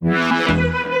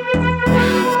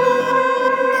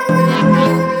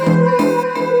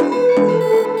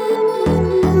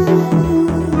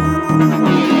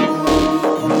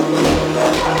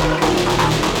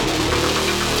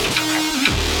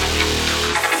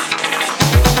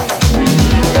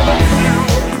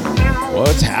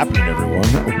What's happening,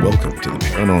 everyone? Welcome to the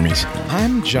Paranormies.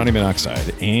 I'm Johnny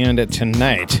Monoxide, and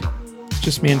tonight, it's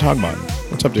just me and Togbot.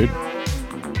 What's up, dude?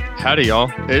 Howdy, y'all.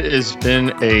 It has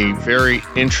been a very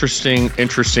interesting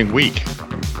week.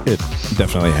 It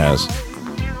definitely has.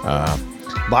 A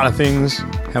lot of things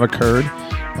have occurred.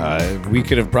 We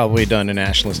could have probably done a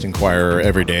Nationalist Enquirer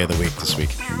every day of the week this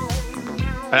week.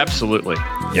 Absolutely.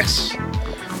 Yes.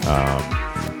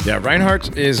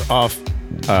 Reinhardt is off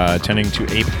tending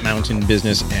to Ape Mountain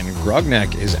business, and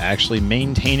Grognak is actually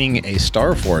maintaining a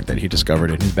star fort that he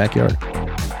discovered in his backyard.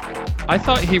 I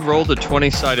thought he rolled a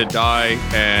 20-sided die,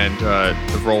 and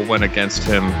the roll went against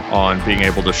him on being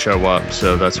able to show up,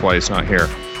 so that's why he's not here.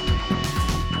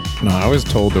 No, I was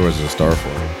told there was a star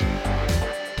fort.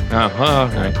 Okay.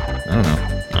 I don't know.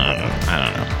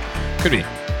 Could be.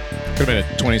 Could have been a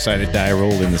 20-sided die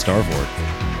rolled in the star fort.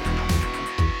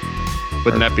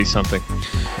 Wouldn't that be something?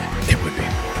 It would be.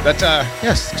 But,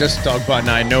 yes, just Dogbot and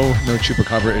I. No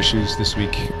Chupacabra issues this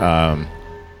week.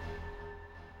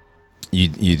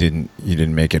 You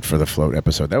didn't make it for the float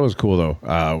episode. That was cool, though.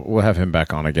 We'll have him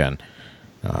back on again.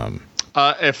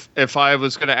 If I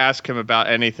was going to ask him about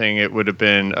anything, it would have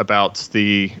been about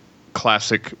the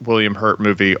classic William Hurt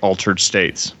movie, Altered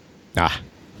States. Ah,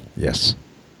 yes.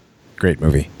 Great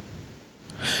movie.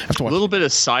 A little bit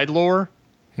of side lore.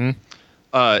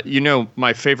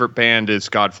 My favorite band is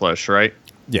Godflesh, right?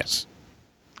 Yes.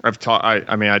 I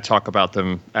talk about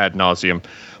them ad nauseum,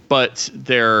 but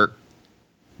their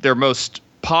most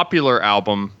popular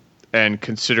album and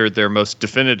considered their most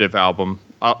definitive album,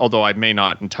 although I may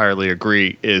not entirely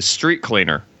agree, is Street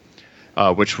Cleaner,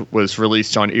 which was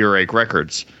released on Earache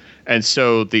Records. And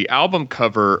so the album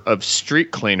cover of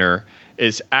Street Cleaner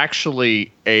is actually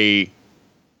a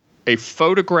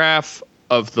photograph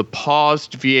of the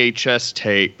paused VHS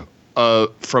tape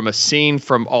from a scene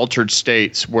from Altered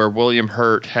States where William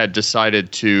Hurt had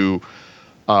decided to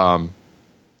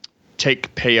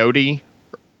take peyote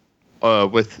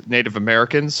with Native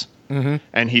Americans. Mm-hmm.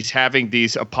 And he's having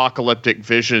these apocalyptic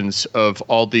visions of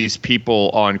all these people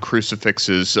on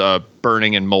crucifixes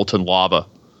burning in molten lava.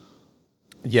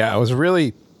 Yeah, that was a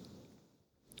really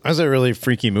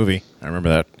freaky movie. I remember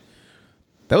that.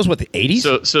 That was what, the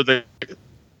 80s?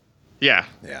 Yeah,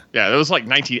 that was like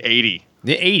 1980.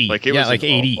 The 80. Like it was like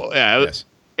 80. Yeah, it was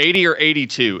 80 or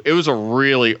 82. It was a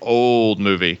really old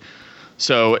movie.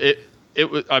 So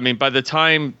it was. I mean, by the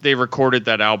time they recorded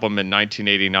that album in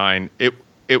 1989,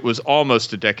 it was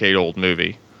almost a decade old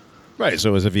movie. Right. So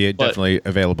it was definitely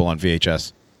available on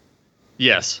VHS.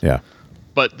 Yes. Yeah.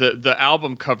 But the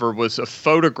album cover was a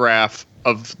photograph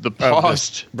of the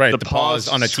paused the pause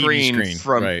on a TV screen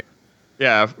from. Right.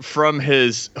 Yeah, from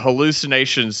his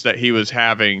hallucinations that he was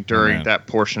having during that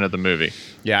portion of the movie.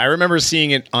 Yeah, I remember seeing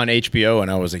it on HBO when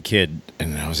I was a kid,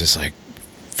 and I was just like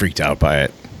freaked out by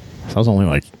it. So I was only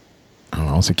like, I don't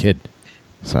know, I was a kid.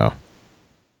 So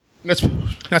that's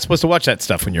not supposed to watch that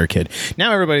stuff when you're a kid.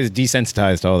 Now everybody's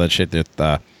desensitized to all that shit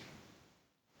that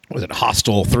was it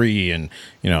Hostel 3 and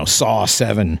Saw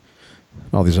 7,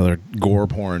 all these other gore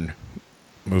porn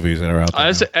movies that are out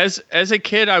there. As a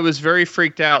kid, I was very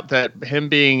freaked out that him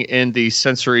being in the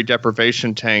sensory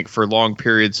deprivation tank for long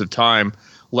periods of time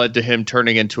led to him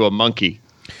turning into a monkey.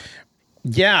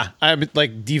 Yeah, I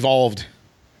like devolved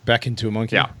back into a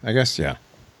monkey. Yeah, I guess. Yeah.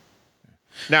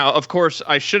 Now, of course,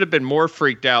 I should have been more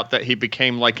freaked out that he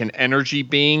became like an energy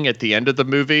being at the end of the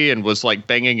movie and was like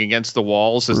banging against the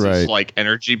walls as this like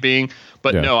energy being.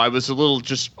 But no, I was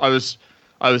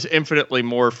I was infinitely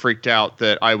more freaked out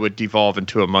that I would devolve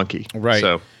into a monkey. Right.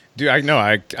 So, dude,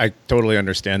 I totally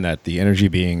understand that. The energy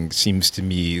being seems to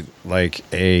me like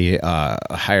a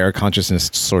higher consciousness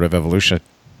sort of evolution,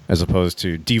 as opposed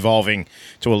to devolving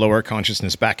to a lower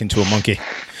consciousness back into a monkey.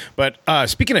 But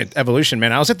speaking of evolution,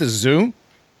 man, I was at the zoo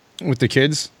with the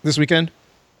kids this weekend,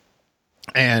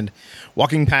 and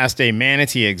walking past a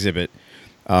manatee exhibit,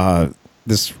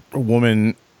 this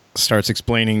woman starts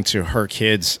explaining to her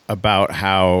kids about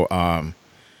how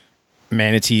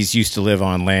manatees used to live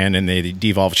on land and they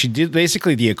devolved. She did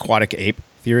basically the aquatic ape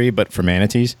theory, but for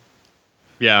manatees.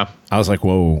 Yeah. I was like,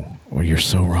 whoa, you're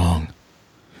so wrong.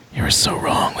 You're so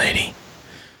wrong, lady.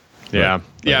 Yeah.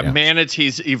 But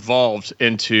manatees evolved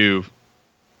into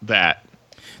that.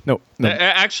 No.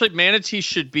 Actually, manatees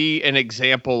should be an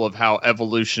example of how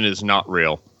evolution is not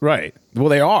real. Right. Well,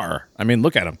 they are. I mean,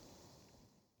 look at them.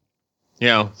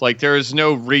 Like there is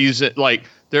no reason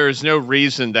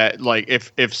that like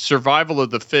if survival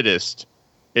of the fittest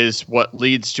is what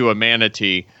leads to a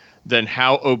manatee, then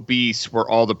how obese were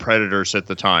all the predators at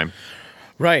the time?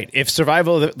 Right. If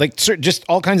survival, just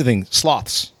all kinds of things,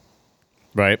 sloths,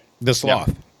 right? The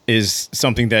sloth is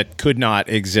something that could not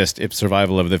exist if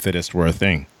survival of the fittest were a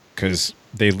thing, because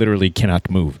they literally cannot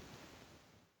move.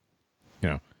 You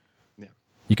know, Yeah.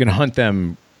 you can hunt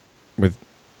them with,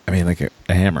 I mean, like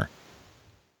a hammer.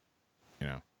 You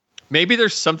know, Maybe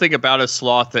there's something about a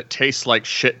sloth that tastes like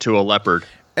shit to a leopard.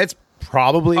 it's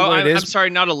probably what it is. I'm sorry,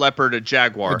 not a leopard, a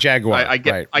jaguar. A jaguar. I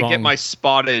get right, I get my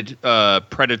spotted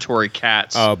predatory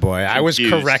cats. Oh boy, I was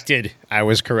confused. corrected. I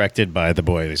was corrected by the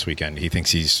boy this weekend. He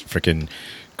thinks he's freaking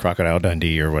Crocodile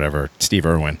Dundee or whatever. Steve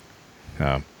Irwin.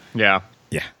 Yeah.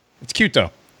 Yeah, it's cute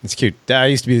though. It's cute. I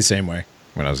used to be the same way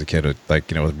when I was a kid, with,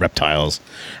 with reptiles.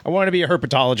 I wanted to be a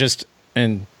herpetologist,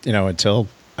 and until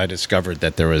I discovered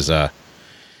that there's a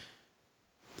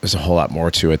whole lot more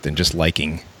to it than just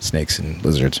liking snakes and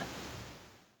lizards.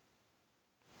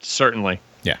 Certainly.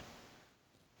 Yeah.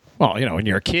 Well, when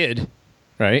you're a kid,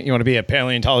 right? You want to be a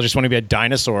paleontologist, want to be a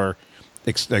dinosaur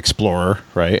explorer,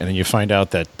 right? And then you find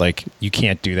out that you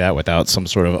can't do that without some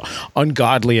sort of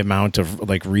ungodly amount of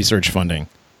research funding.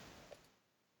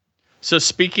 So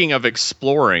speaking of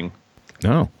exploring,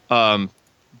 No.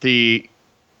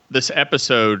 This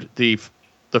episode, the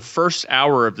first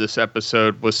hour of this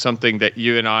episode was something that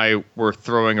you and I were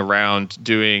throwing around,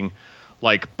 doing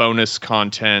bonus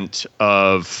content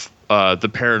of the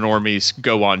Paranormies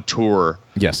go on tour,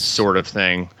 Yes, sort of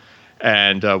thing.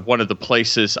 And one of the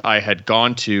places I had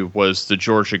gone to was the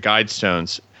Georgia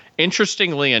Guidestones.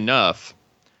 Interestingly enough,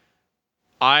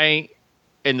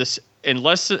 in the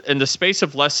space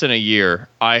of less than a year,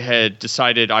 I had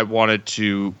decided I wanted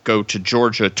to go to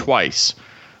Georgia twice.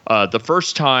 The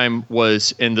first time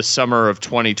was in the summer of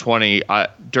 2020,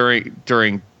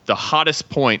 during the hottest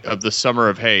point of the Summer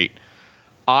of Hate.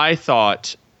 I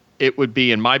thought it would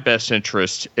be in my best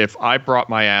interest if I brought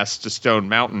my ass to Stone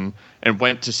Mountain and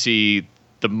went to see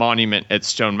the monument at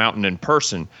Stone Mountain in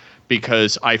person,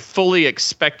 because I fully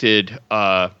expected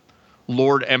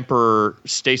Lord Emperor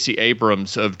Stacey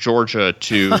Abrams of Georgia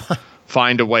to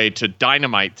find a way to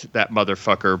dynamite that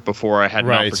motherfucker before I had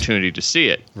an opportunity to see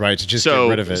it. Right, to just get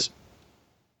rid of it.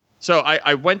 So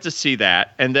I went to see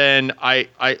that, and then I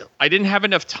didn't have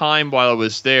enough time while I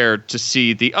was there to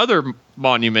see the other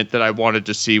monument that I wanted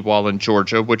to see while in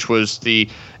Georgia, which was the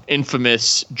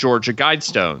infamous Georgia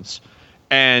Guidestones.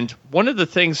 And one of the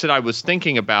things that I was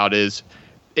thinking about is,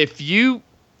 if you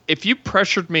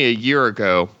pressured me a year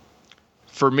ago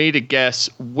for me to guess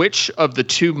which of the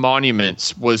two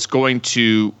monuments was going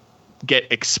to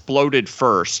get exploded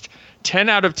first, 10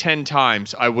 out of 10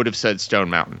 times I would have said Stone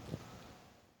Mountain.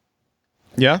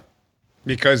 Yeah,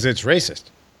 because it's racist.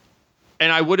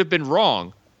 And I would have been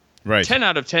wrong. Right. 10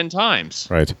 out of 10 times.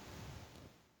 Right.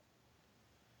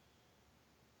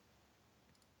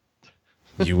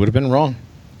 You would have been wrong.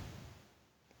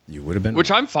 You would have been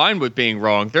Which I'm fine with being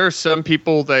wrong. There are some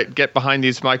people that get behind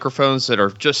these microphones that are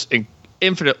just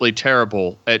infinitely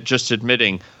terrible at just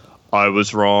admitting, I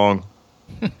was wrong.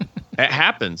 It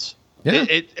happens. Yeah.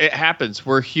 It happens.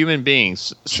 We're human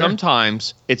beings. Sure.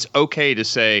 Sometimes it's okay to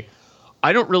say,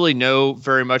 I don't really know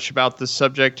very much about this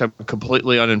subject. I'm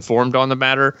completely uninformed on the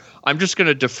matter. I'm just going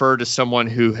to defer to someone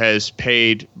who has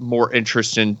paid more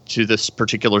interest into this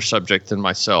particular subject than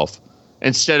myself.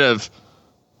 Instead of,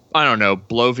 I don't know,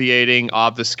 bloviating,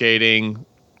 obfuscating,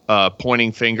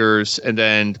 pointing fingers, and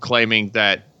then claiming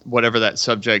that whatever that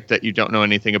subject that you don't know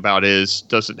anything about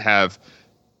doesn't have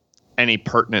any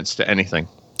pertinence to anything.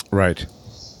 Right.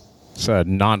 It's a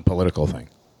non-political thing.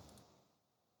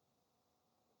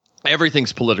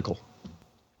 Everything's political.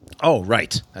 Oh,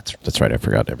 right. That's right. I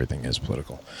forgot everything is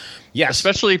political. Yes.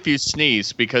 Especially if you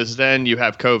sneeze, because then you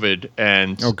have COVID,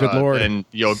 and good Lord. then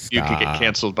you can get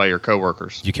canceled by your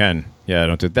coworkers. You can. Yeah,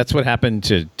 don't do. That's what happened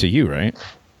to you, right?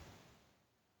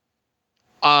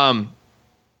 I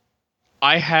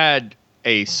had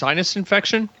a sinus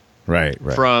infection. Right.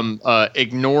 From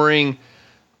ignoring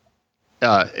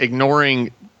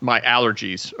my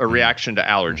allergies, a reaction to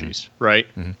allergies, right?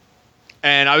 Mm-hmm.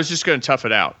 And I was just going to tough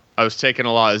it out. I was taking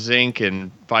a lot of zinc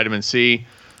and vitamin C.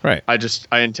 Right.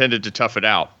 I intended to tough it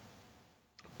out.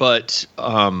 But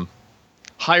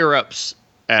higher ups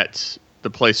at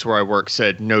the place where I work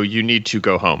said, no, you need to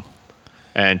go home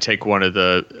and take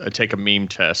a meme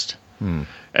test and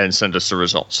send us the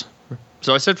results.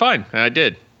 So I said, fine. And I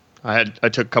did. I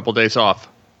took a couple days off.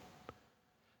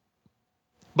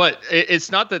 But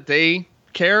it's not that they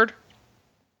cared.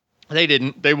 They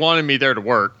didn't. They wanted me there to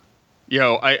work.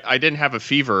 I didn't have a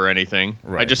fever or anything.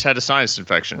 Right. I just had a sinus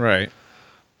infection. Right.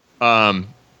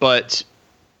 But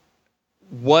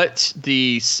what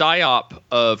the psyop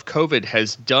of COVID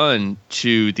has done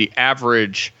to the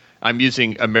average, I'm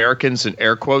using Americans in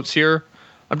air quotes here.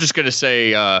 I'm just going to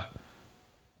say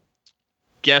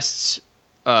guests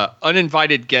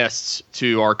uninvited guests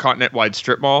to our continent-wide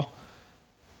strip mall,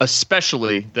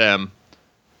 especially them,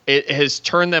 it has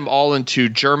turned them all into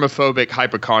germophobic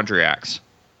hypochondriacs.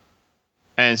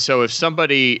 And so if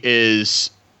somebody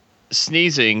is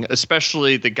sneezing,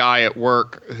 especially the guy at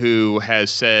work who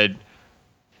has said,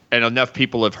 and enough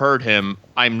people have heard him,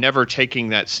 I'm never taking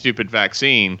that stupid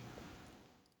vaccine,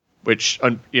 which,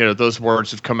 those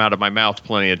words have come out of my mouth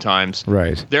plenty of times.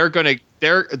 Right. They're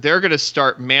gonna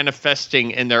start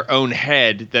manifesting in their own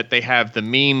head that they have the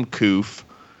meme coof,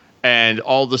 and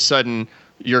all of a sudden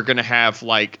you're gonna have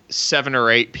like 7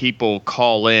 or 8 people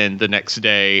call in the next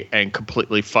day and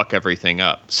completely fuck everything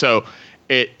up. So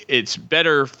it's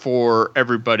better for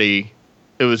everybody.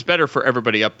 It was better for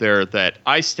everybody up there that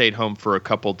I stayed home for a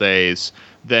couple days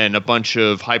than a bunch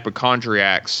of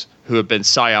hypochondriacs who have been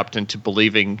psyoped into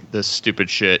believing this stupid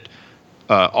shit,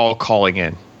 all calling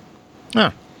in.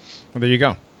 Ah, well, there you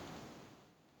go.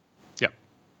 Yep.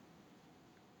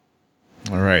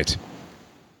 All right.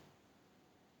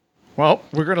 Well,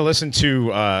 we're going to listen to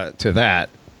that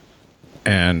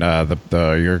and our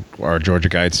Georgia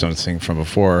Guidestones thing from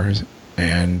before,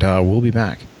 and we'll be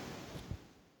back.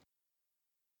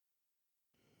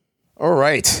 All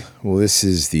right. Well, this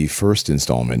is the first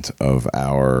installment of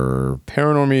our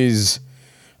Paranormies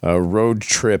road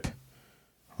trip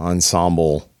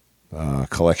ensemble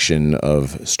collection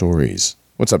of stories.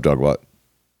 What's up, Doug? What?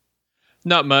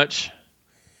 Not much.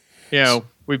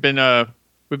 We've been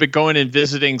going and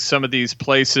visiting some of these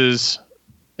places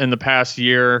in the past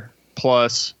year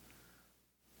plus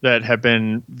that have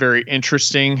been very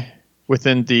interesting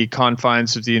within the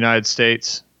confines of the United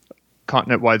States,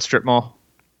 continent-wide strip mall.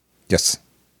 Yes.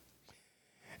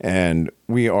 And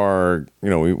we are,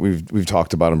 we've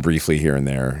talked about them briefly here and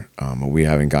there. We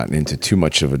haven't gotten into too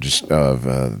much of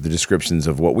the descriptions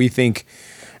of what we think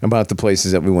about the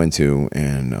places that we went to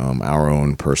and our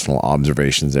own personal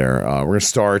observations there. We're going to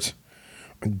start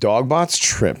Dogbot's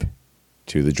trip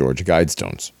to the Georgia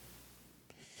Guidestones.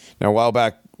 Now, a while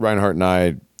back, Reinhardt and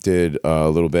I did a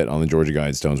little bit on the Georgia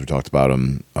Guidestones. We talked about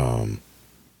them,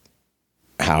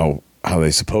 how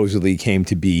they supposedly came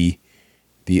to be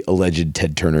the alleged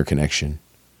Ted Turner connection.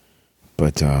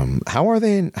 But how are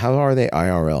they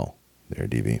IRL there,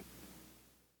 DB?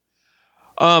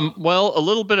 Well, a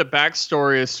little bit of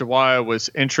backstory as to why I was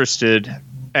interested,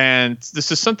 and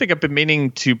this is something I've been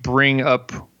meaning to bring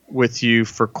up with you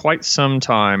for quite some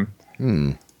time.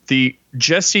 The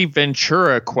Jesse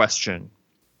Ventura question.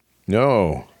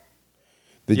 No.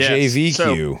 The JVQ.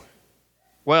 So,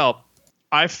 well,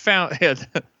 I found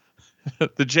the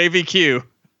JVQ.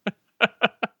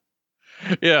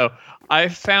 I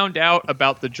found out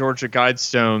about the Georgia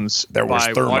Guidestones. There was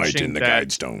by thermite in the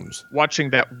Guidestones. Watching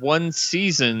that one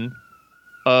season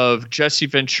of Jesse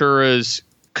Ventura's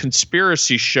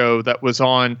conspiracy show that was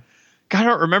on. God, I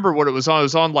don't remember what it was on. It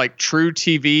was on like True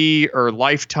TV or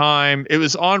Lifetime. It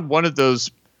was on one of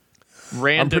those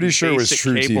random. I'm pretty sure it was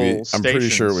True TV. Stations. I'm pretty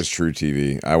sure it was True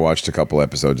TV. I watched a couple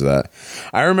episodes of that.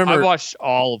 I watched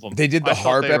all of them. They did the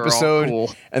harp episode,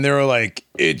 cool. And they were like,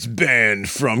 "It's banned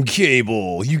from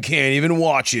cable. You can't even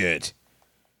watch it."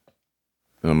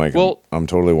 And I'm like, "Well, I'm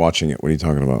totally watching it. What are you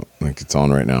talking about? Like, it's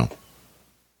on right now."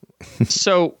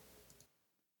 So,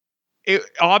 it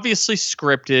obviously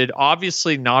scripted,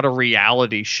 obviously not a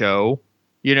reality show,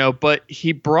 but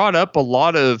he brought up a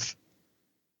lot of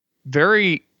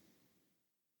very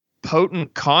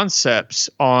potent concepts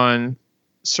on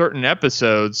certain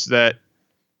episodes that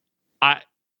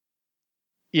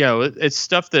it's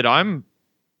stuff that I'm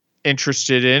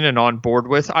interested in and on board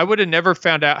with. I would have never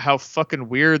found out how fucking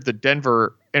weird the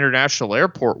Denver International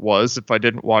Airport was if I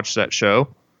didn't watch that show.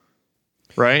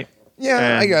 Right?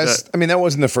 Yeah, I guess. That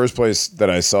wasn't the first place that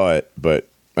I saw it, but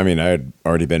I had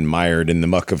already been mired in the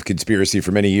muck of conspiracy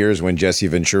for many years when Jesse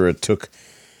Ventura took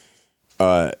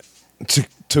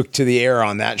to the air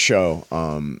on that show.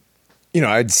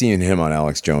 I'd seen him on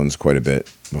Alex Jones quite a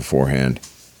bit beforehand.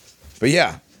 But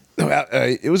yeah,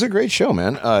 it was a great show,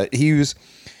 man.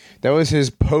 That was his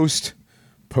post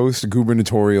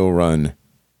gubernatorial run.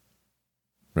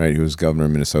 Right, he was governor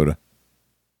of Minnesota.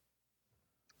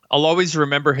 I'll always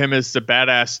remember him as the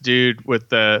badass dude with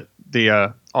the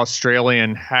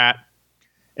Australian hat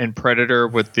and Predator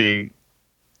with the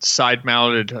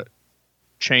side-mounted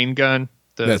chain gun.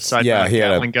 He had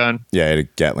Gatling gun. Yeah, he had a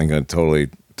Gatling gun.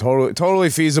 Totally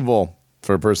feasible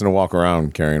for a person to walk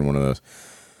around carrying one of those.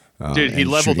 Dude, he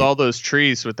leveled all those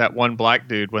trees with that one black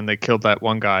dude when they killed that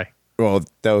one guy. Well,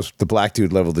 that was the black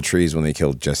dude leveled the trees when they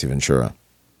killed Jesse Ventura.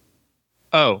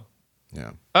 Oh.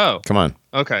 Yeah. Oh. Come on.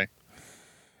 Okay.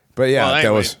 But yeah, well,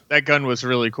 anyway, that gun was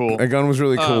really cool. That gun was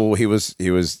really cool. He was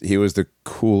the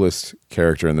coolest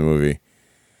character in the movie.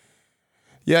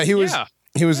 Yeah, he was. Yeah.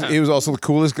 He was also the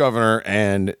coolest governor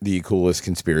and the coolest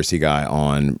conspiracy guy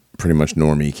on pretty much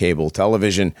normie cable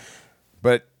television.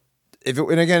 But if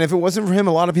it wasn't for him,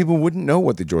 a lot of people wouldn't know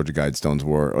what the Georgia Guidestones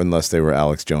were unless they were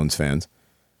Alex Jones fans.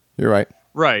 You're right.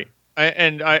 Right.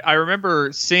 I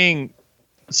remember seeing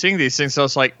these things. I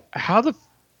was like, how the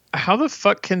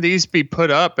fuck can these be put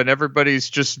up and everybody's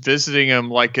just visiting them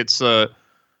like it's a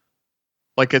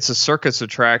circus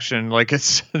attraction, like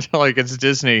it's like it's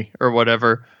Disney or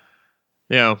whatever.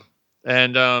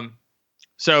 And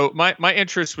so my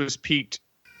interest was piqued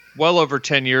well over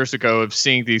 10 years ago of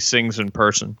seeing these things in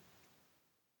person.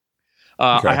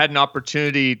 Okay. I had an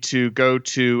opportunity to go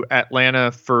to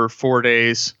Atlanta for 4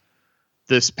 days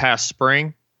this past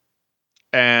spring,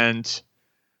 and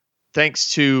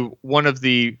thanks to one of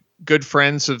the good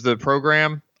friends of the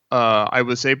program, I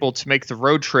was able to make the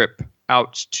road trip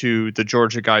out to the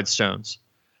Georgia Guidestones.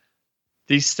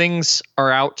 These things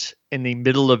are out in the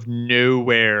middle of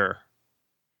nowhere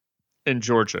in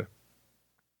Georgia.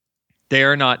 They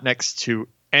are not next to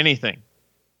anything.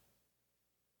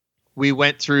 We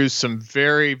went through some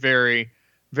very, very,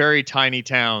 very tiny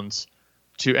towns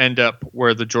to end up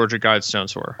where the Georgia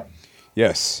Guidestones were.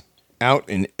 Yes. Out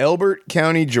in Elbert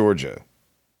County, Georgia.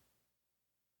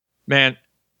 Man,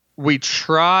 we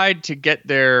tried to get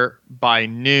there by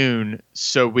noon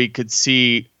so we could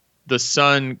see the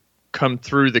sun come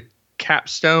through the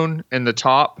capstone in the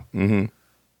top. Mm-hmm.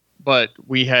 But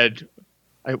we had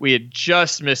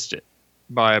just missed it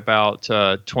by about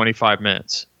 25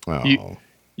 minutes. Oh.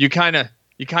 You kind of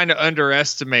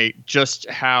underestimate just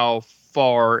how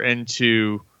far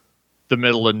into the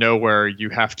middle of nowhere you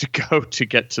have to go to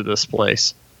get to this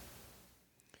place.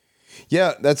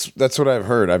 Yeah, that's what I've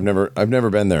heard. I've never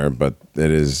been there, but it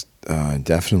is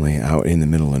definitely out in the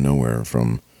middle of nowhere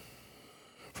from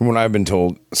what I've been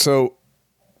told. So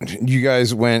you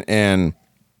guys went and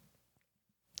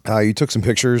you took some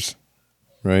pictures,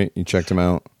 right? You checked them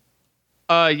out.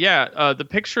 Yeah. The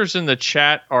pictures in the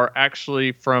chat are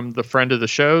actually from the friend of the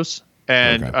shows,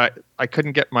 and okay. I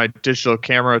couldn't get my digital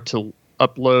camera to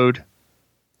upload.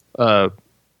 I'll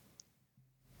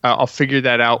figure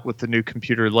that out with the new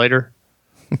computer later,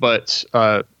 but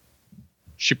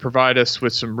she provided us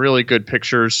with some really good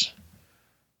pictures.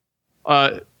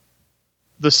 The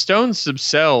stones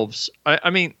themselves, I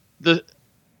mean,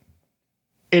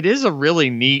 it is a really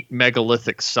neat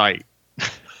megalithic site.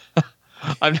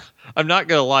 I'm not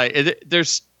gonna lie. There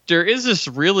is this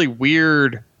really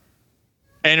weird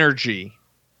energy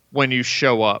when you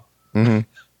show up. Mm-hmm.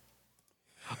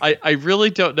 I really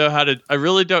don't know how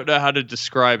to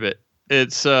describe it.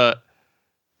 It's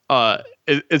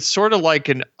it's sort of like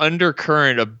an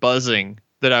undercurrent of buzzing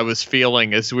that I was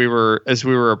feeling as we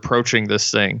were approaching this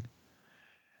thing.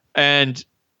 And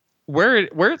where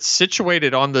it's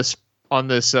situated on this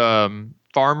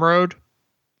farm road,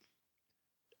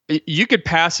 you could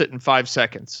pass it in 5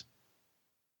 seconds.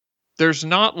 There's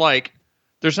not like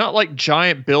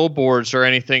giant billboards or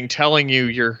anything telling you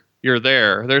you're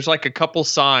there. There's like a couple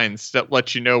signs that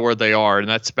let you know where they are, and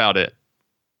that's about it.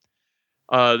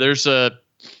 There's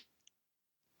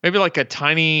maybe like a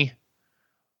tiny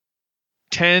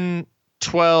 10,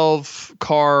 12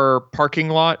 car parking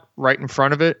lot right in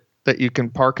front of it that you can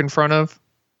park in front of.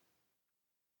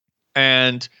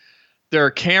 And there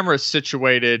are cameras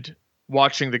situated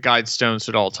watching the Guidestones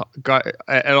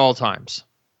at all times.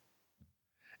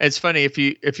 It's funny, if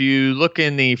you look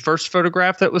in the first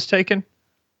photograph that was taken.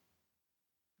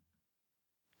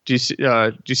 Do you see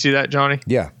that, Johnny?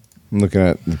 Yeah, I'm looking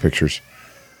at the pictures.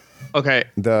 Okay.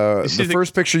 The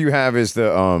first picture you have is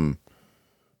the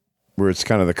where it's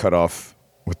kind of the cutoff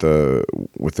with the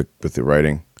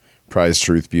writing, prize,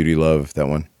 truth, beauty, love. That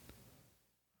one.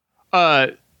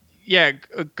 Yeah.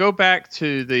 Go back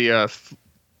to the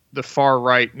far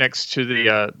right next to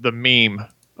the meme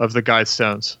of the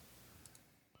Guidestones.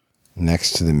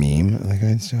 Next to the meme of the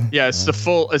Guidestones? Yeah, it's the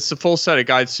full set of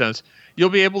Guidestones. You'll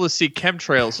be able to see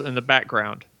chemtrails in the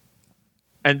background,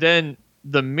 and then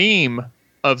the meme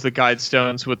of the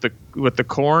Guidestones with the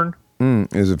corn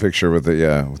is a picture with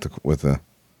the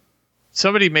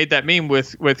somebody made that meme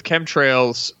with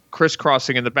chemtrails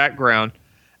crisscrossing in the background,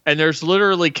 and there's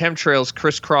literally chemtrails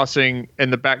crisscrossing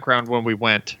in the background when we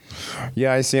went.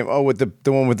 Yeah, I see him. Oh, with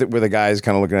the one where the guy is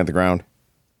kind of looking at the ground.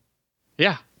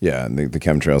 Yeah. Yeah, and the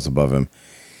chemtrails above him.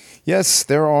 Yes,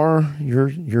 there are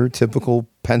your typical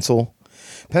pencil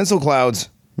clouds.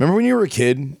 Remember when you were a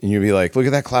kid and you'd be like, look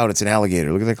at that cloud, it's an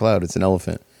alligator. Look at that cloud, it's an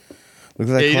elephant. Look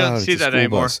at that you cloud. don't see it's a that school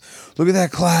anymore. bus. Look at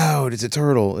that cloud. It's a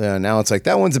turtle. Yeah, now it's like,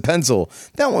 that one's a pencil.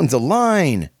 That one's a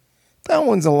line. That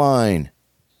one's a line.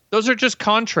 Those are just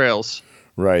contrails,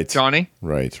 Right. Johnny.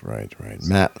 Right.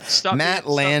 Matt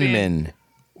Landman.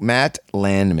 Matt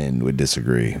Landman would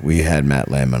disagree. We had Matt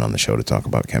Landman on the show to talk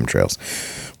about chemtrails.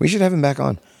 We should have him back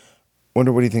on.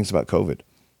 Wonder what he thinks about COVID.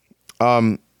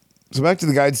 So back to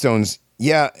the Guidestones.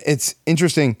 Yeah, it's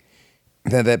interesting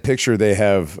that picture they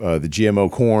have the GMO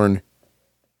corn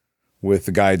with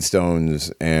the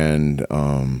Guidestones and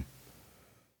the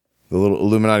little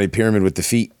Illuminati pyramid with the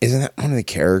feet. Isn't that one of the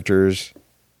characters?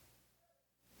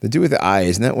 The dude with the eye,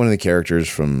 isn't that one of the characters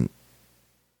from,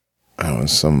 I don't know,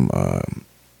 some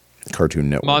Cartoon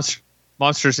Network?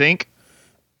 Monsters, Inc.?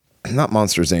 Not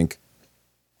Monsters, Inc.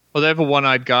 Well, they have a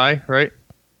one-eyed guy, right?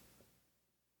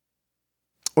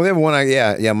 Well, they have one eye.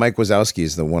 Yeah. Mike Wazowski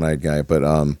is the one-eyed guy, but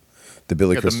the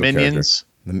Billy Crystal the Minions.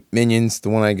 character, the Minions, the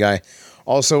one-eyed guy.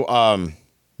 Also,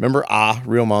 remember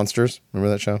Real Monsters? Remember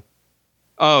that show?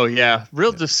 Oh yeah,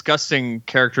 real disgusting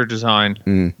character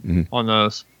design on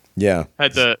those. Yeah,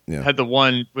 had the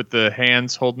one with the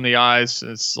hands holding the eyes.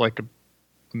 It's like a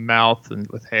mouth and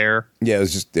with hair. Yeah, it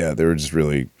was just they were just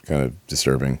really kind of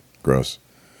disturbing, gross,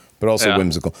 but also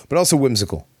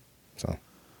whimsical. So.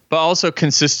 But also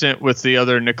consistent with the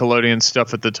other Nickelodeon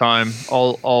stuff at the time.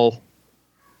 All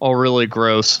really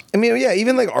gross. I mean, yeah,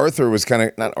 even like Arthur was kind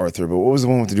of not Arthur, but what was the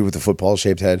one with to do with the football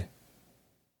shaped head?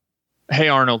 Hey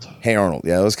Arnold.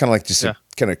 Yeah, it was kind of like just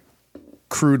kind of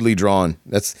crudely drawn.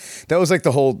 That was like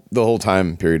the whole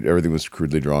time period. Everything was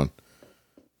crudely drawn.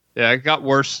 Yeah, it got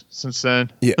worse since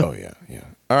then. Yeah. Oh yeah.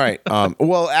 All right.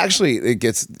 Well, actually, it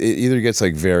either gets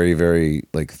like very, very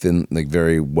like thin, like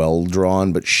very well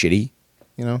drawn, but shitty.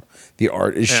 You know, the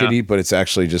art is shitty, but it's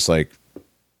actually just like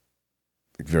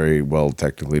very well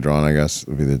technically drawn, I guess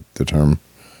would be the term.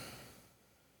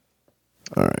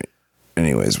 All right.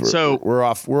 Anyways, we're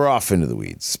off into the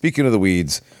weeds. Speaking of the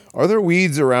weeds, are there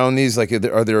weeds around these? Like,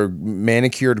 are there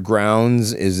manicured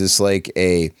grounds? Is this like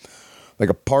a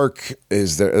park?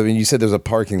 Is there? I mean, you said there's a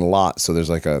parking lot, so there's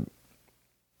like a.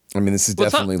 I mean, this is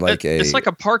definitely it's like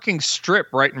a parking strip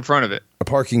right in front of it. A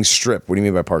parking strip. What do you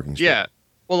mean by parking strip? Yeah.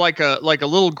 Well, like a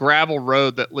little gravel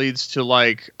road that leads to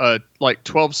like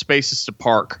 12 spaces to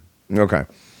park. Okay,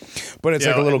 but it's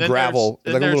like a little gravel,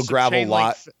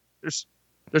 lot.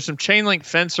 There's some chain link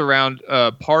fence around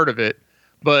part of it,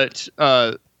 but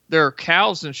there are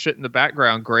cows and shit in the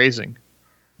background grazing.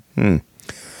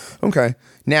 Okay,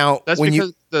 now that's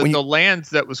because the land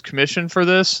that was commissioned for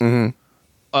this, the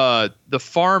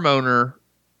farm owner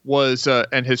was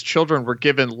and his children were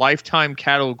given lifetime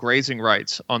cattle grazing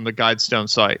rights on the Guidestone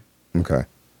site. Okay.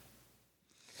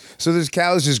 So there's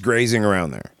cows just grazing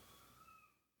around there.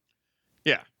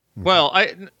 Yeah. Well,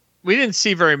 we didn't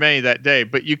see very many that day,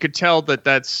 but you could tell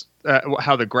that's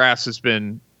how the grass has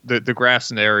been. The grass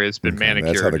in the area has been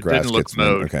manicured. That's how the grass didn't look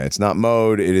mowed. Okay, it's not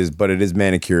mowed. It is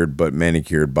manicured, but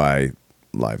manicured by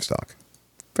livestock.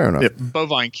 Fair enough. Yeah,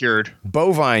 bovine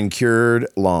cured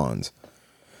lawns.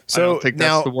 So I don't think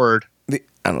that's the word. I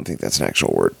don't think that's an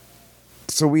actual word.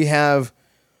 So we have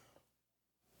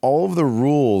all of the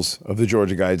rules of the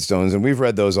Georgia Guidestones, and we've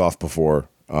read those off before.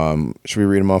 Should we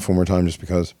read them off one more time just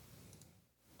because?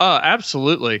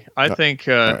 Absolutely. I think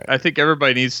right. I think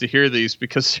everybody needs to hear these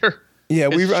because they're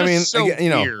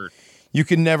weird. You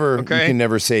can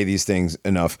never say these things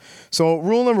enough. So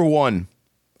rule number 1.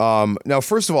 Now,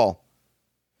 first of all,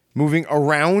 moving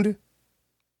around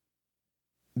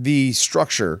the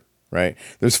structure, right?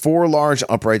 There's 4 large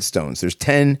upright stones. There's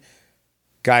 10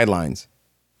 guidelines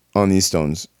on these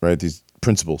stones, right? These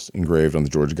principles engraved on the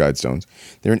Georgia Guidestones.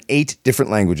 They're in 8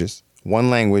 different languages. 1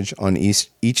 language on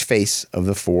each face of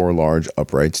the 4 large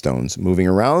upright stones. Moving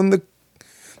around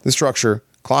the structure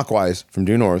clockwise from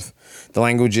due north, the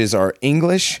languages are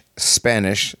English,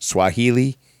 Spanish,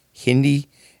 Swahili, Hindi,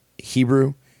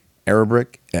 Hebrew,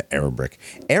 Arabic,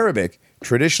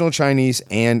 traditional Chinese,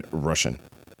 and Russian.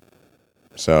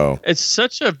 So it's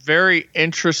such a very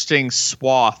interesting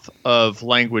swath of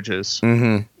languages.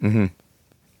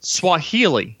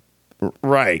 Swahili.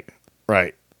 Right.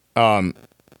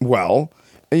 Well,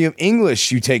 you have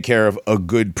English. You take care of a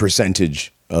good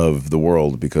percentage of the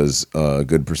world because a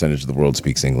good percentage of the world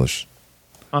speaks English.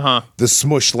 The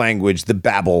smush language, the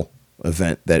babble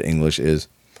event that English is.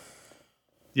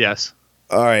 Yes.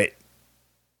 All right.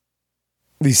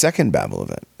 The second babble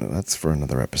event. That's for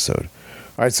another episode.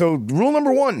 All right. So rule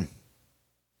number 1.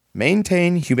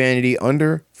 Maintain humanity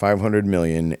under 500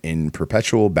 million in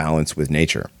perpetual balance with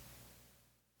nature.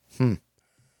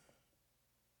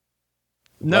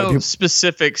 No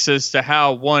specifics as to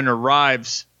how one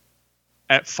arrives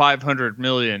at 500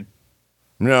 million.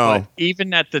 No. But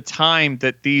even at the time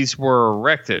that these were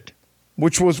erected,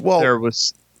 Which was, there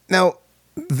was... Now,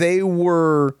 they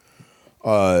were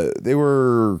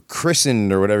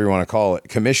christened, or whatever you want to call it,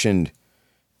 commissioned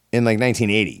in like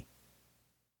 1980.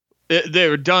 They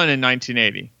were done in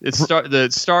 1980. It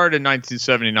started in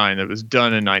 1979. It was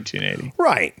done in 1980.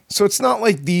 Right. So it's not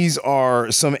like these are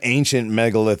some ancient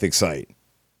megalithic site.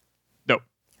 Nope.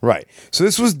 Right. So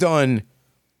this was done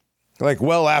like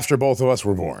well after both of us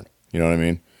were born. You know what I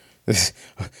mean?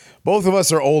 Both of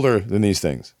us are older than these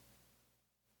things.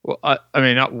 Well, I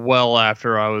mean, not well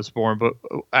after I was born, but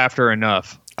after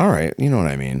enough. All right. You know what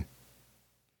I mean?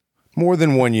 More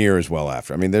than 1 year is well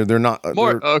after. I mean, they're not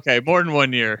more. Okay, more than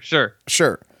 1 year. Sure.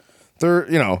 Sure. They're,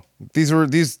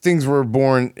 these things were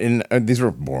born in,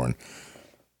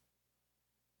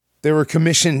 they were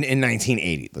commissioned in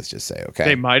 1980, let's just say, okay?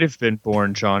 They might have been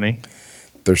born, Johnny.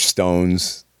 They're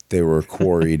stones. They were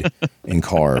quarried and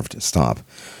carved. Stop.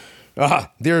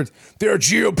 They're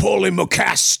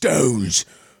geopolymocast stones.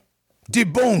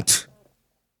 Debunked.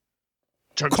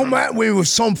 Come at me with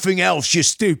something else, you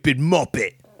stupid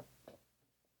muppet.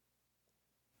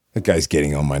 That guy's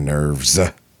getting on my nerves.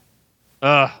 It's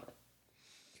number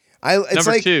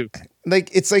like, 2. Like,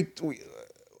 it's like,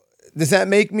 does that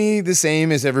make me the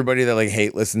same as everybody that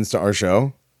like listens to our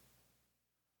show?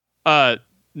 No,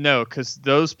 because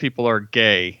those people are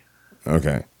gay.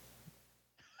 Okay.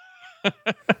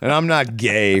 And I'm not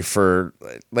gay for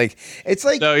like, it's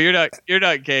like, no, you're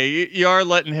not gay. You are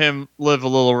letting him live a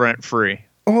little rent free.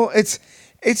 Well, it's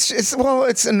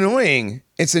annoying.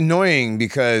 It's annoying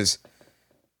because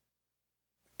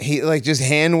he like just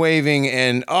hand waving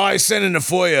and I sent in a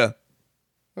FOIA.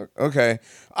 Okay.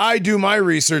 I do my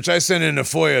research. I sent in a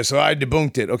FOIA, so I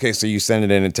debunked it. Okay, so you send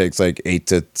it in. It takes like 8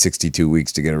 to 62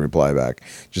 weeks to get a reply back.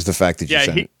 Just the fact that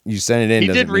you send it in. He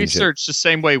did research the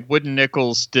same way Wooden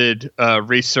Nichols did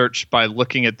research by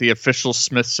looking at the official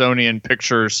Smithsonian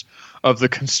pictures of the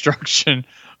construction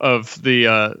of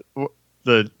the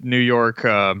New York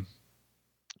Penn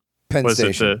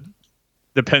Station.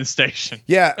 The Penn Station.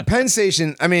 Yeah, Penn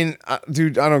Station. I mean,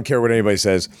 dude, I don't care what anybody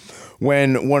says.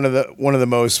 When one of the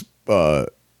most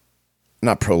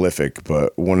not prolific,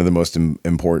 but one of the most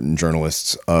important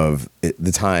journalists of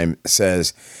the time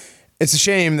says, it's a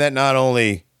shame that not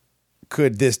only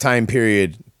could this time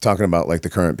period, talking about like the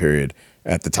current period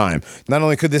at the time, not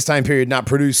only could this time period not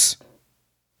produce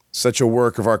such a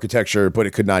work of architecture, but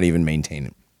it could not even maintain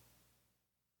it.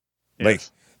 Yes. Like,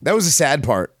 that was the sad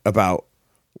part about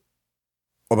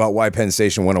why Penn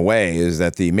Station went away, is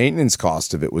that the maintenance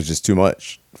cost of it was just too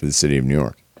much for the city of New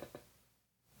York.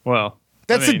 Well,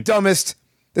 that's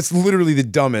literally the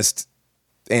dumbest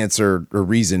answer or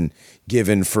reason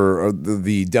given for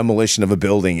the demolition of a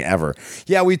building ever.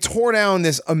 Yeah, we tore down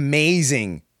this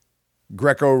amazing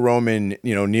Greco-Roman,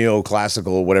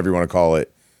 neoclassical, whatever you want to call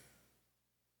it,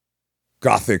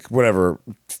 Gothic, whatever.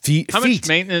 How much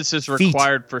maintenance is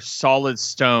required for solid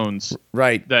stones?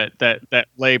 Right. That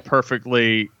lay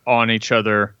perfectly on each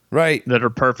other. Right. That are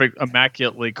perfect,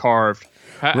 immaculately carved.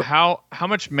 How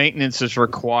much maintenance is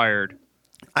required?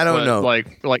 I don't know.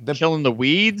 Like killing the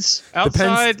weeds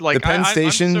outside. The Penn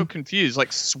Station. I'm so confused.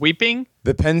 Like sweeping.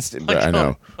 The Penn. I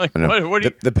know. Like, I know. What do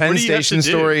you, the Penn Station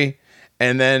story.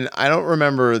 And then I don't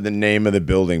remember the name of the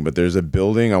building, but there's a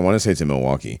building. I want to say it's in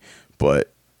Milwaukee,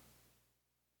 but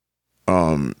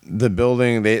the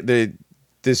building.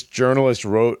 This journalist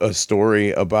wrote a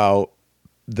story about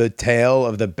the tale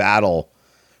of the battle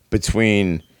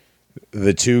between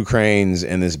the two cranes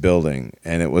in this building,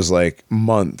 and it was like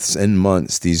months and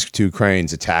months these two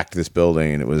cranes attacked this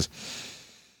building, and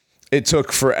it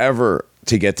took forever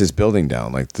to get this building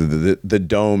down, like the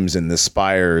domes and the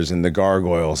spires and the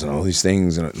gargoyles and all these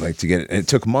things, and it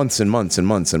took months and months and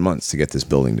months and months to get this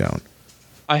building down.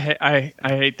 I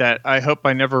hate that. I hope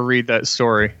I never read that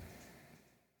story.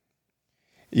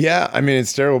 Yeah, I mean,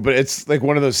 it's terrible, but it's like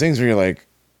one of those things where you're like,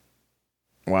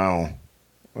 wow.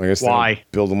 I guess why they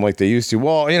build them like they used to?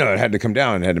 Well, it had to come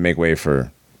down. It had to make way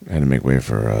for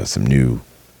some new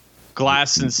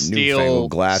glass and steel,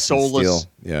 glass soulless, and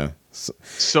steel. Yeah,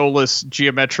 soulless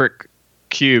geometric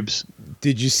cubes.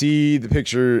 Did you see the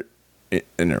picture?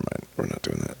 Never mind. We're not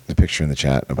doing that. The picture in the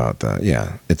chat about that.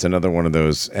 Yeah, it's another one of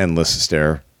those endless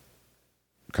stair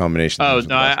combinations. Oh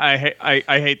no, I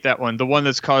hate that one. The one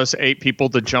that's caused 8 people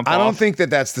to jump off. I don't think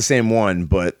that's the same one,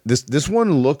 but this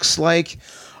one looks like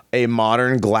a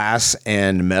modern glass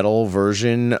and metal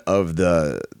version of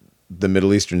the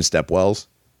Middle Eastern stepwells.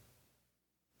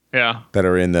 Yeah. That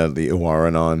are in the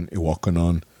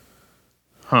Iwakanon.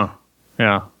 Huh.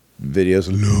 Yeah. Videos.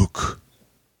 Look.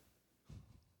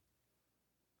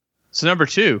 So number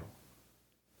 2.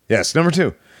 Yes, number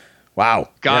 2. Wow.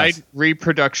 Guide Yes.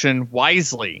 reproduction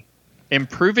wisely,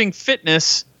 improving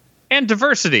fitness and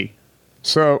diversity.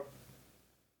 So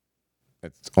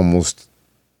that's almost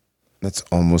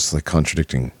like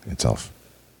contradicting itself.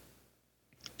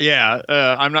 Yeah,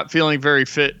 I'm not feeling very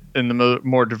fit in the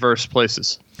more diverse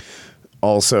places.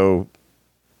 Also,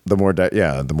 the more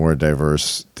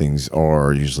diverse things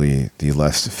are, usually the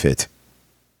less fit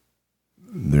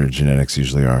their genetics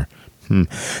usually are.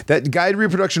 That guide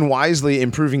reproduction wisely,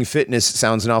 improving fitness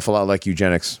sounds an awful lot like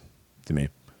eugenics to me.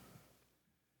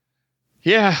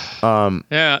 Yeah.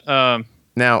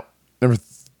 Now,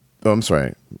 I'm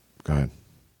sorry. Go ahead.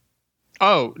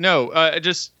 Oh, no.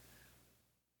 Just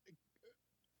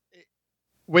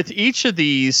with each of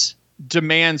these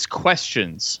demands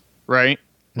questions, right?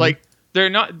 Mm-hmm. Like they're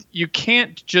not, you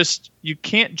can't just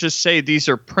say these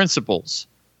are principles.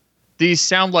 These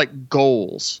sound like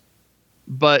goals.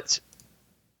 But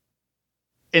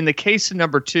in the case of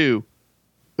number 2,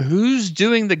 who's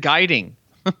doing the guiding?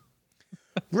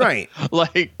 Right.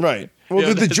 Right.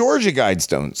 Well, the Georgia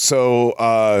Guidestones.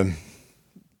 So,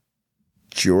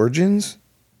 Georgians?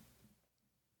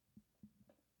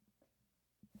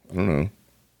 I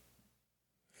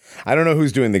don't know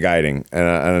who's doing the guiding,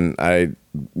 and I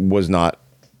was not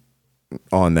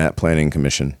on that planning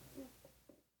commission.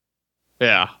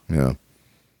 Yeah.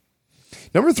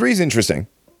 Number 3 is interesting.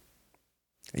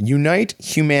 Unite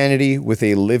humanity with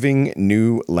a living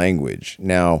new language.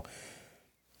 Now,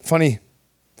 funny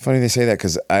they say that,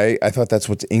 because I thought that's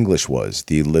what English was,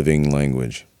 the living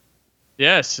language.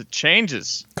 Yes, it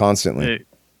changes. Constantly.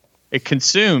 It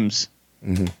consumes.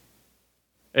 Mm-hmm.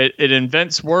 It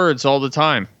invents words all the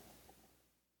time.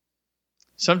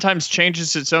 Sometimes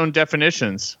changes its own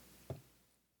definitions.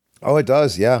 Oh, it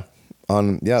does, yeah.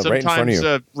 Sometimes, right in front of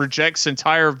you. Rejects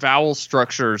entire vowel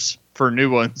structures for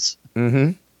new ones.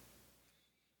 Mm-hmm.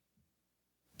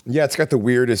 Yeah, it's got the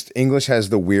weirdest. English has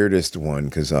the weirdest one,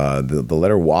 because the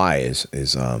letter Y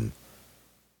is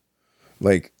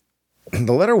like,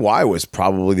 the letter Y was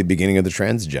probably the beginning of the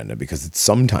transgender, because it's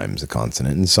sometimes a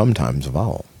consonant and sometimes a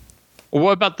vowel. Well,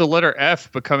 what about the letter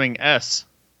F becoming S?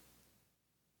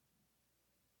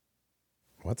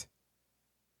 What?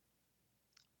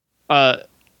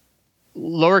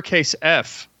 Lowercase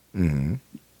f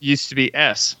used to be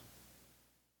S.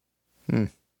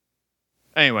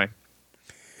 Anyway.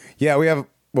 Yeah, we have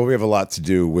a lot to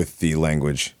do with the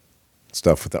language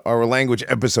stuff, with our language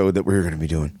episode that we're going to be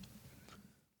doing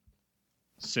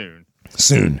soon.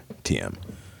 TM.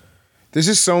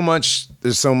 There's so much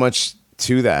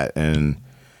to that, and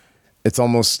it's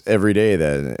almost every day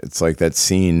that it's like that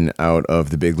scene out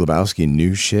of The Big Lebowski,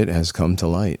 new shit has come to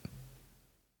light.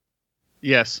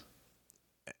 Yes.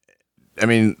 I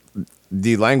mean,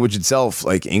 the language itself,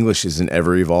 like English, is an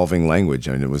ever-evolving language,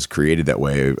 and it was created that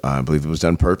way. I believe it was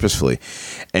done purposefully.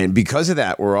 And because of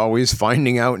that, we're always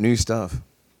finding out new stuff.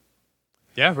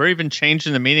 Yeah, we're even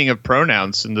changing the meaning of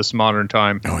pronouns in this modern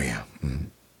time. Oh, yeah.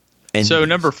 So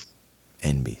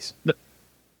NBs.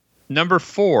 Number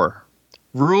 4,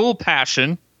 rule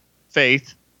passion,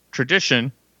 faith,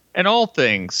 tradition, and all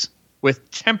things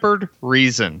with tempered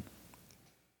reason.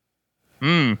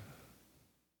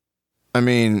 I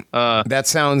mean, that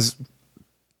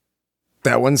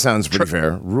one sounds pretty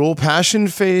fair. Rule, passion,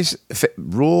 faith,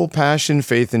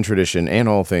 and tradition, and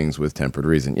all things with tempered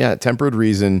reason. Yeah, tempered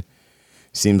reason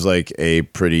seems like a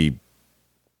pretty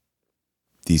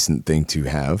decent thing to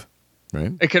have,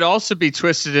 right? It could also be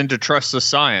twisted into trust the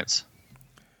science.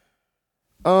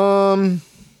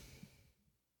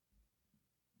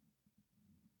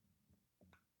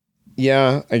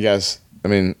 Yeah, I guess. I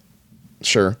mean,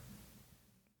 sure.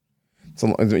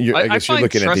 I guess you're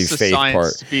looking at the faith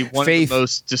part. To be one of the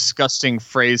most disgusting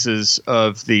phrases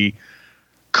of the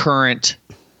current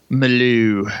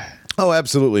milieu. Oh,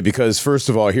 absolutely. Because first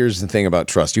of all, here's the thing about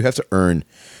trust: you have to earn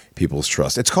people's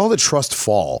trust. It's called a trust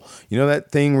fall. You know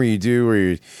that thing where you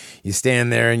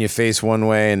stand there and you face one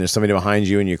way, and there's somebody behind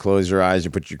you, and you close your eyes, you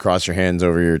cross your hands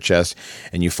over your chest,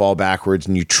 and you fall backwards,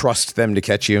 and you trust them to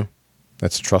catch you.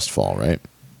 That's a trust fall, right?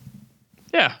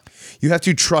 Yeah. You have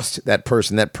to trust that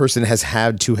person. That person has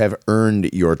had to have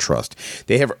earned your trust.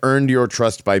 They have earned your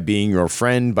trust by being your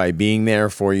friend, by being there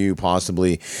for you,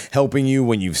 possibly helping you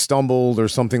when you've stumbled or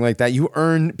something like that. You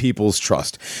earn people's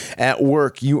trust. At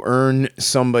work, you earn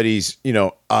somebody's,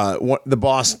 the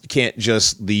boss can't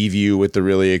just leave you with the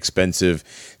really expensive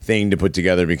thing to put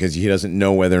together because he doesn't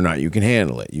know whether or not you can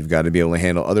handle it. You've got to be able to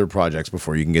handle other projects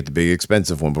before you can get the big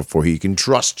expensive one, before he can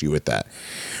trust you with that.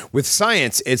 With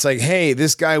science, it's like, hey,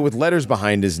 this guy with letters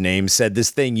behind his name said this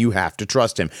thing, you have to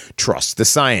trust him. Trust the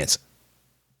science.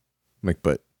 I'm like,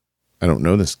 but I don't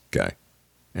know this guy.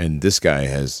 and this guy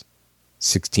has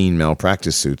 16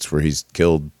 malpractice suits where he's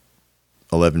killed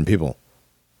 11 people.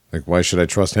 Like, why should I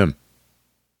trust him?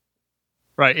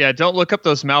 Right. Yeah. Don't look up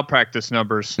those malpractice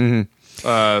numbers.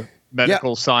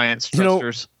 Medical science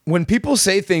trusters. When people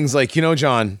say things like,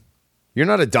 John, you're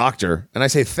not a doctor. And I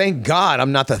say, thank God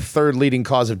I'm not the third leading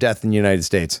cause of death in the United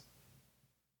States.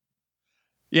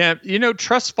 Yeah.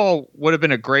 Trustfall would have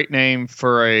been a great name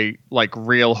for a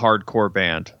real hardcore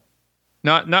band.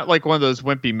 Not like one of those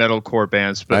wimpy metalcore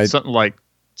bands, but something like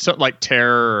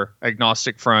Terror or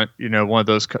Agnostic Front, one of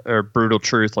those, or Brutal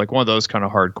Truth, like one of those kind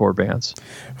of hardcore bands.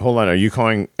 Hold on. Are you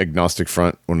calling Agnostic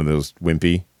Front one of those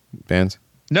wimpy bands?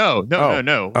 No.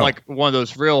 Like one of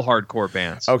those real hardcore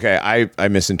bands. Okay. I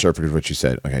misinterpreted what you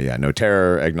said. Okay. Yeah. No,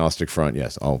 Terror, Agnostic Front.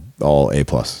 Yes. All A+.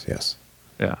 Yes.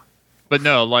 Yeah. But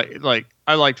no, like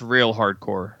I liked real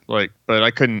hardcore, but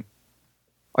I couldn't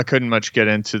much get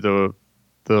into the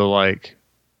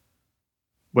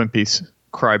wimpy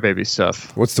crybaby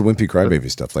stuff. What's the wimpy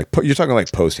crybaby stuff? Like, you're talking like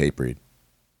post Hatebreed.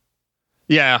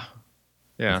 Yeah.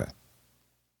 Okay.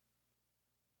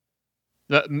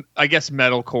 I guess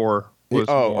metalcore was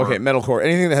okay, metalcore.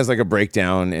 Anything that has like a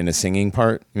breakdown and a singing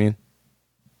part, you mean?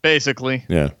 Basically.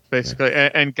 Yeah. Basically. Yeah.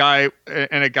 And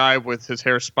a guy with his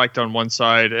hair spiked on one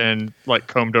side and like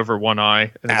combed over one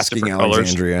eye. And Asking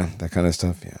Alexandria, colors. That kind of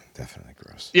stuff. Yeah, definitely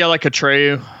gross. Yeah, like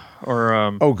Atreyu or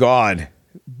oh God.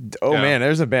 Oh yeah. Man,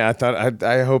 there's a band.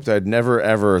 I hoped I'd never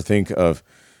ever think of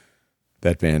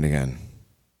that band again.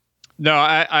 No,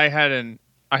 I had an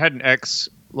ex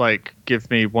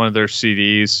give me one of their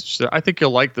CDs. She said, I think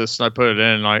you'll like this, and I put it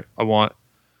in. And I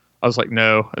was like,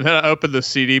 no. And then I opened the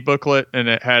CD booklet, and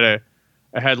it had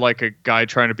like a guy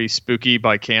trying to be spooky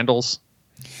by candles.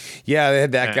 Yeah, they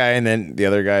had that guy, and then the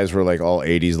other guys were like all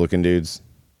 80s looking dudes.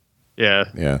 Yeah.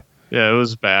 Yeah. Yeah, it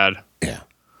was bad. Yeah.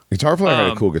 Guitar player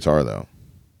had a cool guitar though.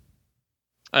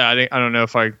 I don't know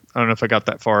if I got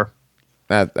that far.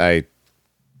 Yeah.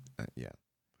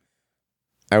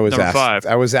 I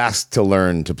was asked to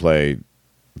learn to play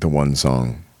the one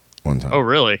song one time. Oh,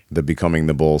 really? The Becoming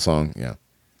the Bull song. Yeah.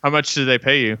 How much did they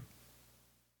pay you?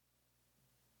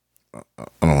 I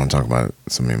don't want to talk about it.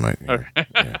 Somebody might. Okay.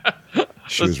 Yeah.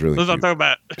 She was really. Let's not talk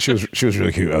about it. She was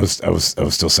really cute. I was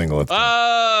still single at the time.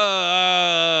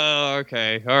 Oh,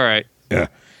 okay. All right. Yeah.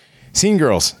 Scene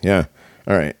Girls. Yeah.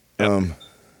 All right. Yep.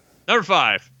 Number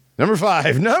five. But if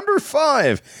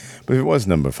it was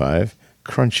number 5,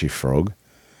 Crunchy Frog.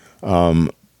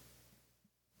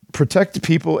 Protect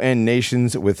people and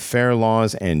nations with fair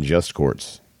laws and just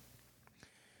courts.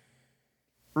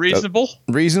 Reasonable?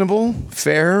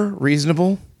 Fair,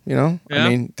 reasonable, Yeah. I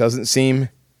mean, doesn't seem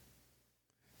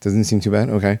too bad.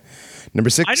 Okay. Number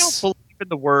 6. I don't believe in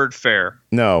the word fair.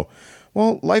 No.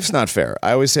 Well, life's not fair.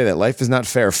 I always say that life is not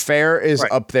fair. Fair is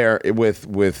right up there with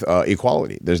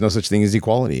equality. There's no such thing as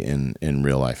equality in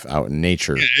real life, out in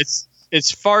nature. Yeah,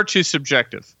 it's far too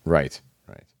subjective. Right.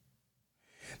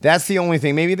 That's the only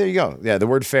thing. Maybe there you go. Yeah, the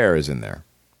word fair is in there.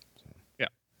 Yeah.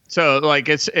 So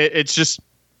it's just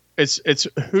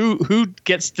who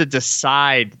gets to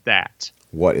decide that?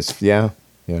 What is yeah.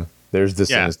 There's this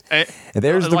and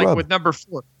there's the rub. With number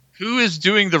 4. Who is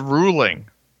doing the ruling?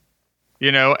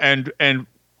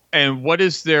 And what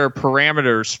is their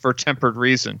parameters for tempered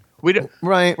reason? We're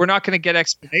not going to get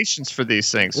explanations for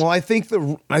these things. Well, I think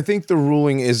the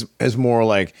ruling is more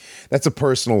like that's a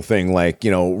personal thing. Like,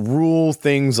 rule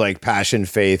things like passion,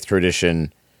 faith,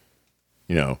 tradition,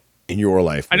 in your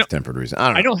life with tempered reason.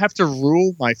 I don't have to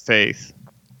rule my faith.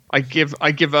 I give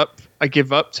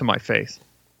up to my faith.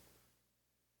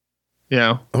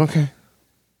 Okay.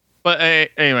 But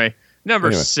anyway,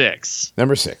 number 6.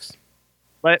 Number 6.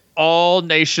 Let all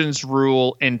nations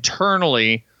rule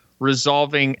internally,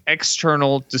 resolving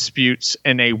external disputes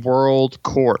in a world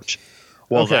court.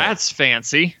 Well, that's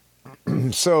fancy.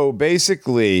 So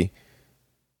basically,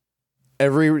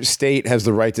 every state has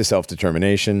the right to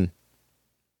self-determination.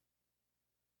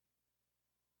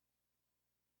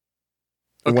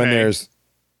 Okay.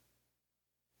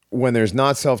 When there's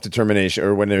not self-determination,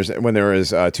 or when there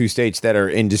is 2 states that are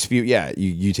in dispute,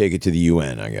 you take it to the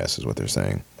UN, I guess, is what they're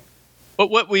saying. But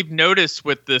what we've noticed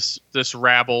with this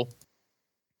rabble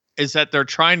is that they're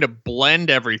trying to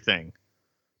blend everything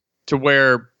to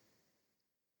where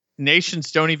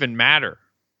nations don't even matter.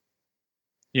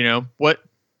 And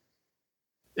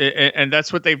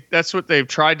that's what they've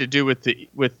tried to do with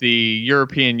the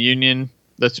European Union.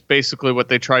 That's basically what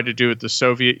they tried to do with the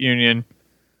Soviet Union.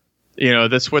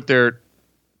 That's what they're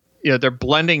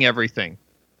blending everything.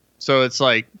 So it's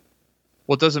like,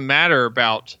 well, it doesn't matter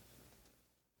about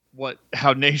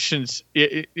how nations,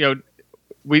 do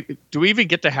we even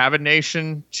get to have a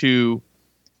nation to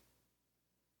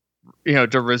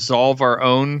to resolve our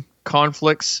own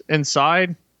conflicts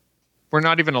inside. We're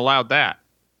not even allowed that.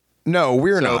 No,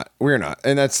 we're not. We're not.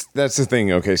 And that's the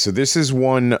thing. Okay, so this is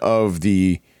one of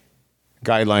the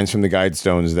guidelines from the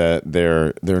Guidestones that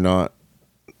they're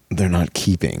not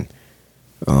keeping.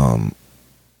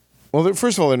 Well,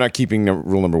 first of all, they're not keeping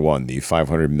rule number 1, the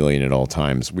 500 million at all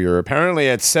times. We are apparently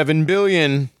at 7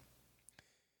 billion.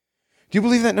 Do you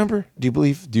believe that number? Do you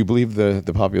believe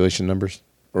the population numbers?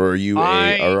 Or are you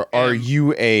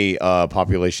a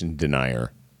population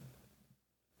denier?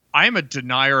 I'm a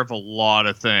denier of a lot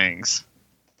of things.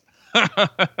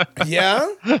 Yeah?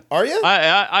 Are you?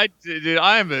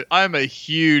 I'm a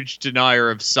huge denier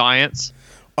of science.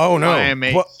 Oh no. I am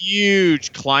a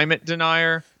huge climate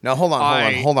denier. Now hold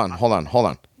on.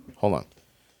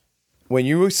 When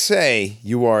you say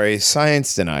you are a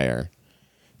science denier,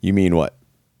 you mean what?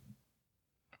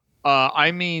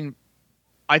 I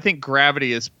think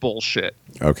gravity is bullshit.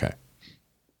 Okay.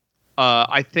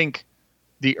 I think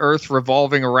the Earth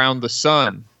revolving around the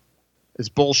sun is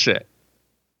bullshit.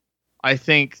 I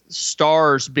think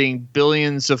stars being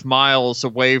billions of miles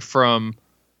away from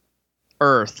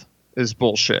Earth is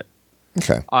bullshit.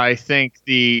 Okay. I think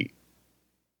the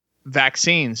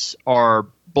vaccines are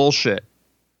bullshit.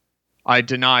 I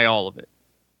deny all of it.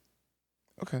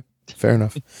 Okay. Fair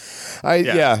enough.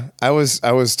 I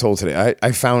was told today.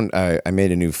 I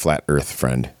made a new flat Earth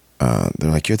friend.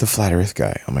 They're like, "You're the flat Earth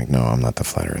guy." I'm like, "No, I'm not the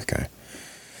flat Earth guy.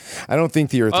 I don't think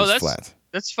the Earth is flat."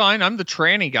 That's fine. I'm the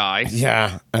tranny guy.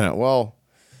 Yeah, I know. Well,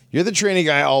 you're the tranny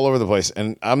guy all over the place,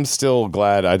 and I'm still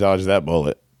glad I dodged that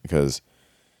bullet because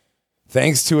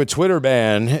thanks to a Twitter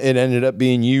ban, it ended up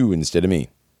being you instead of me.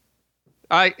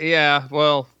 I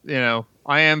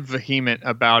am vehement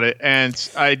about it,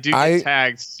 and I do get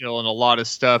tagged still in a lot of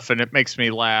stuff, and it makes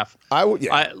me laugh. I would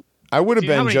have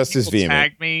been just as vehement.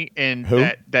 Tagged me in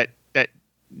that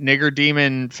nigger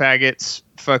demon faggots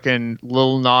fucking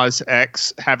Lil Nas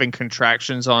X having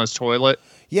contractions on his toilet.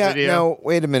 Yeah. Video. Now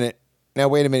wait a minute.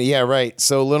 Yeah, right.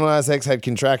 So Lil Nas X had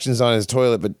contractions on his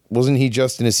toilet, but wasn't he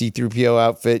just in a C-3PO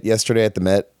outfit yesterday at the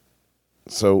Met?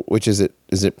 So which is it?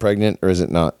 Is it pregnant or is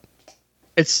it not?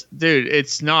 It's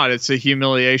not. It's a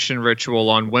humiliation ritual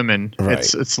on women.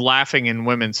 Right. It's laughing in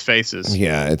women's faces.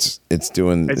 Yeah, it's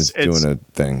doing a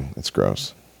thing. It's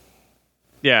gross.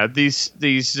 Yeah, these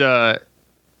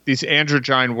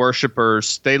androgyne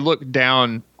worshipers, they look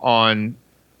down on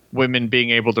women being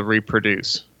able to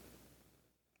reproduce.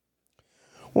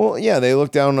 Well, yeah, they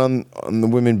look down on the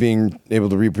women being able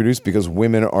to reproduce because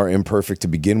women are imperfect to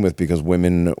begin with because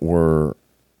women were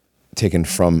taken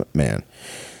from man.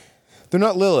 They're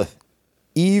not Lilith.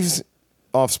 Eve's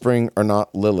offspring are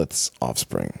not Lilith's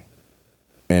offspring.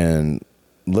 And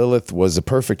Lilith was a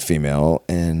perfect female,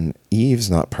 and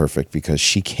Eve's not perfect because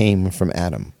she came from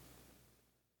Adam.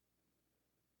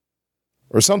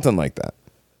 Or something like that.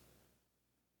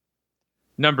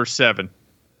 Number 7.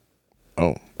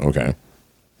 Oh, okay.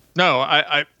 No,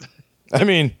 I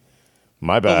mean,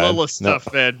 my bad. The Lilith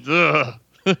stuff, man. Ugh.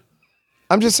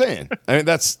 I'm just saying. I mean,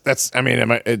 that's. I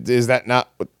mean, is that not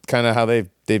kind of how they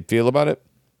feel about it?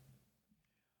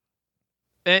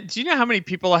 And do you know how many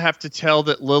people I have to tell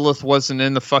that Lilith wasn't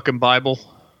in the fucking Bible?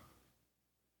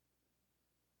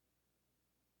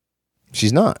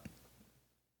 She's not.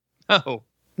 Oh.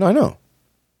 No, I know.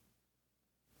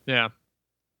 Yeah.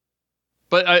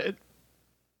 But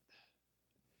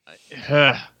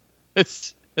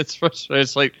it's frustrating.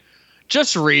 It's like,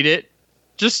 just read it.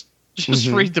 Just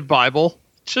read the Bible.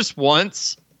 Just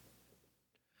once.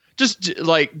 Just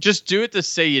do it to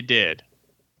say you did.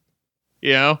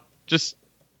 You know? Just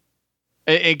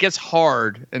it gets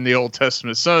hard in the Old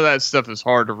Testament. Some of that stuff is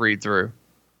hard to read through.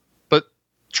 But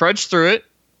trudge through it.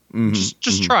 Mm-hmm.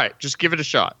 Just try it. Just give it a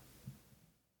shot.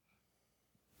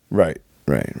 Right.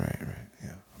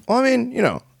 Yeah. Well, I mean,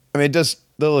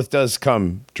 Lilith does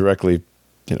come directly,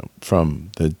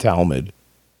 from the Talmud.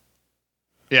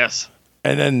 Yes.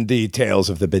 And then the tales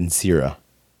of the Ben Sira.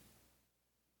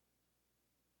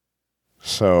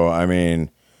 So, I mean,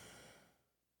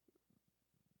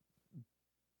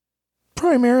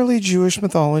 primarily Jewish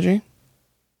mythology.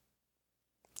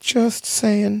 Just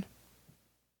saying.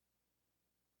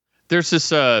 There's this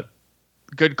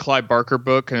good Clive Barker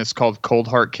book, and it's called Cold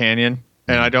Heart Canyon.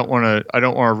 And I don't want to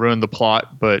ruin the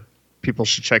plot, but people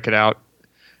should check it out.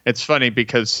 It's funny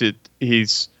because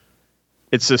it's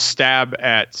a stab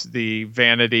at the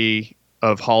vanity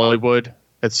of Hollywood,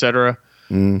 etc.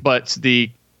 But the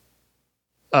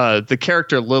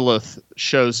character Lilith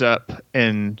shows up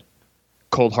in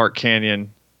Cold Heart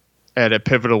Canyon at a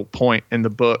pivotal point in the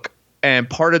book. And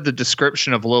part of the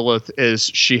description of Lilith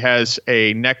is she has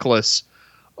a necklace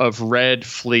of red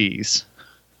fleas.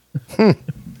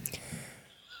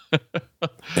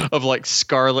 Of like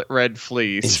scarlet red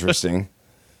fleas. Interesting.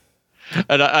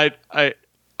 And I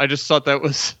just thought that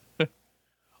was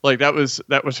like that was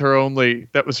her only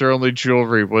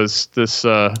jewelry was this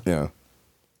Yeah.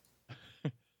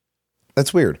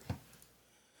 That's weird.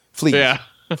 Fleas. Yeah.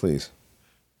 Fleas.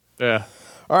 Yeah.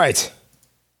 All right.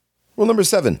 Rule number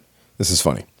 7. This is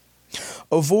funny.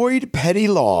 Avoid petty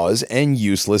laws and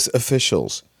useless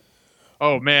officials.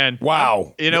 Oh man.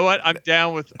 Wow. You know what? I'm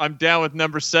down with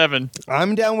number 7.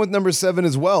 I'm down with number 7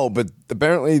 as well, but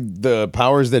apparently the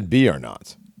powers that be are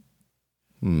not.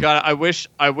 God, I wish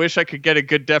I could get a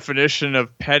good definition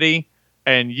of petty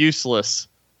and useless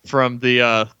from the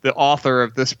author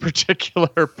of this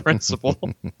particular principle.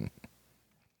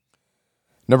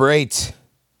 Number 8.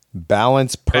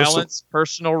 Balance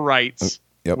personal rights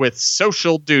Yep. with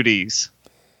social duties.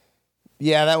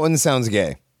 Yeah, that one sounds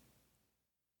gay.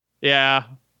 Yeah,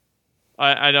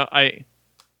 I don't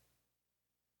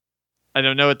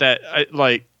know what that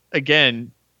like.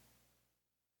 Again,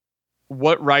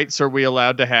 what rights are we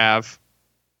allowed to have?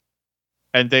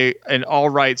 And all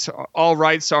rights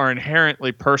are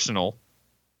inherently personal.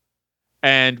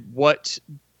 And what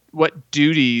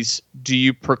duties do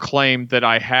you proclaim that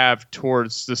I have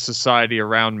towards the society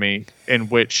around me in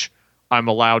which I'm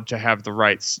allowed to have the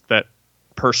rights that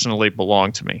personally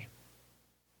belong to me?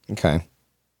 Okay.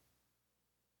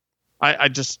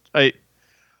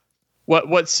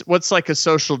 What's like a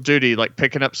social duty, like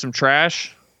picking up some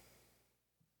trash?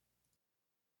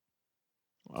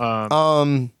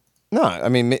 No, I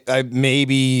mean,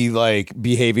 maybe like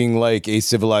behaving like a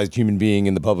civilized human being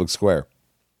in the public square.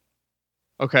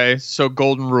 Okay, so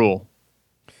golden rule.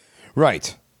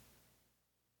 Right.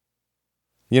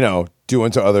 You know, do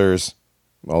unto others,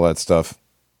 all that stuff.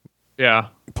 Yeah.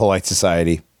 Polite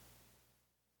society.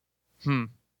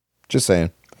 Just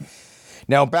saying.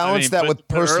 Now, balance that with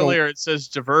personal... Earlier it says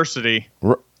diversity.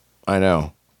 I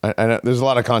know. I know. There's a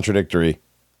lot of contradictory.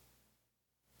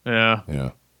 Yeah.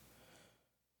 Yeah.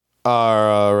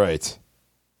 All right.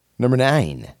 Number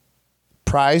 9.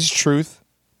 Prize truth,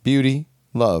 beauty,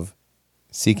 love,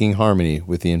 seeking harmony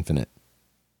with the infinite.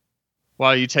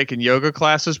 Wow, you taking yoga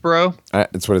classes, bro?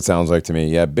 That's what it sounds like to me.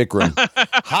 Yeah, Bikram.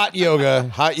 Hot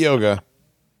yoga.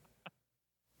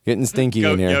 Getting stinky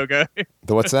Goat in here. yoga.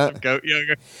 What's that? Goat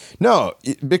yoga. No,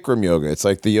 Bikram yoga. It's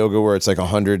like the yoga where it's like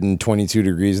 122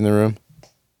 degrees in the room.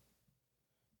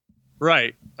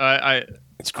 Right. I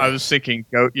was thinking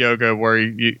goat yoga where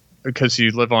you because you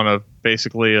live on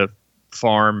basically a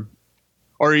farm,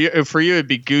 or for you it'd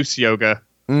be goose yoga.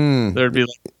 There'd be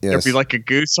like a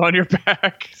goose on your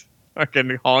back,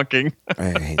 fucking honking.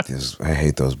 I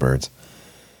hate those birds.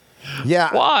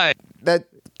 Yeah. Why?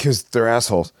 Because they're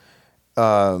assholes.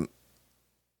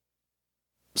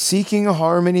 Seeking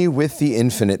harmony with the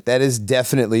infinite. That is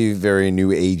definitely very new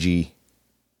agey.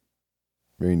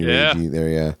 Very new agey there,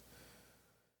 yeah.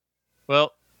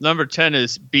 Well, number 10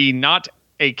 is be not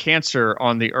a cancer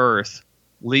on the earth.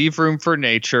 Leave room for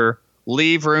nature.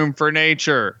 Leave room for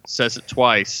nature. Says it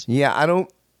twice. Yeah, I don't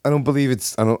believe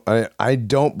I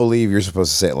don't believe you're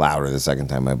supposed to say it louder the second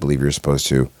time. I believe you're supposed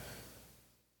to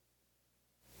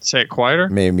say it quieter.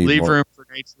 Maybe leave room for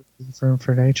nature. Leave room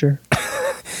for nature.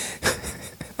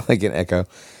 Like an echo.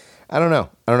 I don't know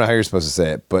how you're supposed to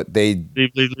say it, but they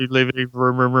leave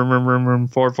room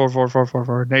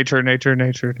for nature.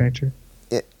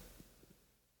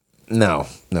 No,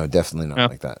 definitely not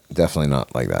like that. Definitely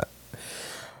not like that.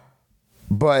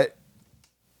 But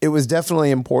it was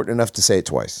definitely important enough to say it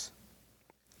twice.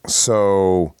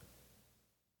 So,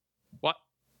 what?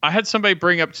 I had somebody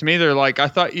bring up to me, they're like, I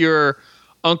thought your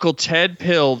Uncle Ted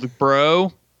pilled,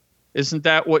 bro. Isn't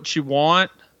that what you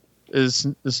want? Is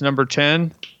number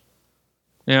 10?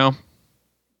 You know?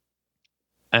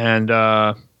 And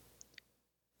I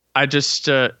just,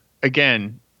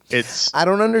 again, I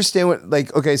don't understand what,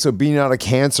 like, okay, so be not a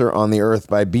cancer on the earth.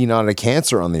 By be not a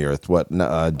cancer on the earth, what,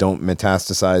 don't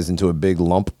metastasize into a big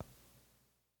lump?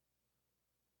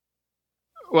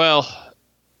 Well,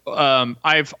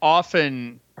 I've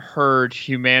often heard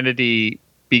humanity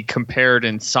be compared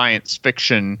in science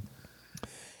fiction.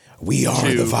 We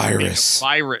are the virus.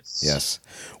 Virus. Yes.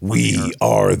 We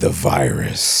are the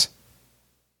virus.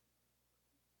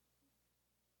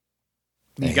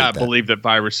 You gotta believe that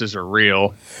viruses are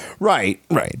real. Right.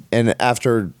 And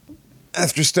after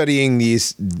studying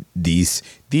these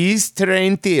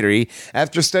terrain theory,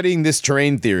 after studying this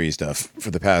terrain theory stuff for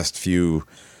the past few,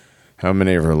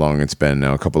 however long it's been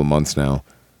now, a couple of months now,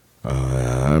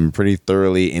 I'm pretty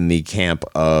thoroughly in the camp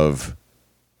of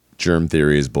germ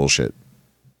theory is bullshit.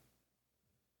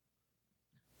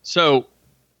 So,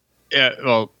 Yeah,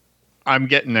 well, I'm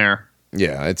getting there.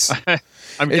 Yeah,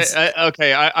 I'm going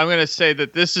to say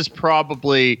that this is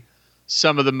probably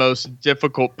some of the most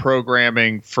difficult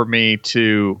programming for me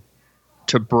to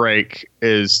break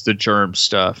is the germ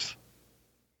stuff.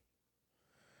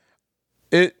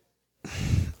 It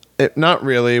not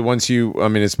really.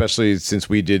 Especially since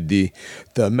we did the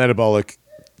metabolic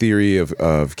theory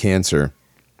of cancer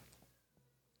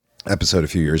episode a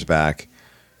few years back,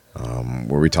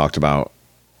 where we talked about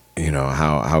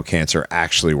how cancer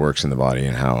actually works in the body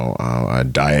and how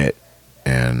diet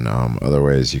and other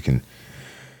ways you can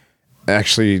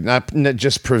actually not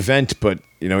just prevent, but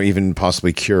even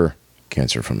possibly cure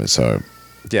cancer from it. So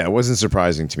yeah, it wasn't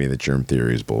surprising to me that germ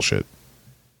theory is bullshit.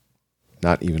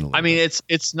 Not even a little bit.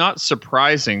 It's not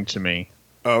surprising to me.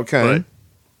 Okay.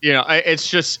 But,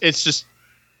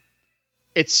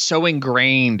 it's so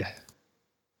ingrained,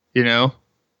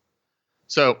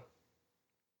 So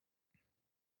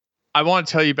I want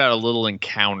to tell you about a little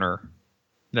encounter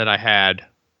that I had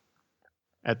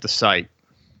at the site.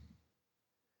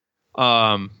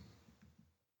 Are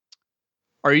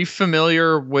you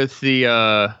familiar with the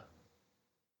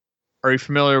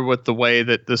way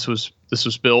that this was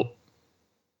built?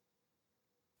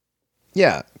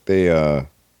 Yeah, they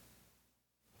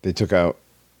took out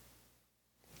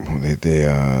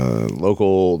the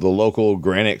local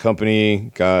granite company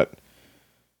got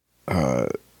the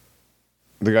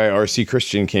guy RC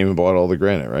Christian came and bought all the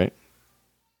granite, right?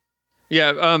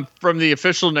 Yeah, from the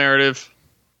official narrative,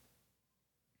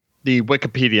 the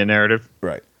Wikipedia narrative,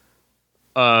 right.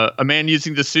 A man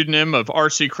using the pseudonym of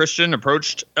RC Christian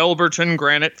approached Elberton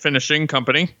Granite Finishing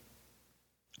Company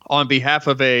on behalf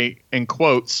of a, in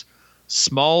quotes,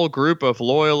 small group of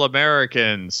loyal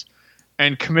Americans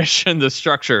and commissioned the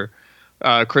structure.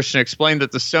 Christian explained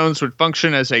that the stones would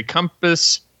function as a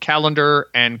compass, calendar,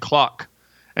 and clock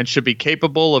and should be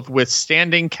capable of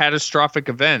withstanding catastrophic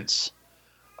events.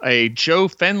 A Joe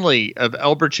Fenley of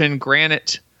Elberton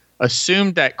Granite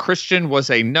assumed that Christian was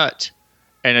a nut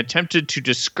and attempted to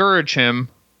discourage him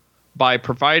by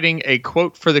providing a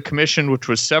quote for the commission, which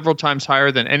was several times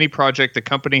higher than any project the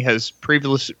company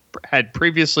had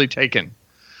previously taken.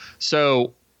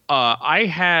 So I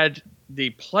had the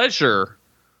pleasure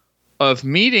of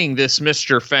meeting this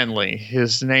Mr. Fenley.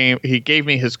 His name, he gave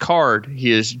me his card.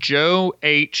 He is Joe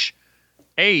H.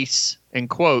 Ace, in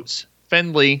quotes,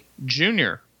 Fenley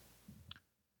Jr.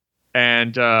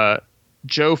 And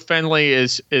Joe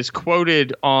Fenley is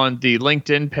quoted on the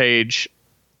LinkedIn page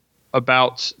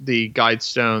about the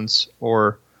Guidestones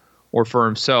or for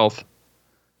himself.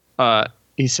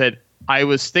 He said, "I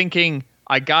was thinking,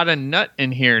 I got a nut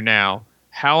in here now.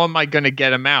 How am I going to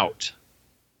get him out?"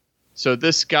 So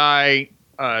this guy,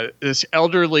 this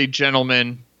elderly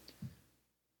gentleman,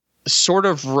 sort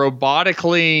of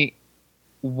robotically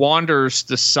wanders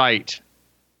the site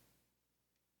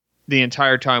the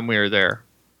entire time we were there,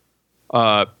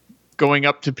 going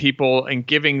up to people and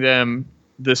giving them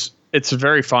this. It's a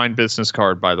very fine business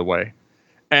card, by the way,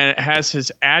 and it has his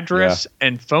address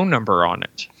and phone number on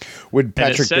it. Would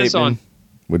Patrick Bateman?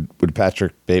 Would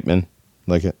Patrick Bateman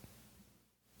like it?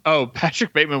 Oh,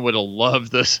 Patrick Bateman would have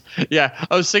loved this. Yeah,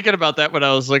 I was thinking about that when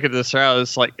I was looking at this around.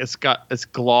 It's like it's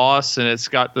gloss and it's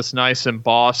got this nice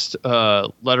embossed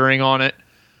lettering on it.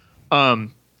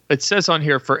 It says on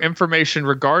here, for information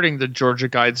regarding the Georgia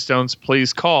Guidestones,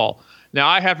 please call. Now,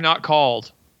 I have not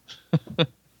called.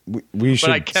 We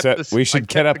should set up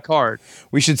the card.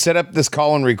 We should set up this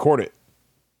call and record it.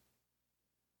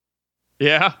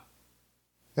 Yeah.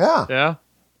 Yeah. Yeah.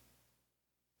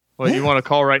 Well, you want to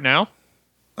call right now?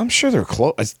 I'm sure they're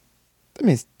close. I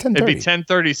mean, it's 10:30. It'd be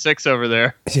 10:36 over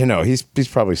there. He's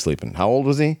probably sleeping. How old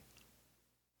was he?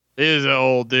 He is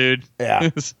old, dude.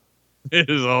 Yeah. It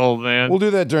is old, man. We'll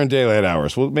do that during daylight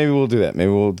hours. Maybe we'll do that.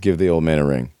 Maybe we'll give the old man a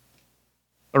ring.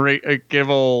 Give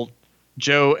old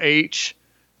Joe H.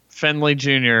 Fenley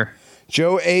Jr.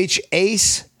 Joe H.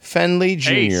 Ace Fenley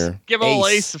Jr. Ace. Give old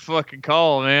Ace a fucking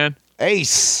call, man.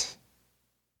 Ace.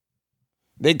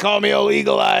 They call me old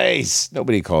Eagle Ace.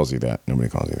 Nobody calls you that.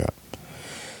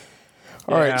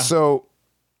 All right, so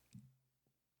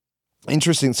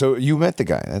interesting. So you met the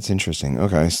guy. That's interesting.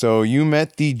 Okay, so you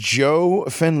met the Joe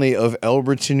Fenley of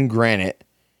Elberton Granite.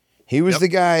 He was the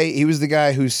guy. He was the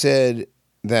guy who said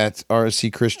that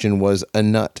RC Christian was a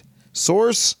nut.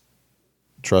 Source?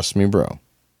 Trust me, bro.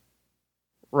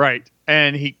 Right,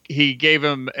 and he gave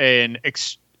him an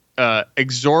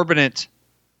exorbitant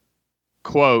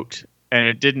quote, and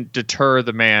it didn't deter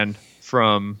the man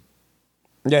from.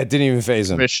 Yeah, it didn't even faze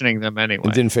him. Commissioning them anyway.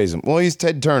 It didn't faze him. Well, he's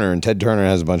Ted Turner, and Ted Turner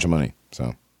has a bunch of money.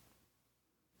 So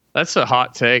that's a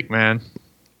hot take, man.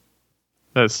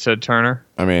 That's Ted Turner.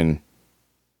 I mean,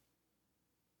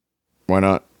 why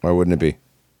not? Why wouldn't it be?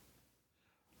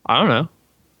 I don't know.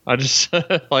 I just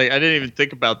like I didn't even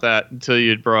think about that until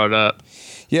you had brought it up.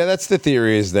 Yeah, that's the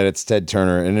theory, is that it's Ted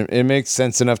Turner, and it makes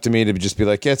sense enough to me to just be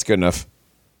like, yeah, it's good enough.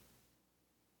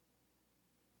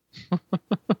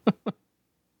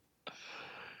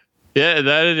 Yeah,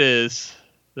 that it is.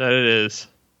 That it is.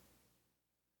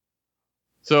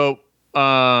 So,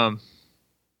 yeah,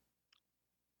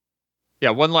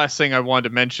 one last thing I wanted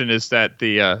to mention is that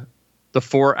the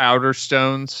four outer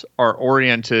stones are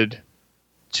oriented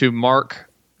to mark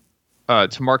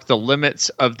the limits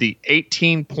of the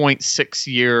 18.6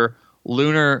 year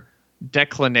lunar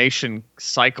declination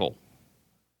cycle.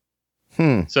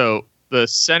 So the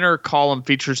center column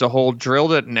features a hole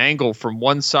drilled at an angle from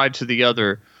one side to the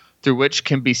other, through which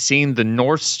can be seen the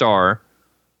North Star.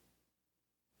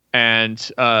 And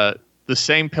the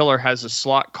same pillar has a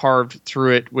slot carved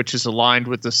through it, which is aligned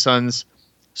with the sun's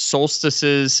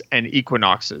solstices and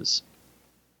equinoxes.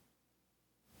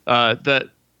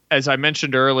 As I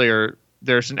mentioned earlier,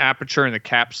 there's an aperture in the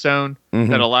capstone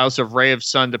that allows a ray of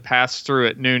sun to pass through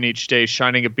at noon each day,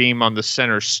 shining a beam on the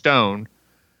center stone.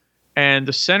 And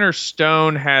the center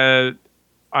stone had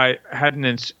an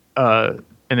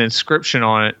inscription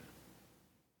on it.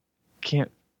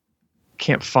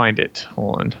 Can't find it.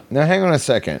 Hold on. Now, hang on a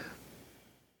second.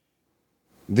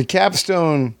 The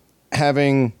capstone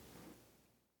having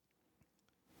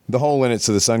the hole in it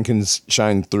so the sun can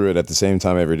shine through it at the same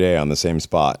time every day on the same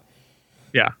spot.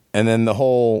 Yeah. And then the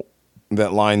hole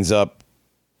that lines up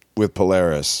with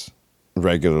Polaris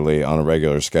regularly on a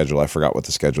regular schedule. I forgot what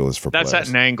the schedule is for Polaris. That's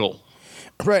at an angle.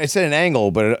 Right, it's at an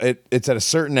angle, but it's at a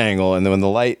certain angle, and then when the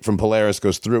light from Polaris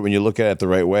goes through it, when you look at it the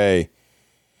right way,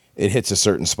 it hits a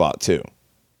certain spot too.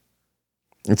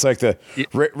 It's like the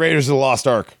Raiders of the Lost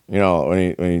Ark, you know,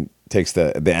 when he takes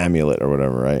the amulet or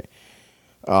whatever, right?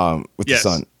 With the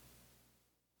sun.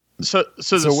 So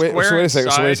wait a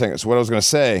second. So what I was going to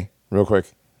say, real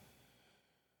quick,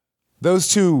 those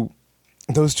two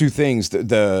things,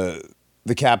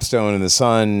 the capstone and the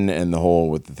sun and the hole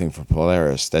with the thing for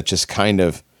Polaris, that just kind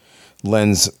of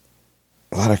lends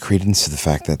a lot of credence to the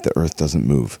fact that the Earth doesn't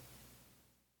move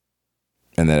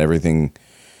and that everything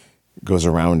goes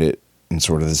around it in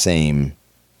sort of the same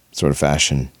sort of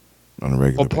fashion on a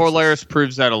regular basis. Polaris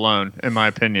proves that alone, in my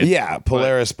opinion. Yeah,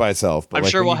 Polaris by itself. But I'm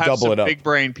sure we'll have some big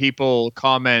brain people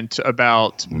comment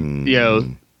about,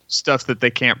 stuff that they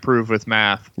can't prove with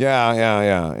math.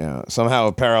 Yeah. Somehow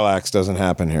a parallax doesn't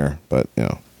happen here, but,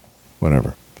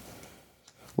 whatever.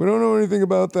 We don't know anything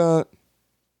about that. All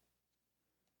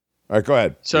right, go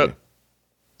ahead. So,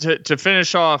 to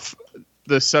finish off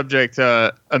the subject,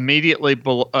 immediately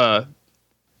below,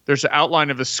 there's an outline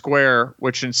of a square,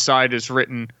 which inside is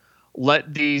written,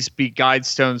 "Let these be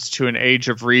guidestones to an age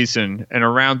of reason." And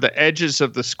around the edges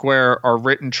of the square are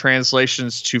written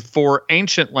translations to 4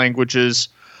 ancient languages,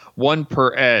 one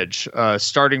per edge.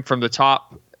 Starting from the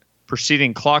top,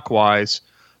 proceeding clockwise,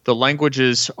 the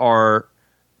languages are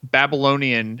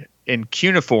Babylonian in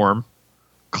cuneiform,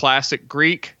 Classic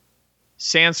Greek,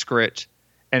 Sanskrit,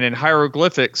 and in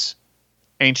hieroglyphics,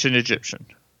 Ancient Egyptian.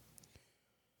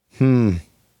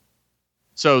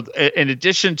 So, in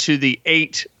addition to the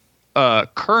 8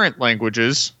 current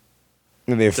languages,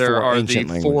 there are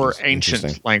the 4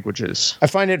 ancient languages. I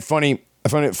find it funny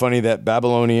that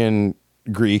Babylonian,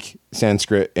 Greek,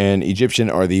 Sanskrit, and Egyptian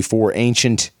are the 4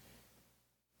 ancient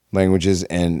languages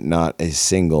and not a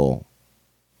single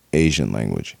Asian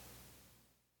language.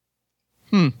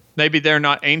 Maybe they're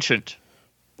not ancient.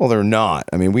 Well, they're not.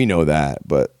 I mean, we know that,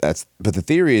 but the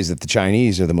theory is that the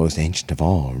Chinese are the most ancient of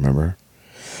all, remember?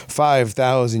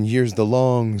 5,000 years, the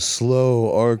long,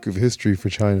 slow arc of history for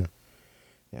China.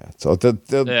 Yeah. So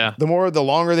the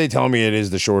longer they tell me it is,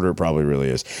 the shorter it probably really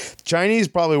is. Chinese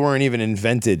probably weren't even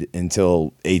invented until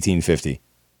 1850.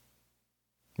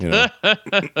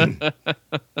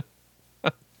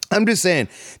 I'm just saying,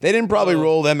 they didn't probably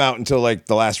roll them out until like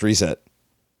the last reset.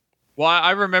 Well,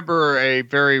 I remember a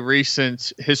very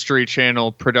recent History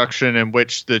Channel production in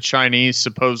which the Chinese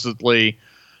supposedly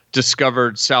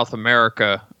discovered South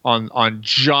America on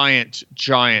giant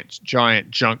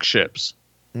junk ships.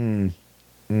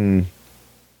 Interesting.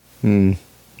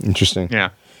 Yeah.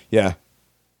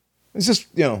 It's just,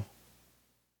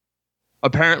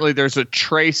 apparently there's a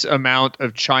trace amount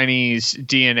of Chinese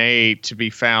DNA to be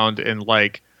found in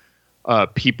like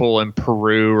people in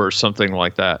Peru or something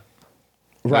like that.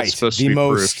 Right.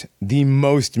 The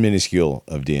most minuscule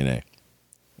of DNA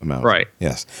amount. Right.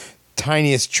 Yes.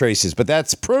 Tiniest traces, but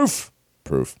that's proof.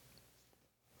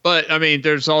 But I mean,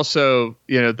 there's also,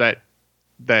 that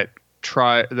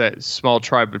small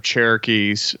tribe of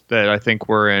Cherokees that I think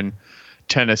were in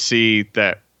Tennessee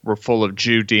that were full of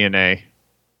Jew DNA.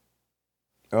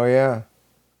 Oh yeah.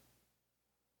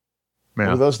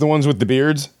 Yeah. Were those the ones with the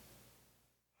beards?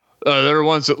 They're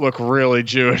ones that look really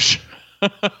Jewish.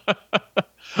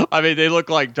 I mean, they look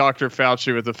like Dr.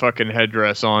 Fauci with a fucking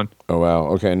headdress on. Oh, wow.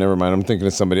 Okay, never mind. I'm thinking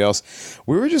of somebody else.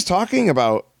 We were just talking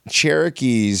about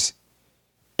Cherokees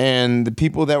and the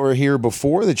people that were here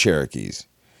before the Cherokees.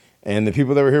 And the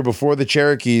people that were here before the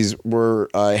Cherokees were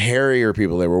hairier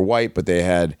people. They were white, but they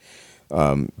had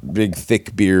big,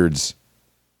 thick beards.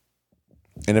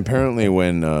 And apparently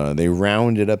when they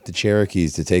rounded up the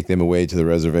Cherokees to take them away to the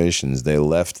reservations, they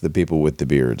left the people with the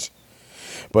beards.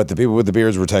 But the people with the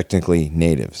beards were technically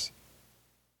natives.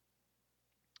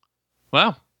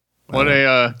 Wow. What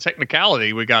a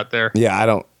technicality we got there. Yeah,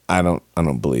 I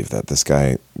don't believe that. This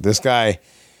guy's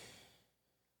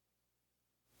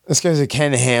a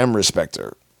Ken Ham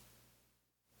respecter.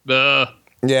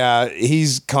 Yeah,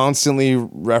 he's constantly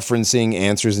referencing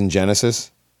answers in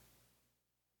Genesis.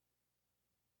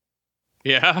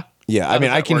 Yeah. Yeah, I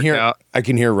mean, I can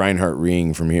hear Reinhardt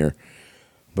reeing from here,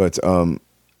 but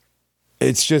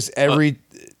it's just every.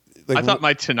 I thought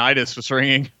my tinnitus was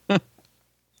ringing.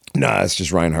 Nah, it's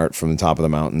just Reinhardt from the top of the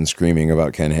mountain screaming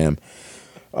about Ken Ham.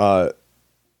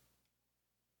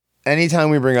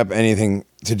 Anytime we bring up anything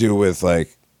to do with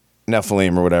like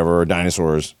Nephilim or whatever, or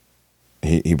dinosaurs,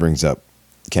 he brings up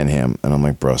Ken Ham, and I'm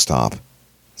like, bro, stop.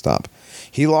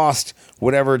 He lost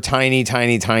whatever tiny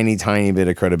bit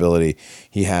of credibility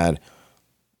he had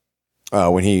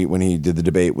when he did the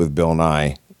debate with Bill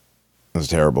Nye. It was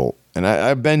terrible. And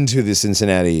I've been to the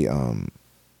Cincinnati, to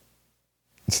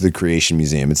the Creation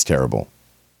Museum. It's terrible.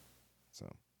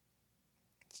 So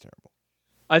it's terrible.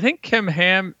 I think Ken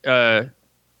Ham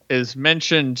is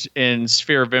mentioned in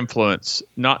Sphere of Influence,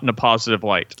 not in a positive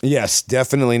light. Yes,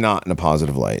 definitely not in a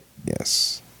positive light.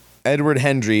 Yes. Edward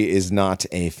Hendry is not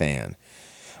a fan.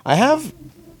 I have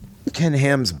Ken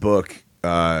Ham's book,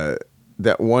 that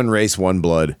One Race, One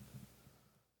Blood.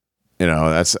 You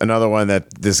know, that's another one that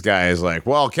this guy is like,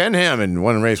 well, Ken Ham and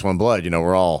One Race, One Blood, you know,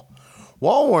 we're all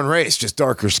one race, just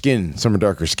darker skin. Some are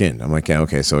darker skinned. I'm like, yeah,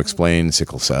 okay, so explain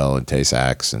sickle cell and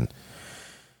Tay-Sachs, and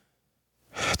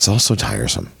it's also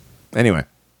tiresome. Anyway.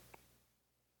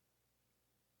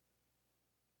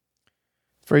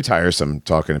 It's very tiresome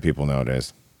talking to people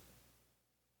nowadays.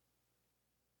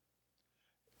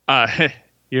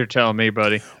 You're telling me,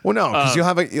 buddy. Well, no, because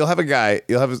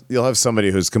you'll have somebody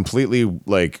who's completely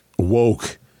like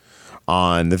woke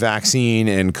on the vaccine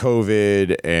and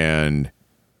COVID, and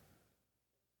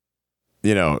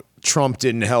you know, Trump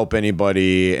didn't help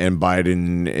anybody and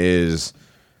Biden is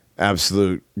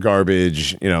absolute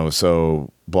garbage, you know,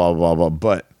 so blah blah blah.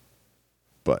 But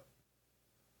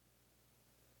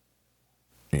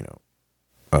you know,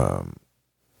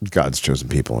 God's chosen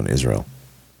people in Israel.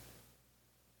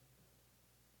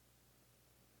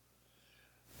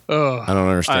 Oh, I don't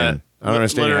understand. I don't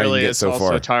understand how you get so far. It's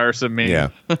also tiresome, me. Yeah,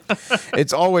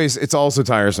 it's also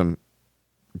tiresome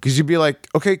because you'd be like,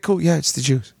 okay, cool, yeah, it's the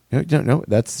Jews. No,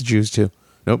 that's the Jews too.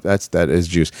 Nope, that is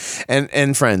Jews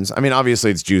and friends. I mean,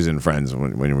 obviously, it's Jews and friends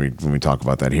when we talk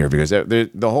about that here, because the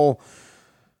whole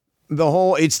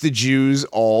it's the Jews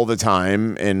all the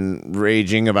time and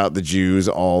raging about the Jews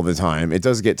all the time. It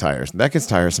does get tiresome. That gets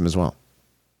tiresome as well.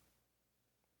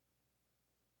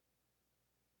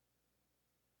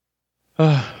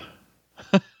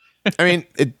 I mean,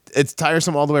 it's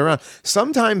tiresome all the way around.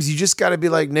 Sometimes you just got to be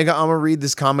like, nigga, I'm gonna read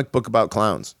this comic book about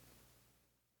clowns.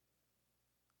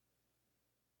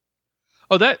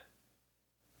 Oh, that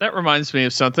reminds me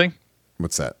of something.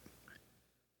 What's that?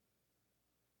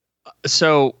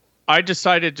 So I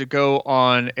decided to go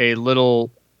on a little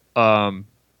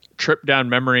trip down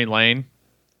memory lane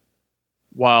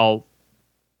while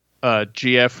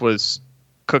GF was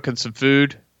cooking some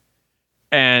food.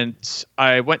 And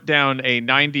I went down a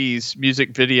 90s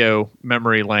music video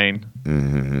memory lane.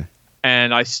 Mm-hmm.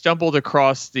 And I stumbled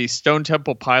across the Stone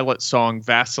Temple Pilots song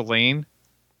Vaseline.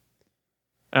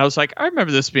 And I was like, I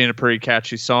remember this being a pretty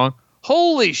catchy song.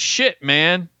 Holy shit,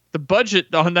 man. The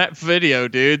budget on that video,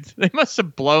 dude. They must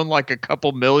have blown like a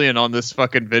couple million on this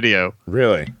fucking video.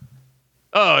 Really?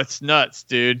 Oh, it's nuts,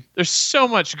 dude. There's so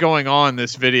much going on in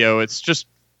this video. It's just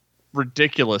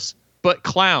ridiculous. But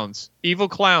clowns. Evil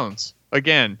clowns.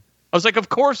 Again. I was like, of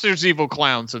course there's evil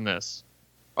clowns in this.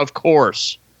 Of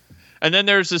course. And then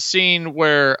there's a scene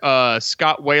where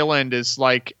Scott Weiland is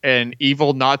like an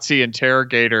evil Nazi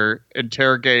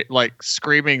like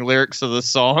screaming lyrics of the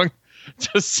song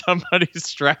to somebody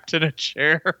strapped in a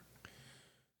chair.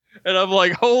 And I'm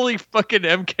like, holy fucking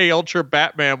MK Ultra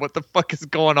Batman, what the fuck is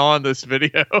going on in this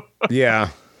video? Yeah.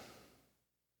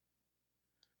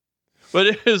 But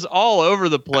it is all over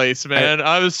the place, man.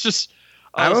 I was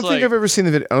don't think I've ever seen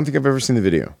the video. I don't think I've ever seen the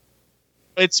video.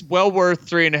 It's well worth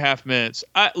 3.5 minutes.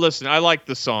 Listen, I like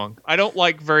the song. I don't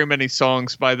like very many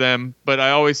songs by them, but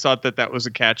I always thought that was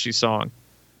a catchy song.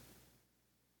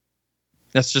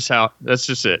 That's just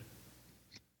it.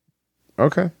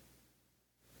 Okay.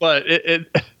 But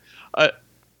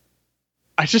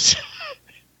I just,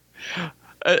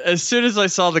 as soon as I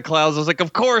saw the clowns, I was like,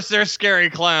 of course they're scary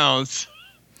clowns.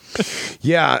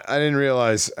 Yeah, I didn't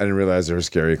realize there were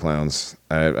scary clowns.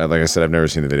 Like I said, I've never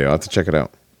seen the video. I'll have to check it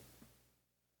out.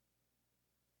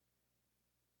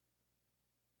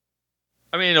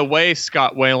 I mean, in a way,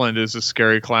 Scott Weiland is a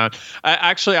scary clown.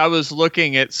 I was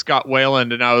looking at Scott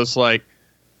Weiland and I was like,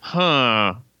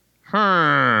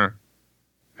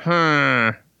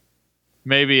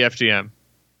 maybe FDM.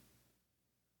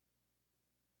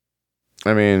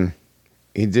 I mean,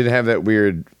 he did have that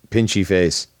weird pinchy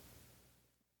face.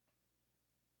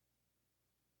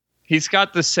 He's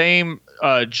got the same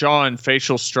jaw and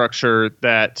facial structure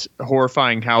that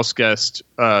Horrifying House Guest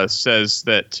says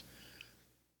that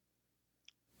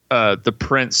the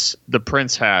prince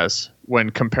has when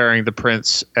comparing the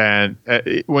prince and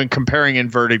when comparing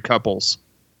inverted couples.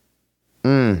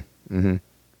 Mm-hmm.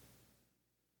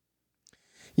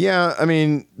 Yeah, I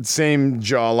mean, same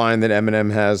jawline that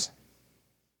Eminem has.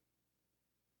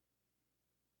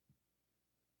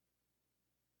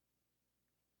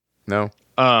 No.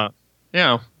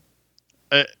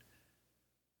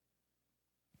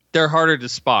 They're harder to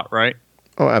spot, right?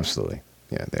 Oh, absolutely.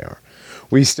 Yeah, they are.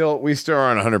 We still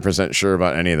aren't 100% sure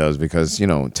about any of those because,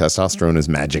 testosterone is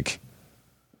magic.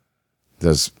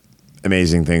 Does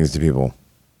amazing things to people.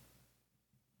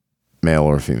 Male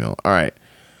or female. All right.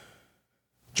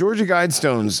 Georgia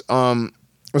Guidestones.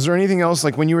 Was there anything else?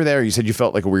 Like when you were there, you said you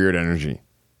felt like a weird energy.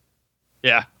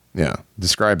 Yeah. Yeah.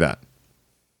 Describe that.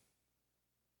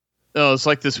 Oh, it's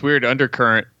like this weird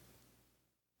undercurrent.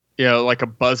 Like a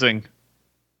buzzing.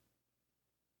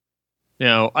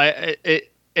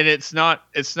 And it's not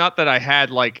that I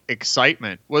had like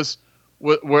excitement. Was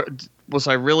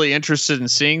I really interested in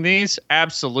seeing these?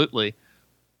 Absolutely.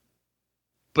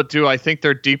 But do I think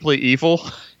they're deeply evil?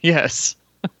 Yes.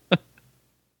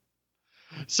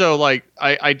 So like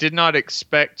I did not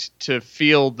expect to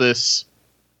feel this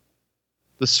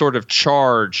sort of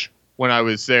charge when I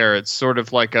was there. It's sort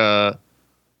of like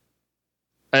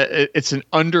it's an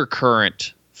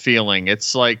undercurrent feeling.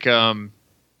 It's like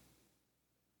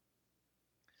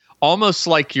almost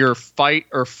like your fight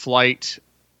or flight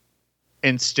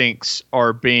instincts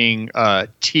are being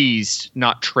teased,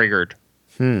 not triggered.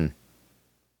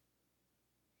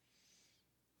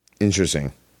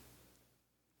 Interesting.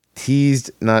 Teased,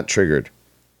 not triggered.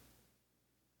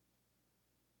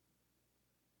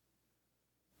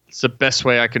 It's the best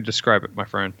way I could describe it, my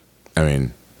friend. I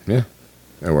mean, yeah,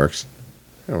 that works.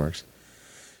 That works.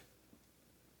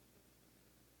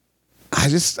 I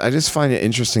just find it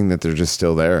interesting that they're just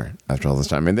still there after all this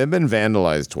time. I mean, they've been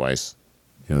vandalized twice.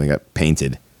 They got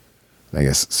painted. I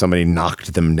guess somebody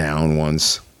knocked them down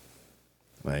once.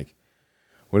 Like,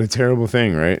 what a terrible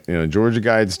thing, right? Georgia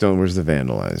Guidestone. Where's the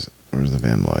vandalized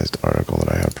article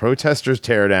that I have? Protesters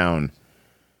tear down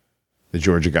the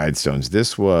Georgia Guidestones.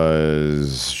 This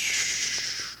was...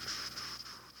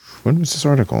 When was this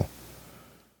article?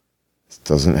 This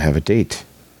doesn't have a date.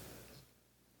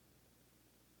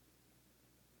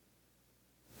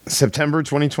 September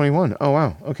 2021. Oh,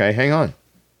 wow. Okay, hang on.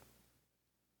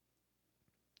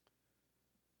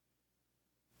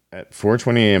 At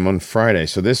 4:20 a.m. on Friday.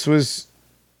 So this was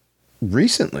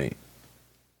recently.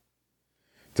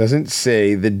 Doesn't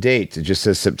say the date. It just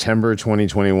says September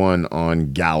 2021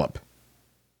 on Gallup.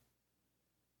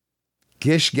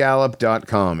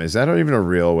 Gishgallup.com. Is that even a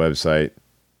real website?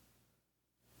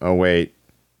 Oh, wait.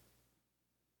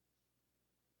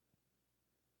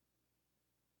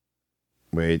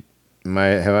 Wait. Do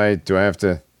I have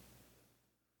to?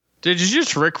 Did you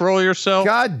just rickroll yourself?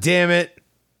 God damn it.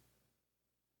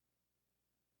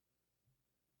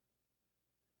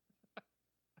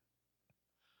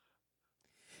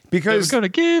 Because I'm gonna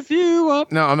give you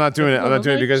up. No, I'm not doing it. I'm not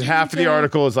doing it because half of the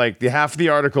article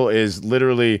is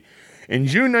literally in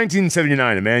June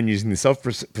 1979, a man using the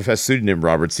self-professed pseudonym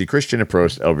Robert C. Christian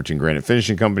approached Elberton Granite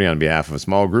Finishing Company on behalf of a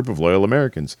small group of loyal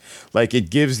Americans. Like it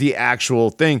gives the actual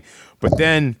thing, but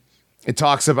then it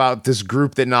talks about this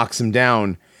group that knocks him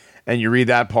down, and you read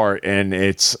that part, and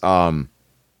it's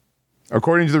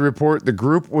according to the report, the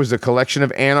group was a collection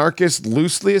of anarchists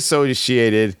loosely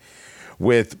associated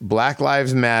with Black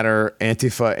Lives Matter,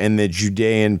 Antifa, and the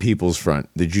Judean People's Front.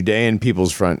 The Judean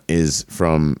People's Front is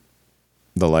from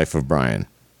The Life of Brian,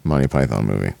 Monty Python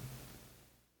movie.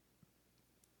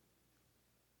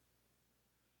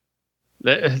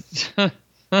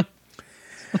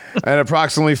 At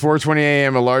approximately 4:20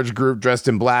 a.m., a large group dressed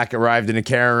in black arrived in a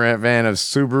caravan of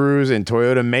Subarus and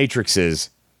Toyota Matrixes.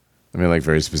 I mean, like,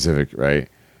 very specific, right?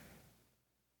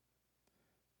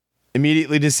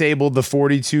 Immediately disabled the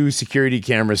 42 security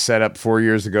cameras set up 4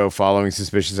 years ago following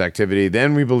suspicious activity.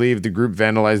 Then we believe the group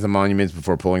vandalized the monuments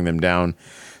before pulling them down.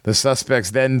 The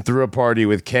suspects then threw a party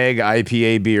with keg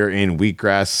IPA beer and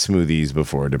wheatgrass smoothies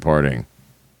before departing.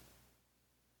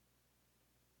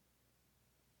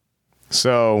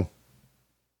 So,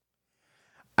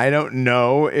 I don't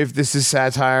know if this is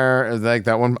satire like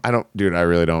that one. I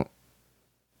really don't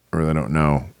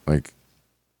know. Like,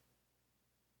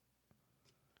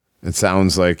 it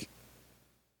sounds like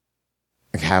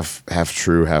half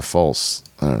true, half false.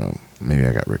 I don't know. Maybe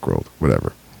I got rickrolled.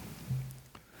 Whatever.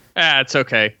 It's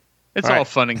okay. It's all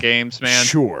fun and games, man.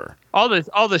 Sure. All this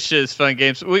shit is fun and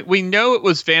games. We know it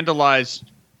was vandalized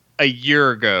a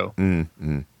year ago.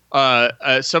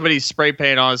 Somebody spray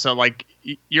paint on us like,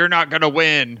 you're not gonna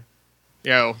win,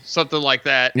 something like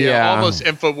that. Almost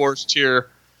InfoWars tier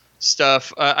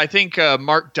stuff. I think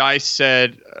Mark Dice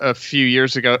said a few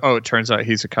years ago. Oh, it turns out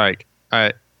he's a kike.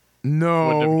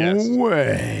 No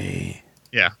way.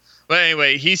 Yeah, but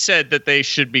anyway, he said that they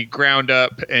should be ground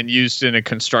up and used in a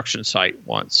construction site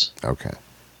once. Okay.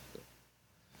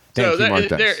 Thank you, Mark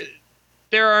Dice.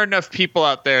 There are enough people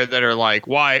out there that are like,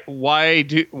 why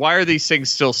are these things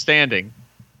still standing?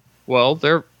 Well,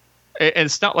 and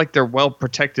it's not like they're well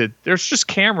protected. There's just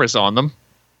cameras on them.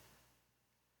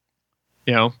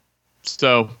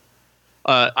 So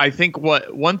I think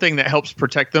one thing that helps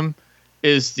protect them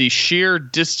is the sheer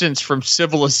distance from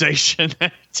civilization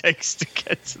that it takes to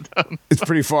get to them. It's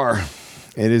pretty far.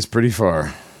 It is pretty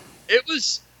far. It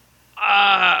was,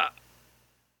 I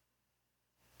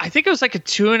think it was like a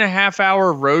 2.5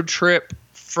 hour road trip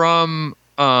from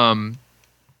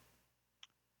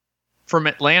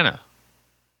Atlanta.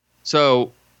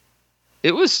 So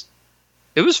it was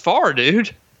far,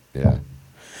 dude. Yeah.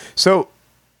 So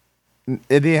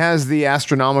it has the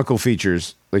astronomical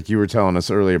features, like you were telling us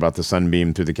earlier about the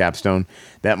sunbeam through the capstone,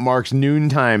 that marks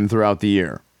noontime throughout the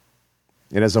year.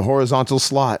 It has a horizontal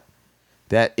slot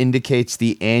that indicates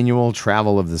the annual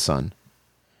travel of the sun.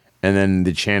 And then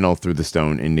the channel through the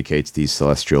stone indicates the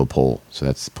celestial pole. So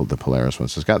that's the Polaris one.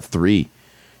 So it's got 3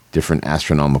 different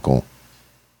astronomical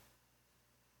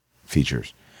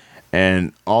features.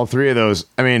 And all 3 of those,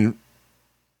 I mean,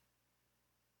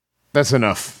 that's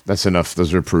enough. That's enough.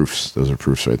 Those are proofs. Those are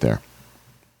proofs right there.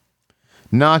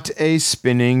 Not a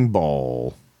spinning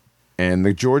ball. And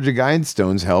the Georgia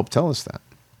Guidestones help tell us that.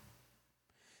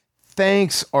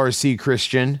 Thanks, RC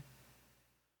Christian.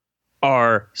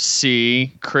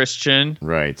 RC Christian.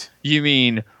 Right. You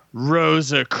mean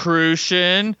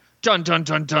Rosicrucian? Dun dun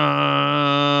dun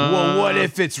dun. Well, what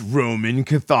if it's Roman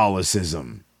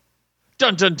Catholicism?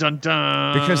 Dun dun dun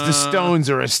dun. Because the stones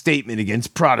are a statement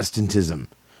against Protestantism.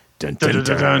 Dun dun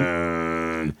dun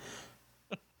dun.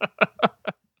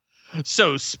 dun.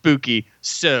 So spooky,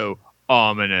 so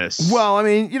ominous. Well, I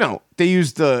mean, they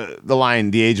used the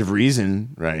line "the Age of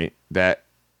Reason," right? That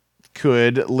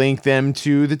could link them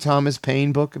to the Thomas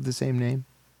Paine book of the same name.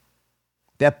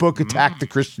 That book attacked the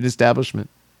Christian establishment.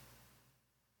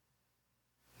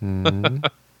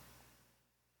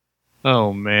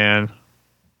 Oh, man.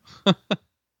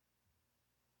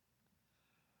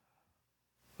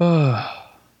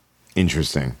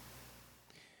 Interesting.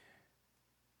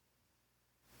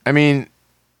 I mean,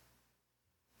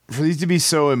 for these to be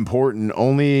so important,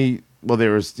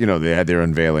 there was, they had their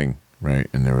unveiling, right?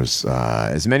 And there was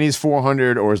as many as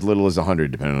 400 or as little as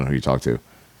 100, depending on who you talk to.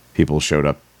 People showed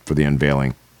up for the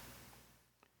unveiling.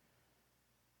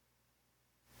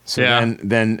 So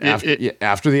then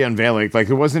after the unveiling, like,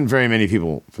 there wasn't very many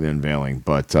people for the unveiling,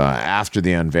 but after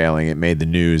the unveiling, it made the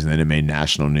news, and then it made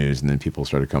national news, and then people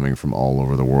started coming from all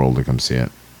over the world to come see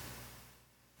it.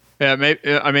 Yeah,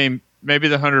 maybe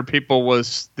the 100 people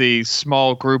was the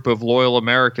small group of loyal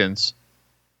Americans.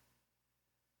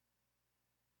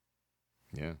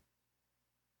 Yeah.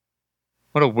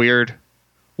 What a weird...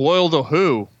 Loyal to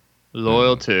who?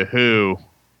 Loyal to who?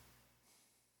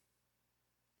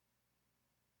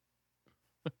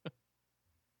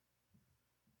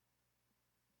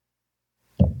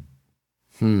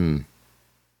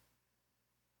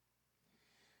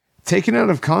 Taken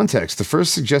out of context, the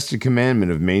first suggested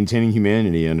commandment of maintaining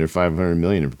humanity under 500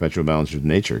 million in perpetual balance with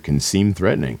nature can seem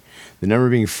threatening, the number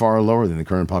being far lower than the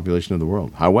current population of the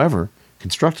world. However,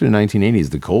 Constructed in the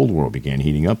 1980s, the Cold War began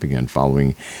heating up again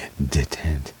following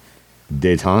détente.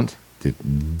 Détente?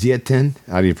 Détente?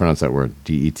 How do you pronounce that word?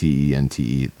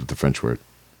 Detente, the French word.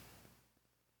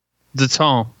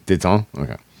 Détente. Détente?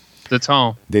 Okay.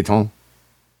 Détente. Détente?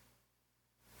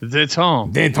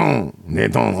 Détente. Détente.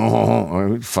 Détente.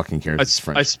 Who fucking cares? It's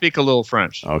French. I speak a little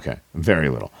French. Okay. Very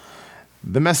little.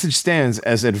 The message stands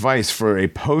as advice for a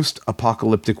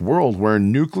post-apocalyptic world where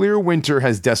nuclear winter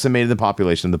has decimated the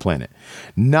population of the planet,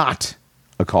 not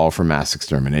a call for mass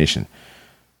extermination.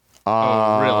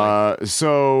 Really?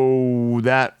 So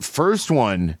that first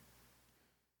one,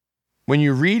 when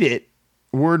you read it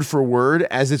word for word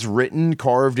as it's written,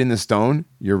 carved in the stone,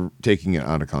 you're taking it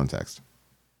out of context.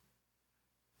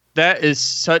 That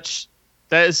is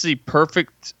the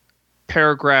perfect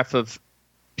paragraph of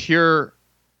pure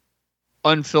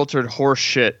unfiltered horse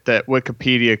shit that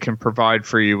Wikipedia can provide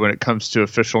for you when it comes to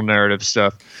official narrative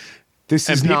stuff.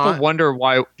 People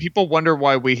wonder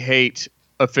why we hate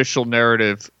official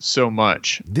narrative so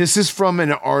much. This is from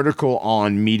an article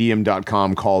on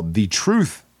medium.com called The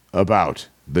Truth About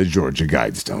the Georgia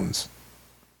Guidestones.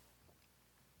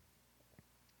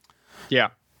 Yeah.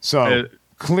 So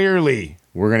clearly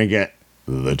we're going to get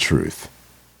the truth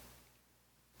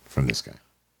from this guy.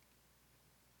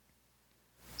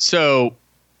 So,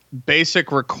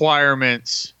 basic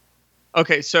requirements.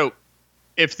 Okay, so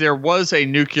if there was a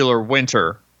nuclear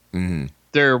winter,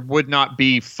 there would not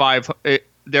be 500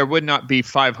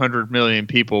 million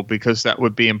people because that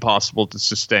would be impossible to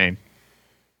sustain.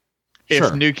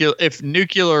 Sure. If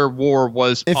nuclear war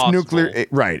was possible.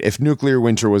 If nuclear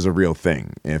winter was a real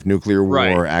thing, if nuclear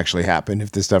war actually happened,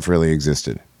 if this stuff really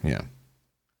existed. Yeah.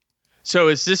 So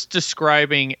is this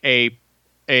describing a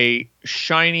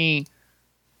shiny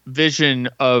vision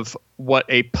of what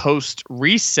a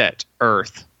post-reset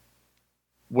Earth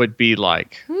would be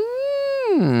like?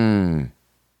 There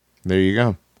you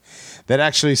go. That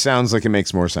actually sounds like it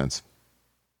makes more sense.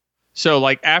 So,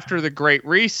 like, after the Great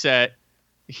Reset,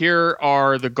 here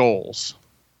are the goals.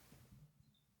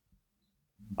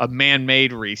 A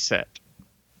man-made reset.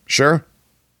 Sure.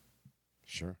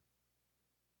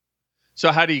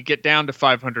 So how do you get down to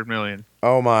 500 million?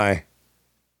 Oh, my.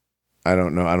 I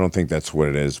don't know. I don't think that's what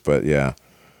it is, but yeah.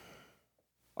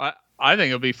 I think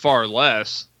it'll be far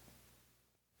less.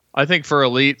 I think for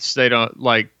elites, they don't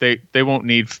they won't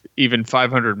need even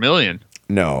 500 million.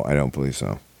 No, I don't believe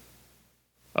so.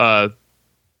 But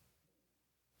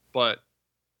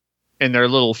in their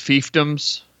little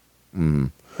fiefdoms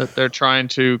that they're trying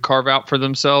to carve out for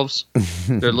themselves,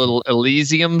 their little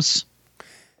Elysiums.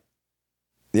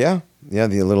 Yeah,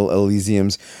 the little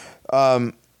Elysiums.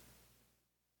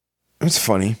 It's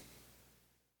funny.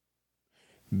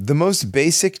 The most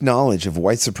basic knowledge of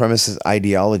white supremacist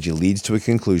ideology leads to a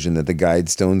conclusion that the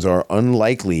Guidestones are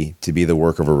unlikely to be the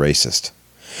work of a racist.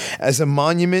 As a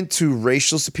monument to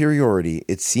racial superiority,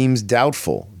 it seems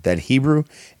doubtful that Hebrew,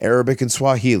 Arabic, and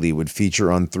Swahili would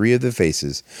feature on 3 of the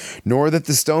faces, nor that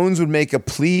the stones would make a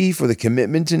plea for the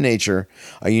commitment to nature,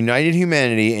 a united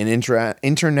humanity, and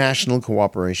international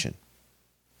cooperation.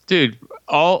 Dude,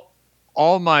 all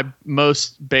my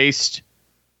most based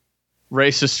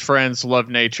racist friends love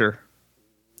nature.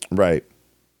 Right.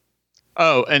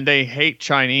 Oh, and they hate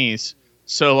Chinese.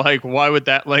 So, like, why would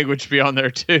that language be on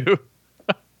there too?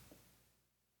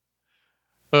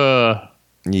 Yeah,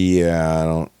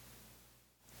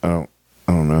 I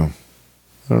don't know.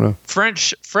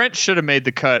 French should have made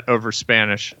the cut over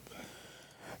Spanish.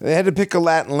 They had to pick a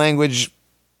Latin language.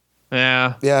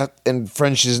 Yeah. Yeah, and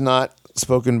French is not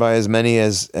spoken by as many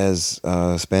as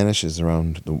Spanish is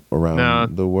around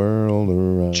the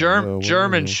world.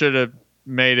 German should have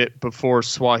made it before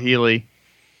Swahili.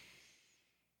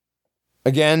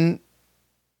 Again,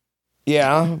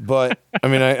 yeah, but I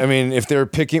mean, if they're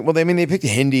picking, they picked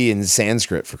Hindi and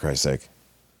Sanskrit for Christ's sake.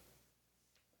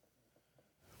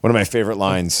 One of my favorite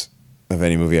lines of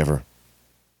any movie ever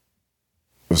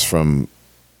was from,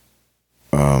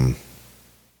 damn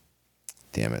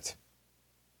it,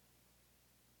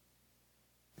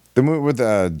 the movie with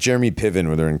Jeremy Piven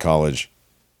where they're in college.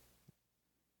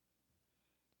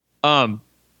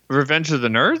 Revenge of the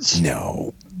Nerds?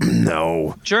 No.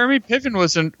 Jeremy Piven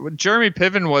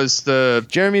was the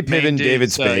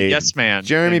David Spade. Yes Man.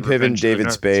 Jeremy Piven,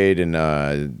 David Spade, and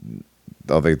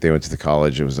they went to the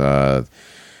college. It was the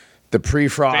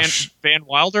pre-Frosh. Van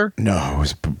Wilder? No, it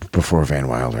was before Van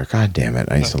Wilder. God damn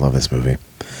it! I used to love this movie.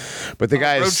 But the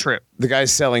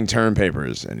guy's selling term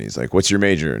papers, and he's like, "What's your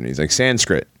major?" And he's like,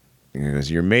 "Sanskrit." And he goes,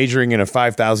 "You're majoring in a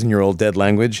 5,000-year-old dead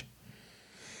language?"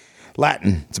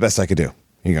 Latin. It's the best I could do.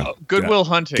 You go. Goodwill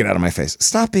Hunting. Get out of my face.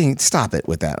 Stop it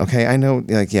with that. Okay. I know.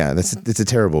 It's a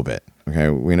terrible bit. Okay,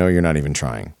 we know you're not even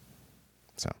trying.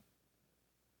 So,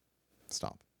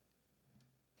 stop.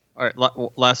 All right,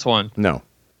 last one. No.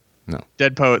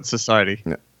 Dead Poet Society.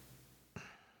 No.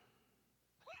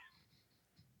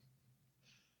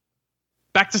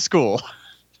 Back to School.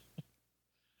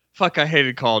 Fuck, I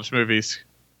hated college movies.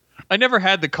 I never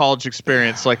had the college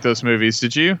experience like those movies.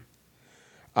 Did you?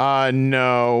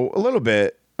 No, a little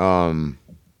bit.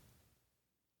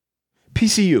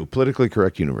 PCU, Politically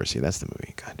Correct University. That's the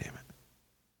movie. God damn it.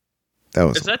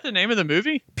 Is that the name of the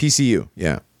movie? PCU,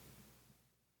 yeah.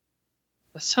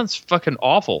 That sounds fucking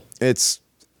awful. It's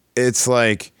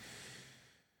like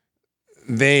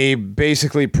they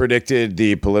basically predicted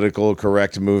the political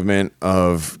correct movement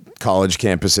of college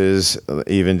campuses,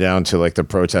 even down to like the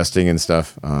protesting and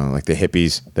stuff, like the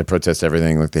hippies that protest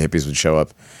everything. Like the hippies would show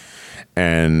up,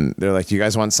 and they're like, "Do you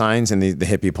guys want signs?" And the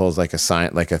hippie pulls like a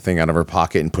sign, like a thing out of her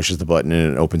pocket, and pushes the button,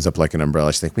 and it opens up like an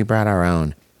umbrella. She's like, "We brought our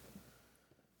own."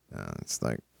 It's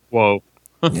like, whoa.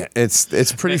 yeah,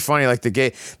 it's pretty funny. Like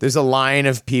there's a line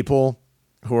of people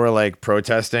who are like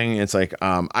protesting. It's like,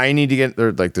 I need to get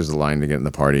there. Like there's a line to get in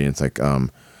the party. And it's like,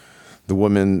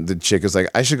 the chick is like,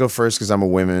 I should go first because I'm a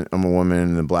woman.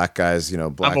 And the black guys,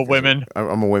 black. I'm a woman.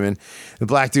 I'm a woman. The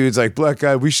black dude's like, black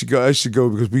guy, we should go. I should go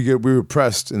because we were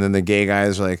oppressed. And then the gay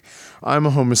guys are like, I'm a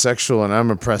homosexual and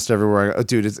I'm oppressed everywhere I go.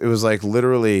 Dude, it was like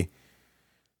literally.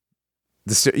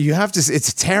 You have to. It's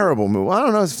a terrible movie. Well, I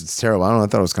don't know if it's terrible. I don't know. I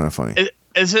thought it was kind of funny.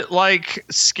 Is it like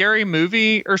Scary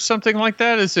Movie or something like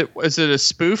that? Is it a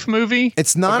spoof movie?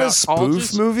 It's not a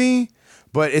spoof movie,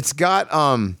 but it's got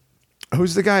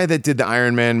who's the guy that did the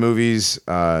Iron Man movies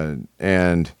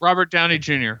and Robert Downey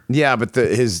Jr. Yeah, but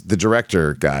the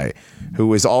director guy who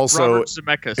was also Robert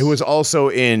Zemeckis. Who was also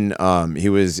in he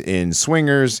was in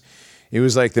Swingers. He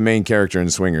was like the main character in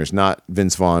Swingers, not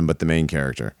Vince Vaughn, but the main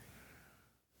character.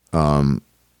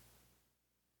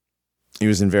 He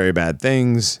was in Very Bad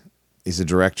Things. He's a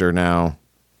director now.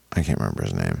 I can't remember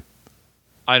his name.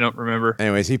 I don't remember.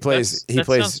 Anyways, he plays.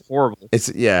 Sounds horrible. It's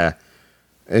a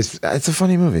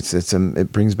funny movie.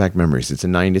 It brings back memories. It's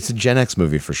a Gen X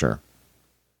movie for sure.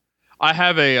 I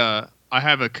have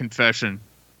a confession.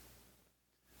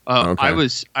 Okay. I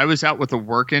was out with a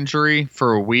work injury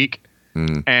for a week,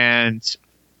 and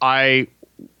I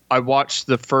watched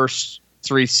the first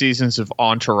 3 seasons of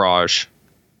Entourage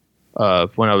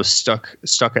when I was stuck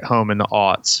at home in the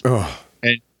aughts. Oh.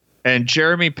 And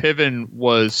Jeremy Piven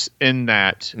was in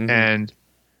that, and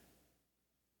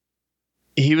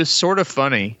he was sort of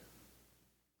funny.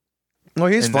 Well,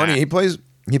 he's funny. That.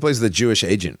 He plays the Jewish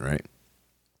agent, right?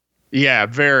 Yeah,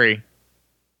 very,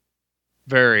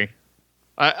 very.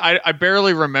 I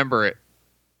barely remember it,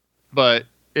 but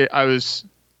I was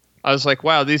like,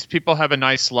 wow, these people have a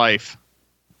nice life.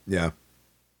 Yeah.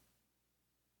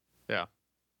 Yeah.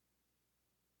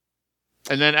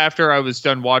 And then after I was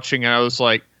done watching it, I was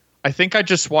like, I think I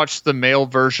just watched the male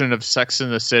version of Sex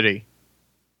and the City.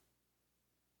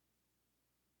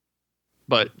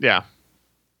 But yeah.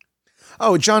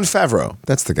 Oh, Jon Favreau.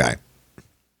 That's the guy.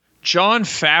 Jon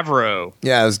Favreau.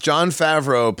 Yeah, Jon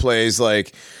Favreau plays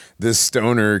like this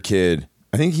stoner kid.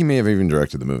 I think he may have even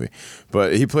directed the movie,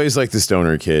 but he plays like the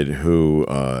stoner kid who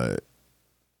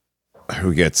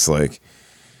gets like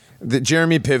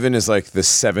Jeremy Piven is like the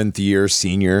 7th year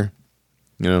senior,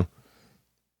 the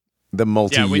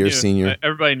multi-year senior.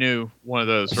 Everybody knew one of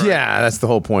those, right? Yeah, that's the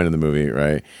whole point of the movie,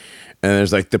 right? And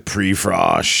there's like the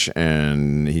pre-frosh,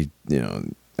 and he,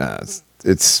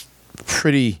 it's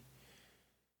pretty.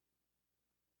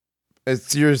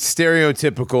 It's your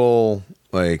stereotypical,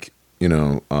 like,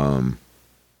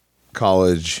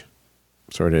 college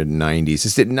sort of 90s.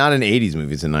 It's not an 80s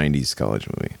movie. It's a 90s college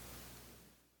movie.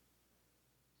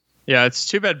 Yeah, it's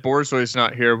too bad Borzoi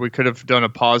not here. We could have done a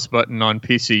pause button on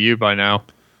PCU by now.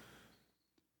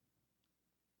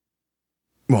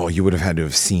 Well, you would have had to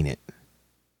have seen it.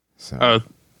 So,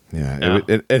 yeah.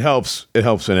 It helps. It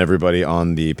helps when everybody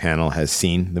on the panel has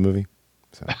seen the movie.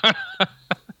 So.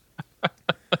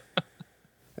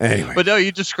 Anyway. But no,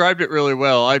 you described it really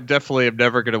well. I definitely am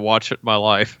never going to watch it in my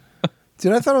life.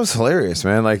 Dude, I thought it was hilarious,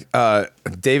 man. Like,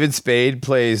 David Spade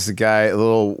plays the guy, a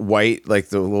little white, like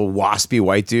the little waspy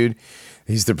white dude.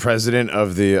 He's the president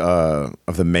of the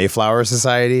Mayflower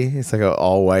Society. It's like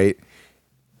all white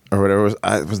or whatever.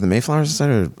 Was the Mayflower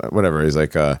Society or whatever? He's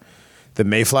like the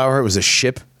Mayflower. It was a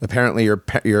ship. Apparently, your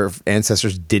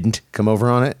ancestors didn't come over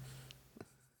on it.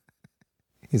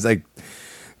 He's like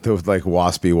the like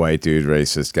waspy white dude,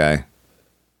 racist guy.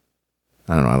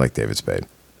 I don't know. I like David Spade.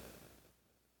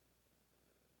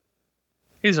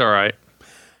 He's all right.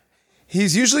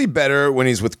 He's usually better when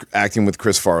he's acting with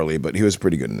Chris Farley, but he was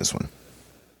pretty good in this one.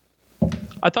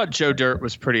 I thought Joe Dirt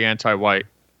was pretty anti-white.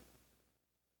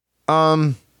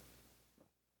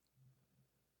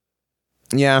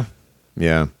 Yeah.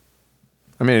 Yeah.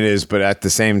 I mean, it is, but at the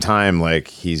same time, like,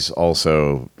 he's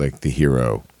also, like, the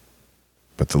hero,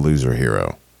 but the loser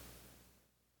hero.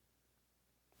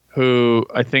 Who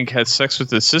I think has sex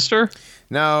with his sister?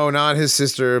 No, not his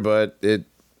sister, but it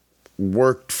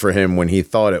worked for him when he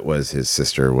thought it was his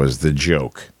sister, was the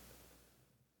joke.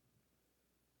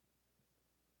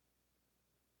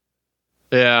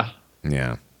 Yeah.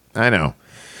 Yeah, I know.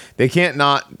 They can't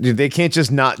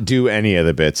just not do any of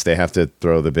the bits. They have to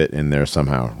throw the bit in there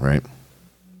somehow, right?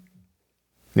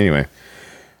 Anyway.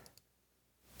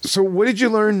 So what did you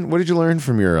learn? What did you learn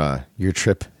from your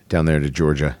trip down there to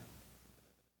Georgia?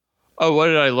 Oh, what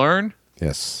did I learn?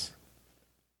 Yes.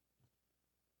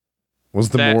 What's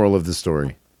the moral of the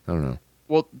story? I don't know.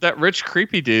 Well, that rich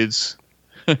creepy dudes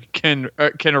can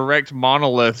erect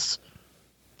monoliths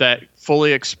that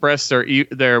fully express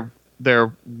their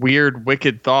weird,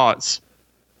 wicked thoughts,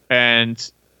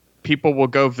 and people will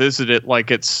go visit it like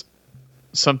it's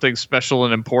something special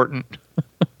and important.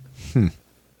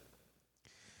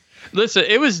 Listen,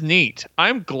 it was neat.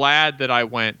 I'm glad that I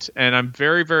went, and I'm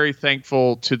very, very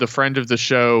thankful to the friend of the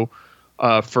show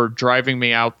for driving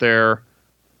me out there.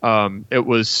 It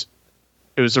was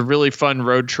a really fun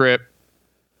road trip.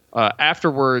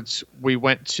 Afterwards, we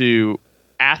went to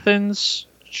Athens,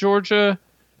 Georgia,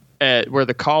 where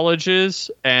the college is,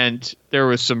 and there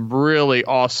was some really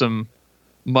awesome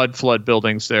mud flood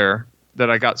buildings there that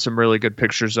I got some really good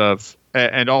pictures of.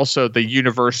 And also the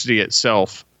university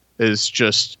itself is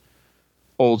just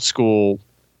old school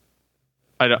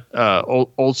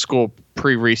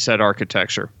pre-reset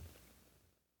architecture.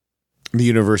 The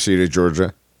University of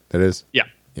Georgia, that is? Yeah.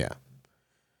 Yeah.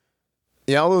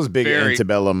 Yeah, all those big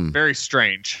antebellum. Very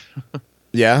strange.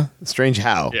 Yeah? Strange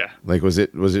how? Yeah. Like, was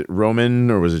it Roman,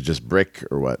 or was it just brick,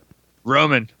 or what?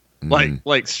 Roman.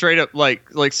 Like straight up,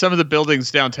 like some of the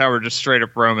buildings downtown were just straight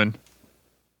up Roman.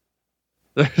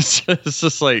 It's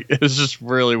just like, it was just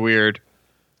really weird.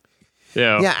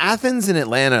 Yeah. Yeah, Athens and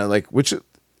Atlanta, like, which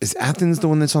is Athens the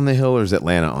one that's on the hill, or is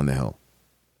Atlanta on the hill?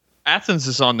 Athens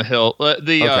is on the hill. One of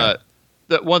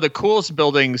the coolest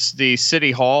buildings, the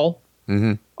city hall.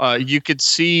 Mm-hmm. You could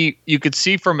see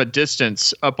from a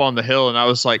distance up on the hill, and I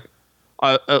was like,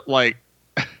 I went,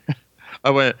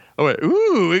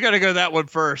 ooh, we got to go that one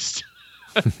first.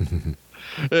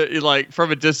 Like,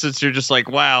 from a distance, you're just like,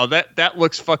 wow, that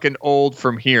looks fucking old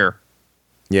from here.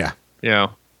 Yeah. You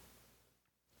know,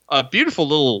 a beautiful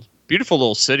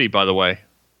little city, by the way.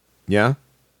 Yeah.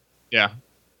 Yeah.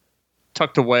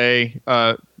 Tucked away.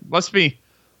 Must be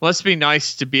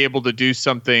nice to be able to do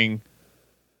something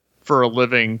for a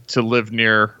living, to live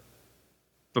near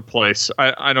the place.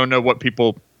 I don't know what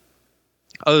people,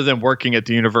 other than working at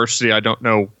the university, I don't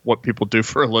know what people do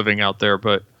for a living out there,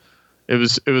 but it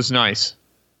was nice.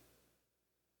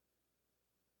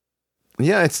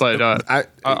 Yeah, it's. But I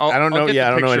don't know. Yeah, I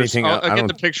don't know anything. I'll get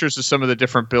the pictures of some of the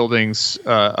different buildings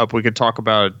up. We could talk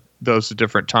about those at a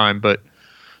different time. But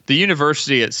the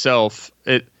university itself,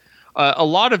 a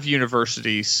lot of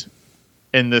universities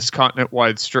in this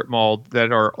continent-wide strip mall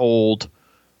that are old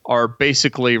are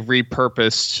basically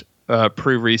repurposed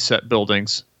pre-reset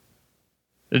buildings.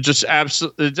 It just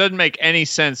absolutely, it doesn't make any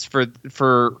sense for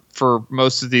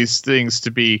most of these things to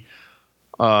be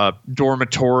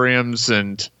dormitories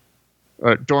and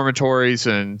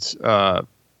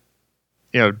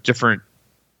different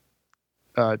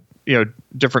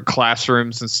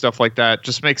classrooms and stuff like that.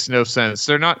 Just makes no sense.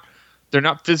 They're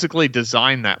not physically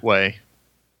designed that way.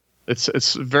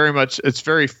 It's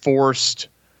very forced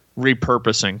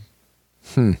repurposing.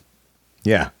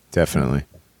 Yeah, definitely.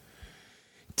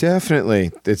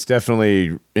 It's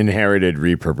definitely inherited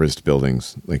repurposed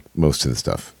buildings, like most of the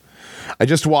stuff. I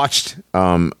just watched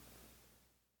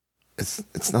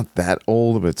it's not that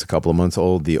old, but it's a couple of months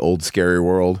old, The Old Scary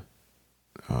World.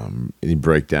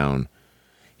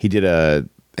 He did a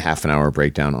half an hour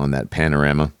breakdown on that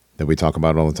panorama that we talk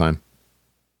about all the time.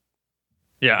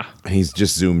 Yeah. And he's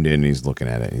just zoomed in and he's looking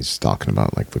at it. And he's talking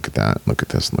about, like, look at that, look at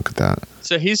this, look at that.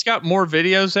 So he's got more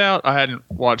videos out? I hadn't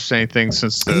watched anything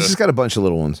since He's just got a bunch of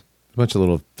little ones. A bunch of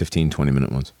little 15,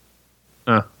 20-minute ones.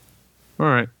 All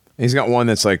right. He's got one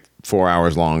that's like 4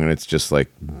 hours long, and it's just like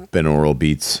binaural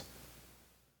beats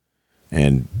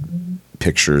and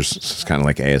pictures. It's kind of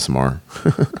like ASMR.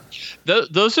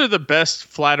 Those are the best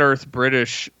flat Earth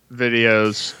British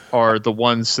videos, are the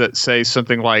ones that say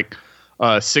something like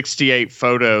 68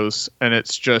 photos, and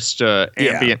it's just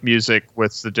ambient music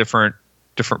with the different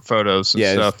photos and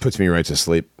stuff. It puts me right to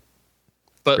sleep.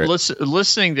 But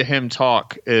listening to him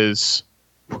talk is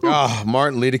Oh,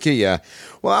 Martin Liedeke, yeah.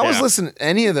 Well, I was listening to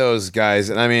any of those guys,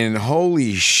 and I mean,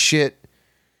 holy shit.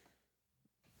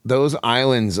 Those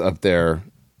islands up there,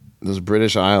 those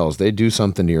British Isles, they do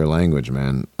something to your language,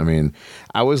 man. I mean,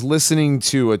 I was listening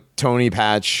to a Tony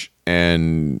Patch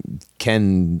and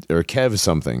Kev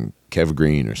something, Kev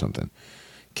Green or something.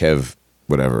 Kev,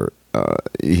 whatever.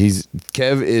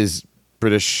 Kev is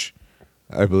British,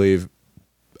 I believe.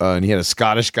 And he had a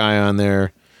Scottish guy on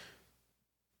there.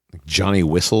 Like Johnny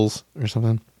Whistles or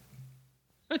something.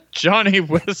 Johnny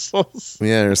Whistles.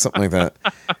 Yeah, or something like that.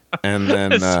 And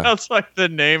then it sounds like the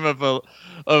name of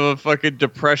a fucking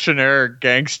Depression era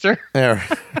gangster. or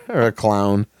a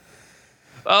clown.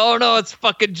 Oh no, it's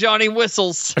fucking Johnny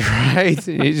Whistles. Right?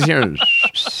 You just hear him.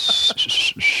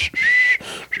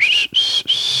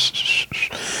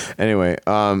 Anyway,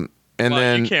 and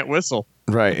then you can't whistle.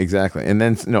 Right, exactly. And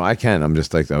then no, I can. I'm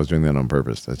just like I was doing that on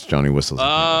purpose. That's Johnny Whistles.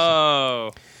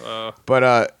 Oh.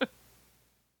 But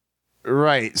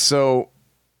right. So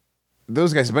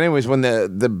those guys. But anyways, when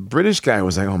the British guy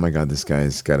was like, "Oh my God, this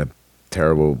guy's got a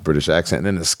terrible British accent," and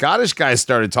then the Scottish guy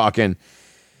started talking,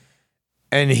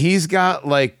 and he's got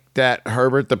like that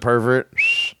Herbert the Pervert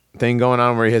thing going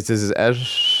on where he has his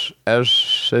S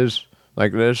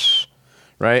like this,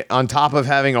 right? On top of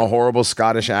having a horrible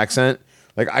Scottish accent.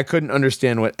 Like, I couldn't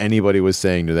understand what anybody was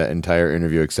saying to that entire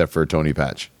interview except for Tony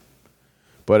Patch.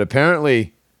 But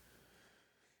apparently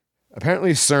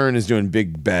CERN is doing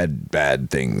big,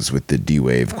 bad things with the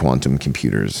D-Wave quantum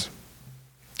computers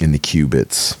and the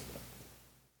qubits.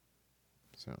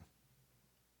 So.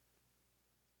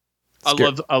 I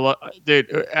love,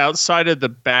 dude, outside of the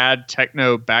bad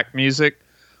techno back music,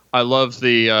 I love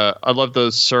those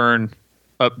CERN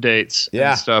updates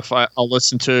and stuff. I'll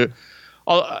listen to...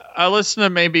 I listen to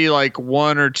maybe like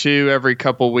one or two every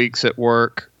couple weeks at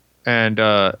work, and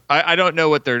I don't know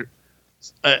what they're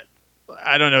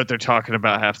talking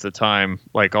about half the time,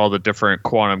 like all the different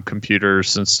quantum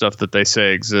computers and stuff that they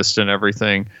say exist and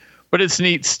everything. But it's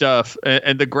neat stuff,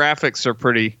 and the graphics are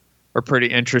pretty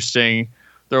interesting.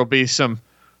 There'll be some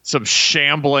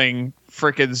shambling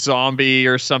freaking zombie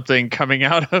or something coming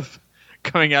out of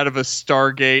a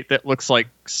Stargate that looks like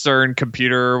CERN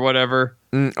computer or whatever.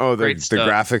 The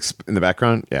graphics in the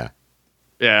background? Yeah,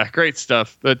 great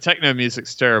stuff. The techno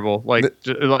music's terrible.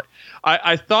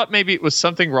 I thought maybe it was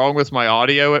something wrong with my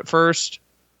audio at first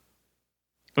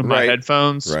with my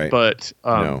headphones, but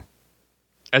no.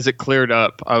 As it cleared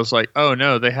up, I was like, oh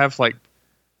no, they have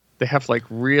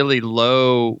really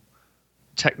low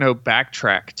techno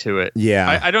backtrack to it.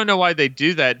 Yeah, I don't know why they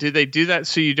do that. Do they do that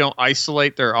so you don't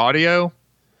isolate their audio?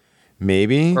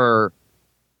 Maybe. Or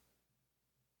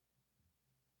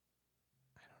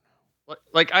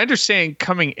like I understand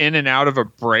coming in and out of a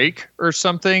break or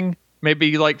something,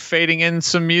 maybe like fading in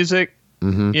some music,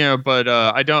 but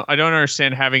I don't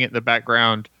understand having it in the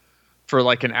background for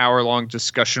like an hour-long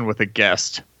discussion with a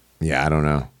guest. Yeah, I don't know.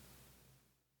 I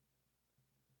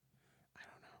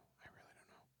really don't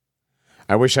know.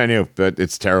 I wish I knew, but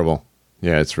it's terrible.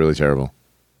 Yeah, it's really terrible.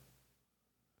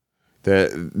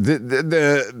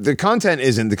 The content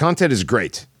isn't. The content is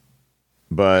great.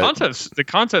 But the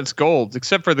content's gold,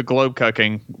 except for the globe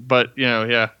cucking. But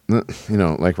yeah.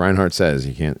 Like Reinhardt says,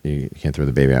 you can't throw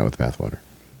the baby out with the bathwater.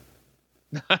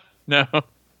 No,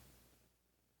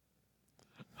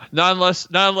 not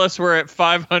unless we're at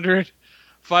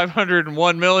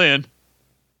 501 million.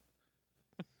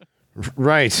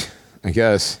 Right, I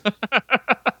guess.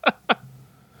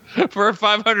 For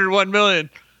 501 million,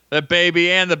 the baby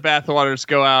and the bathwaters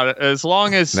go out. As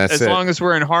long as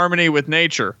we're in harmony with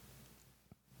nature.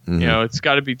 Mm-hmm. It's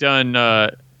got to be done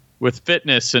with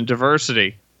fitness and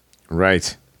diversity.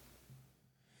 Right.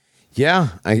 Yeah,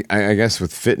 I guess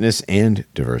with fitness and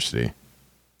diversity.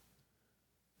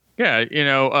 Yeah,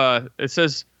 it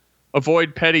says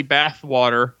avoid petty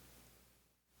bathwater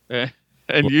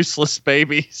and useless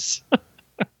babies.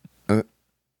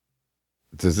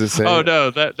 Does this say? Oh no,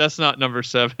 that's not number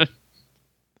 7.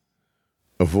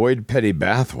 Avoid petty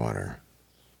bathwater.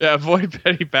 Yeah, avoid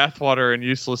petty bathwater and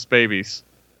useless babies.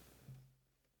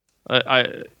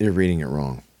 You're reading it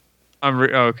wrong.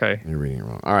 Okay. You're reading it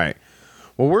wrong. All right.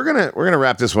 Well, we're gonna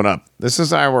wrap this one up. This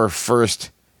is our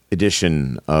first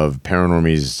edition of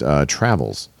Paranormies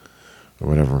Travels, or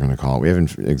whatever we're gonna call it. We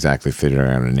haven't exactly figured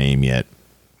out a name yet,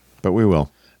 but we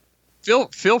will.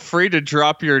 Feel free to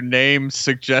drop your name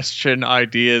suggestion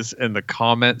ideas in the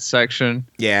comment section.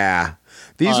 Yeah,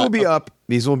 these will be up.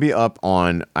 These will be up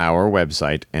on our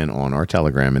website and on our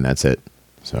Telegram, and that's it.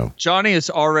 So Johnny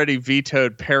has already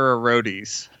vetoed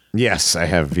Pararoadies. Yes, I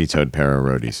have vetoed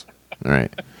Pararoadies. All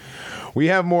right. We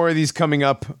have more of these coming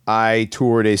up. I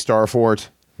toured a star fort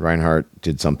Reinhardt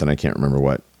did something, I can't remember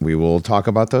what. We will talk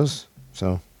about those.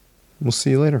 So we'll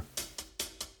see you later.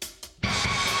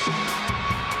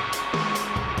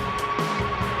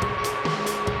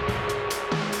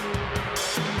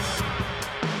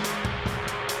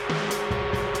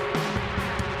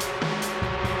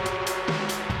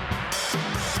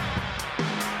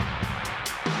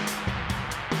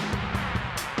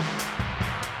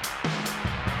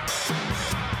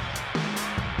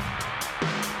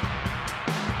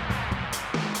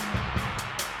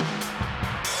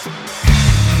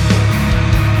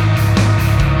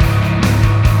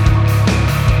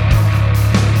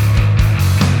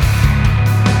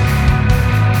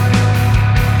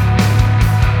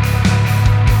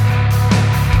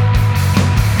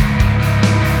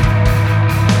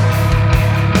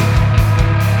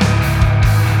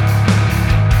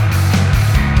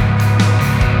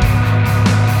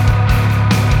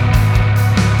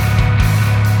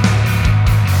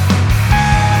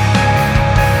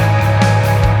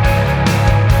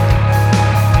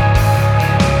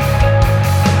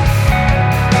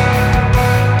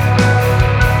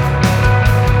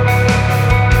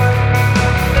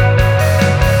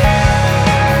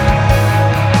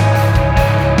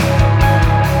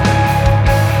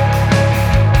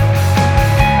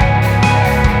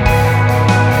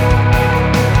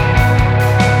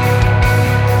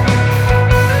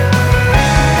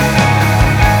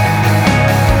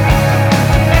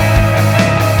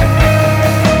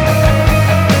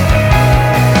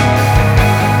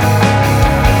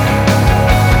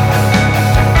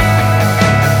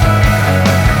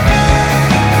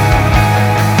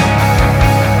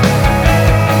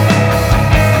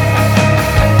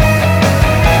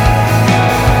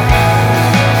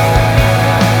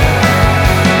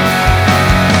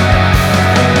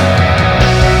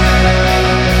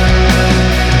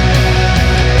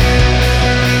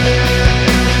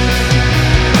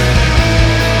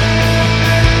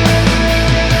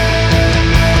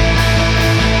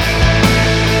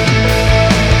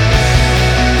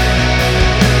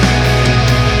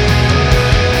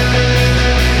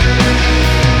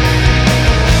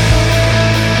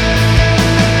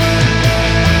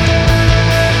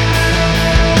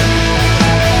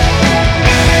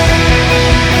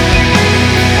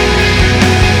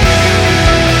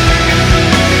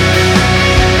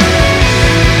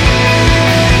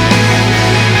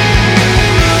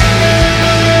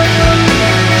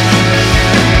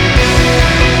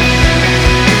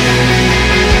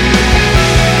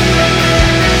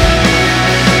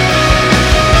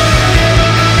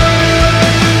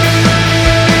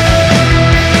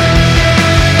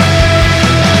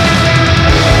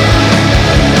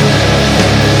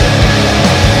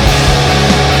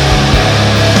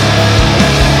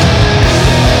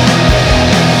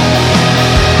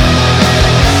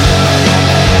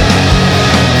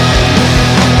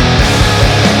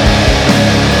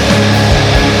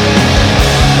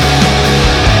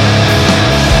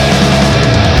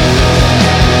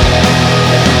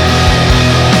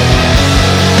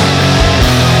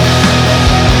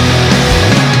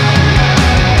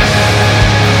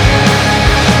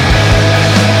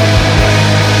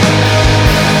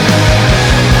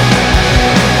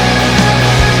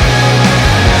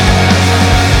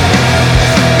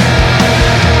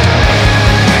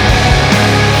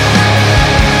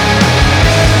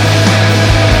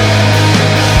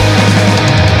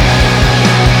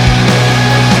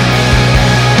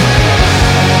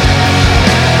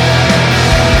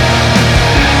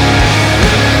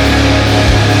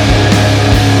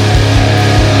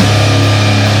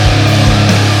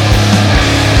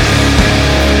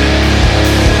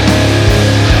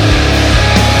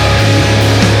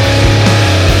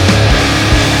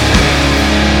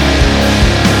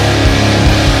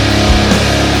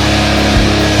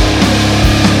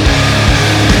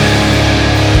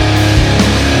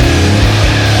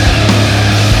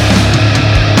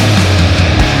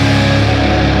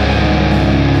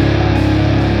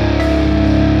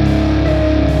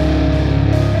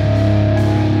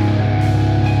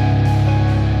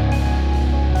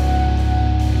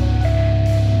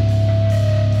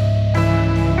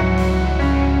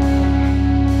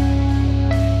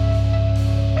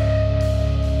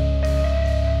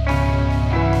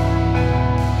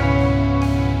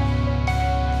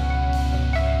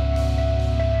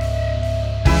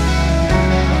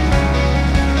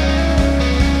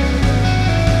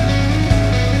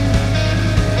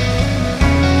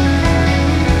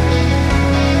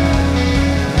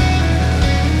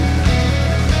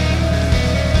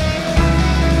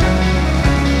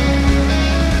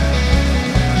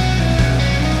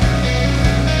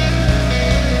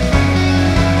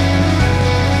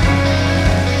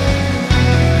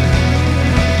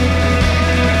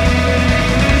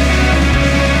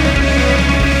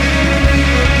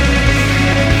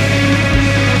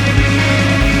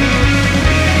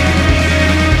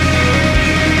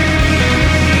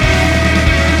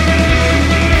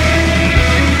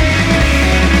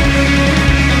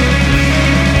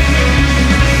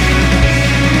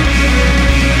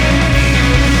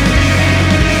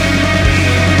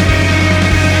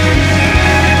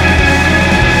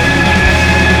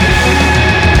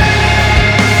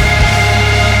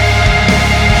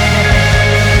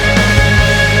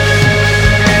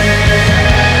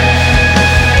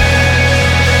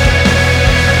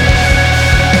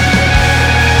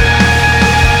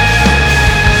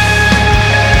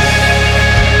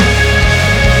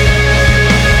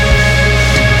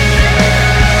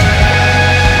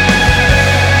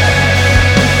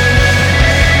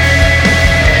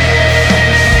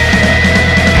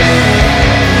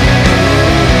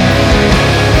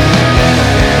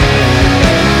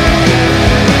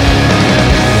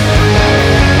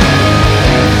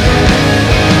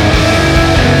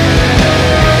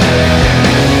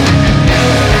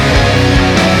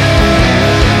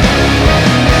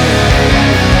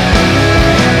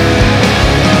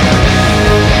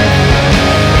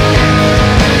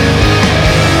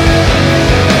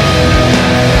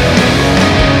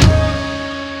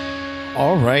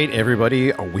 All right,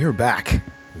 everybody, we're back.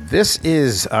 This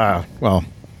is,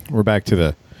 we're back to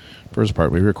the first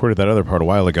part. We recorded that other part a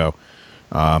while ago.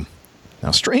 Now,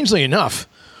 strangely enough,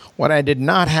 what I did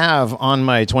not have on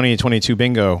my 2022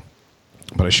 bingo,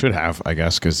 but I should have, I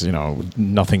guess, because,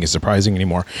 nothing is surprising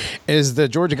anymore, is the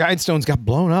Georgia Guidestones got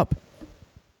blown up.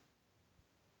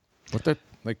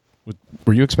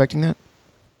 Were you expecting that?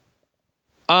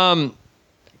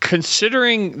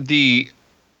 Considering the...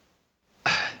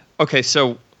 Okay,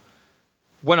 so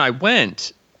when I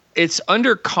went, it's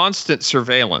under constant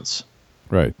surveillance.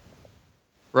 Right.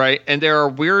 Right? And there are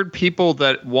weird people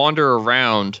that wander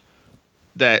around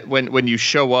that when you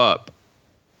show up,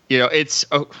 it's...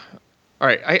 Oh, all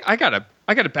right, I gotta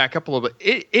back up a little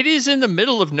bit. It is in the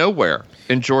middle of nowhere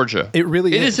in Georgia. It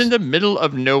really is. It is in the middle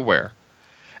of nowhere.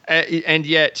 And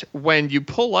yet, when you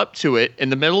pull up to it in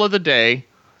the middle of the day,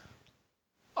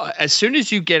 as soon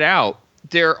as you get out,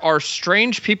 there are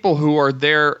strange people who are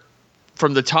there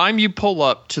from the time you pull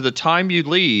up to the time you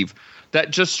leave that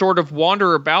just sort of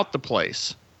wander about the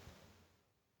place.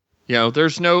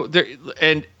 There's no there,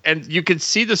 and you can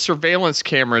see the surveillance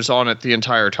cameras on it the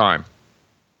entire time.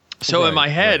 So in my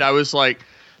head, I was like,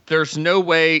 there's no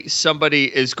way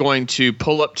somebody is going to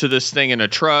pull up to this thing in a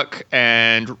truck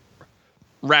and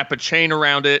wrap a chain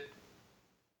around it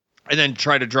and then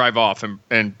try to drive off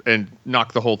and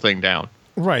knock the whole thing down.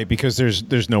 Right, because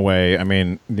there's no way. I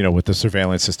mean, with the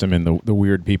surveillance system and the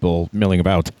weird people milling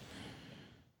about.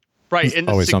 Right, and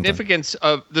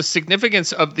the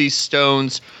significance of these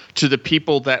stones to the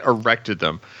people that erected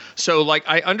them. So,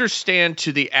 I understand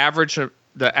to the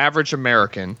average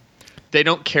American, they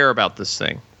don't care about this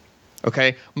thing.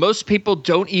 Okay, most people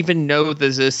don't even know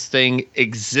that this thing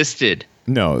existed.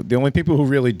 No, the only people who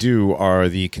really do are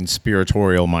the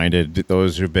conspiratorial-minded,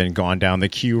 those who've been gone down the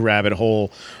Q rabbit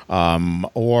hole,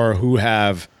 or who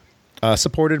have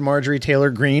supported Marjorie Taylor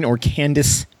Greene or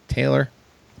Candace Taylor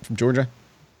from Georgia.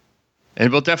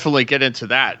 And we'll definitely get into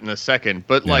that in a second.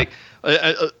 But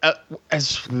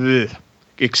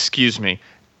excuse me,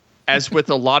 as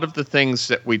with a lot of the things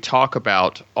that we talk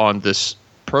about on this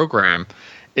program,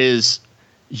 is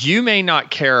you may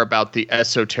not care about the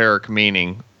esoteric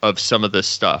meaning of some of this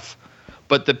stuff,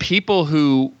 but the people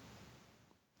who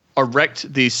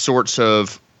erect these sorts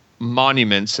of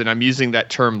monuments, and I'm using that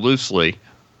term loosely,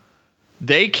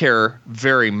 they care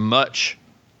very much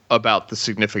about the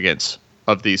significance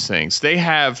of these things. They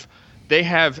have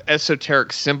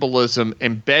esoteric symbolism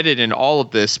embedded in all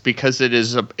of this because it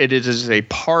is a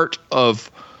part of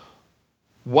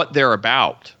what they're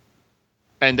about,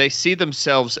 and they see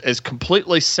themselves as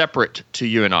completely separate to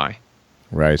you and I.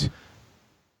 Right.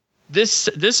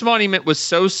 This monument was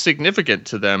so significant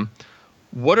to them.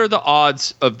 What are the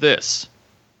odds of this?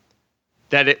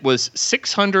 That it was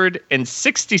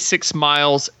 666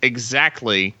 miles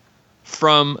exactly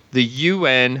from the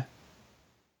UN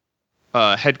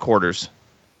headquarters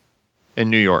in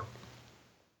New York.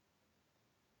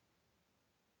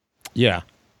 Yeah.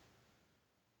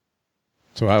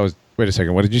 So wait a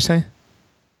second, what did you say?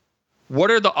 What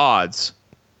are the odds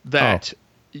that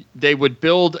they would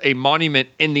build a monument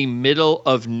in the middle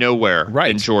of nowhere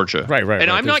in Georgia? Right.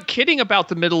 And I'm not kidding about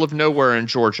the middle of nowhere in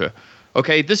Georgia.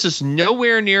 Okay, this is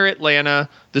nowhere near Atlanta.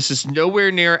 This is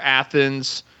nowhere near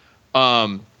Athens.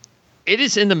 It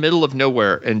is in the middle of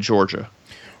nowhere in Georgia.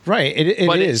 Right, it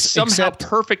is. It's somehow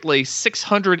perfectly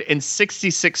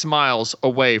 666 miles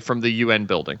away from the UN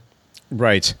building.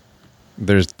 Right.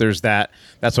 There's that.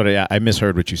 That's what I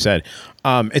misheard what you said.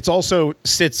 It's also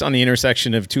sits on the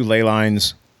intersection of two ley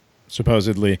lines,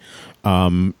 supposedly.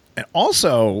 And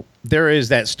also, there is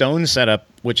that stone setup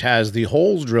which has the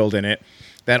holes drilled in it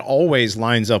that always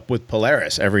lines up with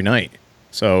Polaris every night.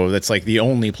 So that's like the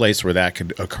only place where that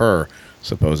could occur,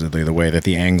 supposedly, the way that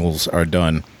the angles are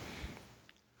done.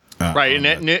 Right,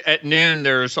 and at noon,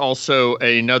 there's also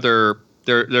another.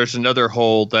 There's another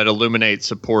hole that illuminates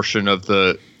a portion of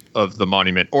the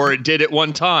monument, or it did at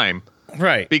one time.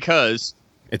 Right, because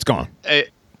it's gone.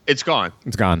 It's gone.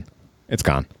 It's gone. It's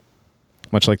gone.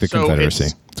 Much like the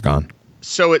Confederacy, it's gone.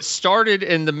 So it started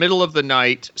in the middle of the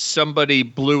night. Somebody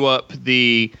blew up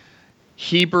the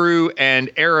Hebrew and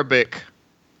Arabic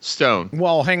stone.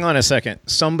 Well, hang on a second.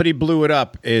 Somebody blew it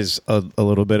up is a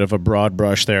little bit of a broad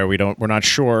brush there. We're not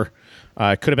sure.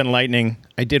 It could have been lightning.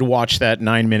 I did watch that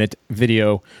 9-minute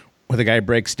video where the guy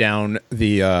breaks down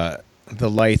the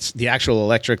lights, the actual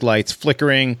electric lights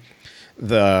flickering,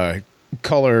 the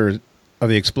color of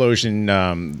the explosion.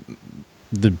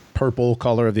 The purple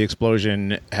color of the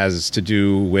explosion has to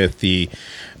do with the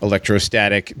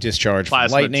electrostatic discharge from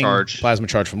lightning. Plasma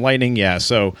charge from lightning. Yeah.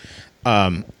 So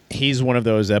he's one of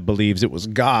those that believes it was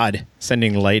God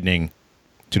sending lightning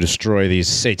to destroy these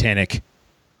satanic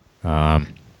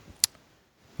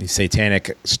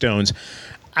stones.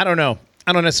 I don't know.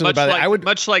 I don't necessarily buy that. I would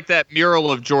much like that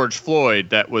mural of George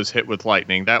Floyd that was hit with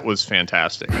lightning. That was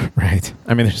fantastic. Right.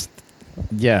 I mean,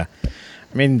 I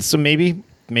mean, so maybe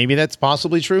that's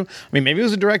possibly true. I mean, maybe it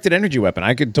was a directed energy weapon.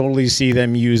 I could totally see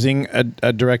them using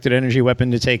a directed energy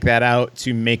weapon to take that out,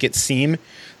 to make it seem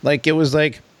like it was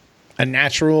like a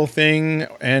natural thing,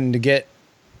 and to get,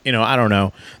 I don't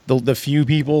know, the few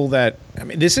people that, I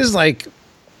mean, this is like,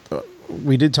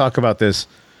 we did talk about this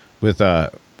with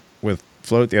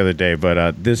Float the other day,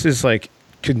 but this is like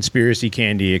conspiracy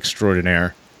candy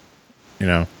extraordinaire,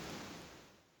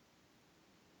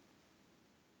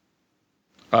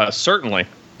 Certainly.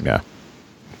 Yeah.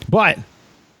 But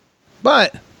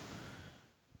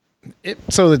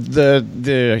so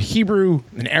the Hebrew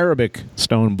and Arabic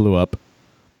stone blew up,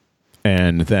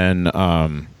 and then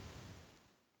the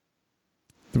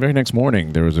very next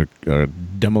morning there was a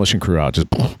demolition crew out, just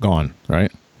gone.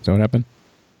 Right? Is that what happened?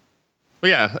 Well,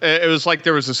 yeah, it was like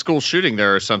there was a school shooting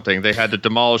there or something. They had to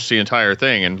demolish the entire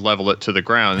thing and level it to the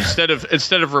ground instead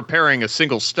of repairing a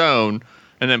single stone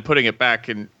and then putting it back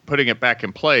in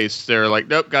place. They're like,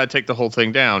 nope, got to take the whole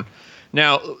thing down.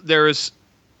 Now there's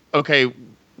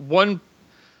one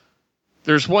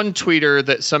tweeter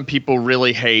that some people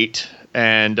really hate,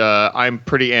 and I'm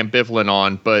pretty ambivalent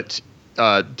on, but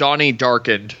Donnie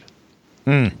Darkened.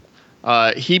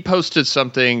 He posted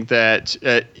something that,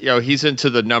 he's into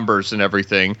the numbers and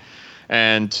everything.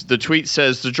 And the tweet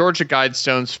says, the Georgia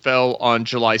Guidestones fell on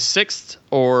July 6th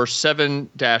or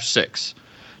 7-6.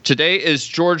 Today is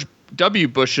George W.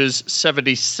 Bush's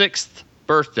 76th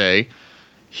birthday.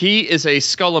 He is a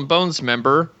Skull and Bones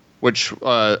member, which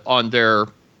on their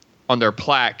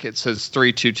plaque, it says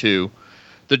 322.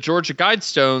 The Georgia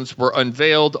Guidestones were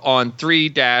unveiled on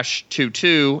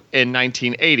 3-22 in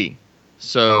 1980.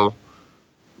 So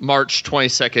March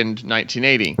 22nd,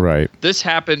 1980. Right. This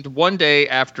happened one day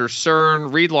after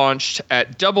CERN relaunched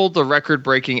at double the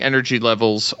record-breaking energy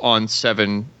levels on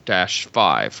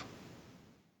 7-5.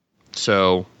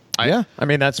 So, I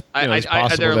mean, that's it's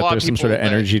possible that there's some sort of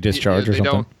energy discharge or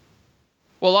something.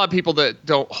 Well, a lot of people that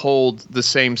don't hold the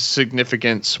same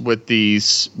significance with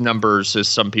these numbers as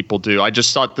some people do. I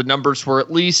just thought the numbers were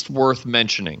at least worth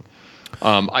mentioning.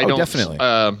 Definitely.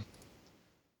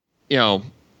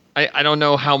 I don't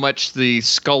know how much the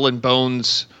Skull and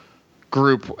Bones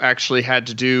group actually had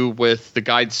to do with the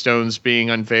Guidestones being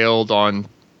unveiled on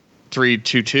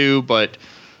 322, but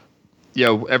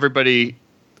everybody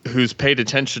who's paid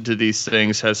attention to these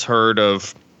things has heard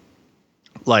of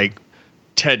like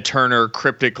Ted Turner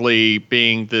cryptically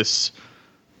being this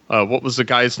what was the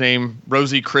guy's name?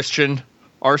 Rosie Christian?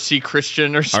 RC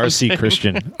Christian or something? RC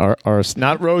Christian.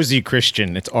 Not Rosie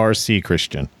Christian, it's RC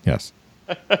Christian. Yes.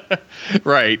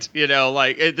 Right.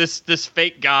 This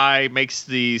fake guy makes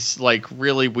these like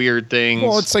really weird things.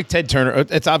 Well, it's like Ted Turner.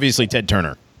 It's obviously Ted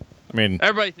Turner. I mean,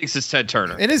 everybody thinks it's Ted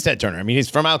Turner. It is Ted Turner. I mean, he's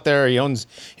from out there. He owns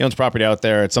property out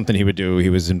there. It's something he would do. He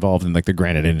was involved in like the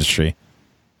granite industry.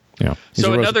 He's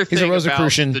a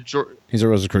Rosicrucian. He's a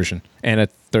Rosicrucian and a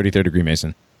 33rd degree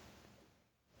Mason.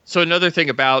 So another thing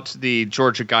about the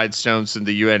Georgia Guidestones and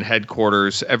the UN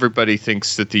headquarters, everybody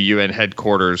thinks that the UN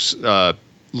headquarters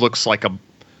looks like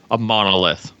a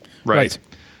monolith, right?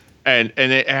 And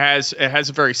it has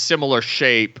a very similar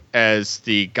shape as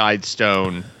the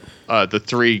Guidestone, the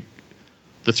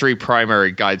three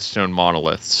primary Guidestone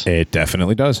monoliths. It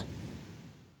definitely does.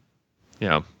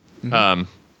 Yeah. Mm-hmm.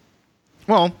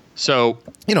 Well, so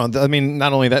I mean,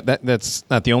 not only that's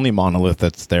not the only monolith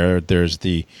that's there. There's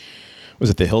was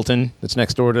it the Hilton that's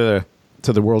next door to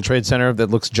the World Trade Center that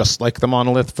looks just like the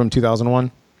monolith from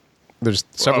 2001? There's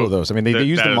several of those. I mean, they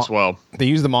use as well. They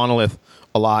use the monolith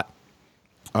a lot.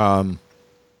 I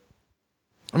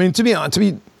mean, to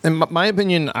be in my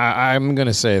opinion, I'm going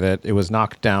to say that it was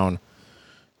knocked down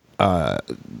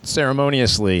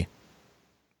ceremoniously,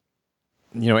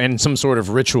 in some sort of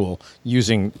ritual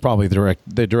using probably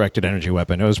the directed energy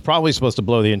weapon. It was probably supposed to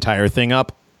blow the entire thing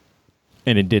up,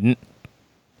 and it didn't.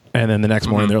 And then the next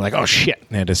morning, they're like, "Oh shit!"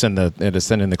 They had to send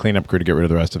in the cleanup crew to get rid of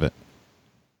the rest of it.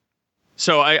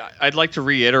 So I'd like to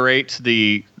reiterate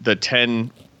the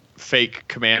 10 fake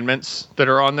commandments that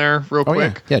are on there real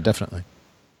quick. Yeah, definitely.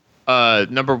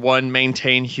 Number 1,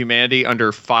 maintain humanity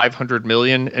under 500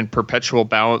 million in perpetual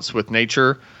balance with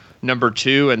nature. Number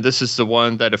 2, and this is the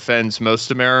one that offends most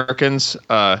Americans,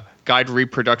 guide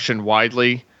reproduction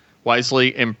wisely,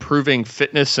 improving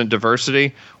fitness and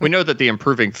diversity. We know that the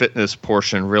improving fitness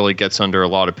portion really gets under a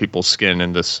lot of people's skin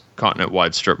in this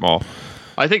continent-wide strip mall.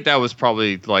 I think that was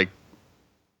probably like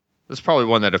That's probably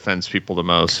one that offends people the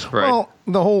most, right? Well,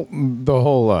 the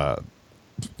whole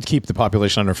keep the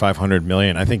population under 500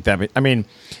 million. I think that. I mean,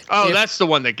 that's the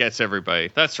one that gets everybody.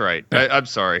 That's right. I'm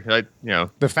sorry.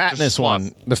 The fatness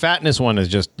one. The fatness one is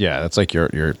just that's like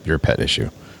your pet issue.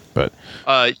 But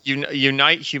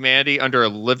unite humanity under a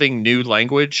living new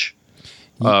language.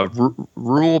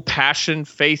 Rule passion,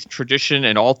 faith, tradition,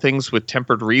 and all things with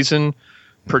tempered reason.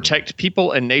 Protect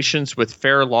people and nations with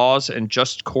fair laws and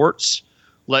just courts.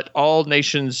 Let all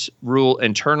nations rule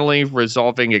internally,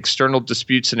 resolving external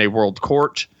disputes in a world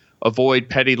court. Avoid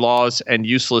petty laws and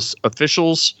useless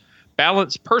officials.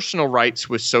 Balance personal rights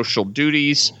with social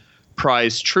duties.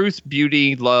 Prize truth,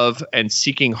 beauty, love, and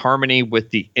seeking harmony with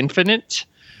the infinite.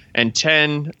 And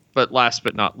 10, but last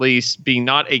but not least, be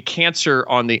not a cancer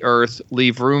on the earth.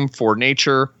 Leave room for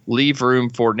nature. Leave room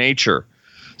for nature.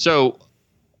 So,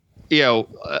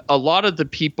 a lot of the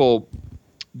people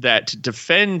that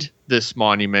defend this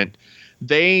monument,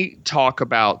 they talk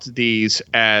about these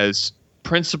as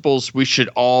principles we should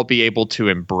all be able to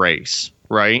embrace,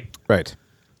 right? Right.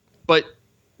 But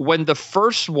when the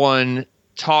first one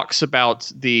talks about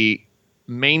the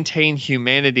maintain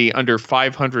humanity under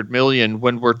 500 million,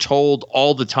 when we're told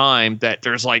all the time that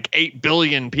there's like 8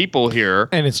 billion people here.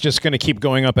 And it's just going to keep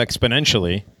going up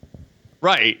exponentially.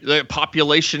 Right. The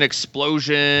population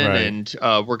explosion, and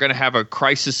we're going to have a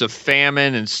crisis of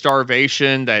famine and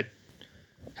starvation that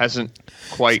hasn't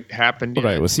quite happened yet.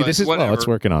 Right. Well, see, this is it's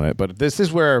working on it, but this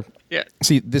is where. Yeah.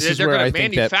 See, this is where I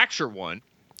think that manufacture one.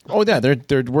 Oh yeah,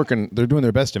 they're working. They're doing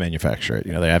their best to manufacture it.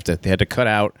 They had to cut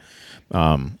out.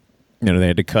 They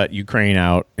had to cut Ukraine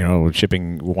out.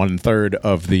 Shipping 1/3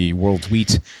 of the world's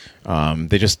wheat.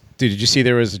 Did you see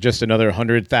there was just another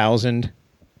 100,000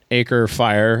 acre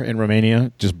fire in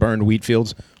Romania? Just burned wheat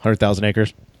fields, 100,000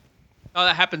 acres. Oh,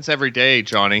 that happens every day,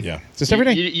 Johnny. Yeah, just every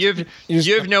day. You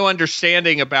have no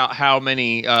understanding about how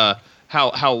many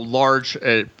how large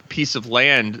a piece of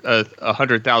land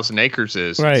 100,000 acres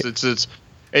is. Right.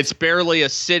 It's barely a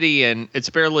city, and it's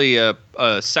barely a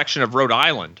section of Rhode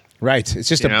Island. Right. It's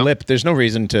just a blip. There's no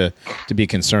reason to be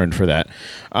concerned for that.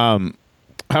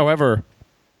 However,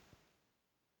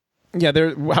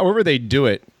 however they do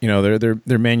it,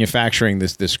 they're manufacturing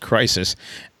this crisis,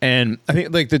 and I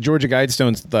think like the Georgia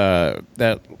Guidestones,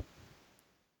 that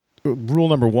rule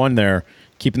number 1 there,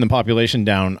 keeping the population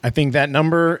down. I think that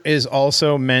number is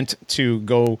also meant to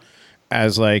go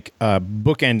as like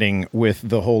bookending with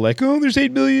the whole there's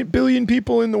 8 billion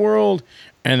people in the world,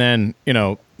 and then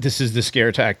this is the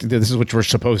scare tactic. This is what we're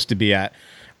supposed to be at.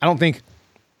 I don't think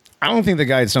the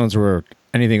Guidestones were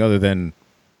anything other than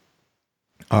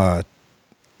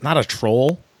not a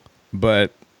troll,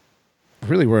 but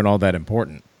really weren't all that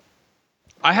important.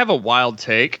 I have a wild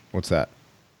take. What's that?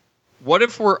 What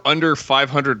if we're under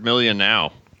 500 million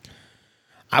now?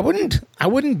 I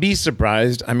wouldn't be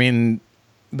surprised. I mean,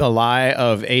 the lie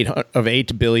of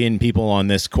 8 billion people on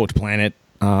this quote planet.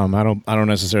 I don't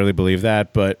necessarily believe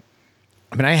that, but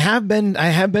I mean, I have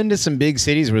been to some big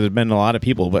cities where there's been a lot of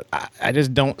people, but I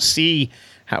just don't see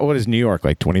what is New York,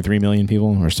 like 23 million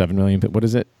people or 7 million? What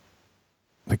is it?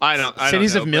 Like I don't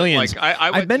cities know, of millions. Like,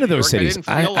 I've been to those cities.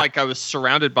 I didn't feel like I was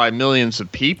surrounded by millions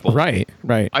of people. Right.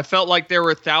 I felt like there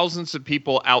were thousands of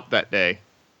people out that day.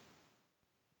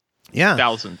 Yeah,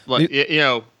 thousands. But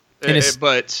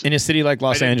in a city like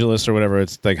Los Angeles or whatever,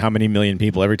 it's like how many million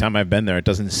people? Every time I've been there, it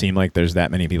doesn't seem like there's that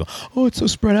many people. Oh, it's so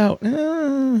spread out. I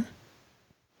don't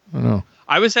know.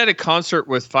 I was at a concert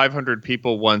with 500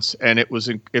 people once, and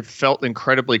it felt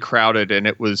incredibly crowded, and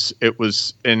it was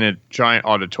in a giant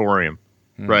auditorium,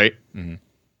 right? Mm-hmm.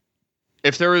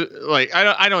 If there was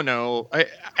I don't know, I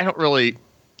don't really.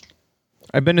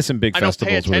 I've been to some big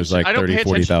festivals where there's like 30,000,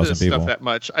 40,000 people. Stuff that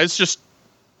much. It's just,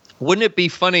 wouldn't it be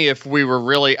funny if we were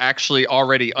really actually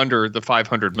already under the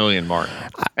 500 million mark,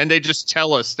 and they just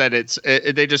tell us that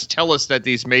that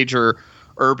these major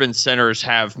urban centers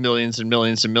have millions and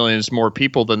millions and millions more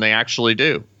people than they actually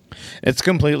do. It's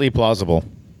completely plausible.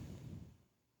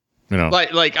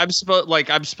 Like I'm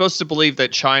supposed to believe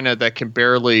that China, that can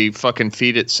barely fucking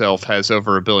feed itself, has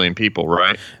over 1 billion people,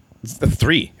 right? It's the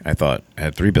 3. I thought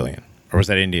had 3 billion, or was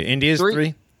that India? India's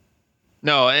 3?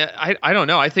 No, I don't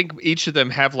know. I think each of them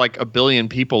have like 1 billion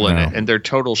people in it, and they're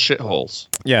total shitholes.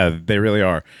 Yeah, they really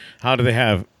are. How do they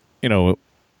have?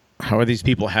 How are these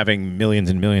people having millions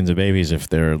and millions of babies if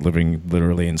they're living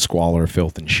literally in squalor,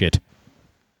 filth, and shit?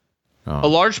 A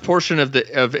large portion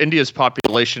of India's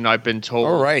population, I've been told,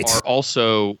 are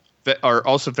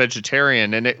also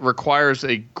vegetarian, and it requires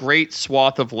a great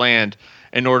swath of land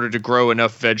in order to grow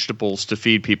enough vegetables to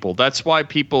feed people. That's why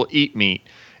people eat meat,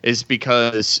 is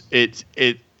because it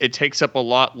takes up a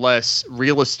lot less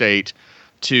real estate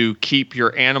to keep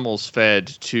your animals fed,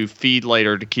 to feed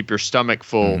later, to keep your stomach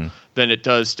full, than it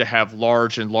does to have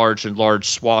large and large and large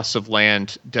swaths of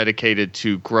land dedicated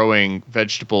to growing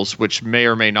vegetables, which may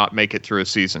or may not make it through a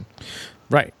season.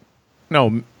 Right.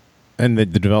 No, and the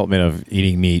development of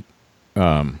eating meat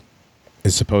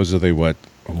is supposedly what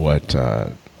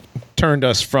turned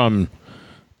us from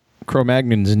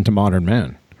Cro-Magnons into modern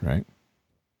man, right?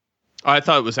 I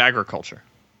thought it was agriculture.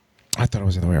 I thought it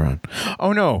was the other way around.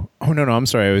 Oh no! I'm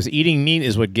sorry. It was eating meat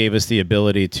is what gave us the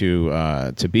ability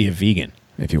to be a vegan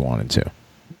if you wanted to.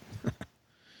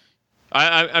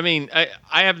 I mean, I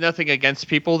have nothing against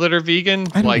people that are vegan.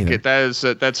 I don't Like either. that's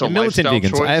a The militant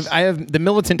lifestyle vegans. choice. I have the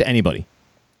militant to anybody.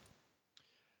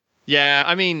 Yeah,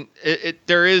 I mean,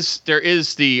 there is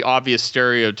the obvious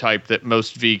stereotype that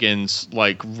most vegans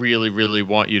like really, really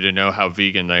want you to know how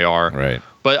vegan they are. Right.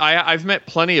 But I've met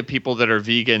plenty of people that are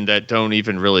vegan that don't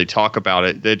even really talk about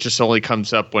it. It just only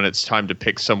comes up when it's time to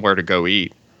pick somewhere to go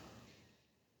eat.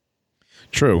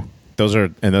 True. Those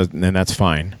are and that's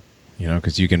fine. You know,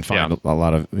 because you can find a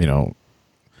lot of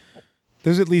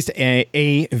There's at least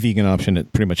a vegan option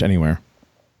at pretty much anywhere.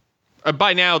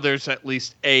 By now, there's at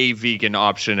least a vegan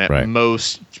option at Right.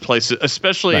 most places,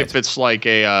 especially Right. if it's like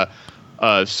a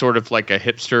sort of like a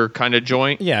hipster kind of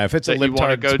joint. Yeah, if it's a that you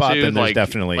want to libtard go spot, to, then there's like,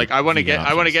 definitely like I want to vegan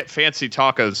get options. fancy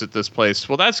tacos at this place.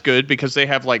 Well, that's good because they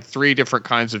have like 3 different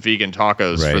kinds of vegan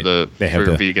tacos for Right. They have for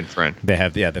your the- vegan friend. They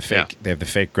have the fake. They have the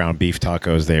fake ground beef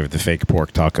tacos. They have the fake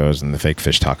pork tacos and the fake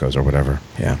fish tacos or whatever.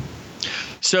 Yeah.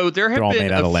 So there have They're all been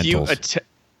made out of a few. lentils.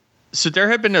 So there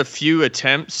have been a few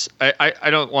attempts. I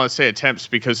don't want to say attempts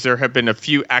because there have been a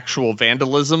few actual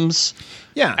vandalisms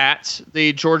Yeah. at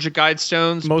the Georgia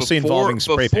Guidestones, Mostly involving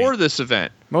spray before paint. this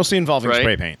event. Mostly involving Right.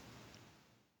 spray paint.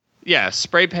 Yeah,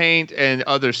 spray paint and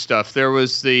other stuff. There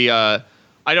was the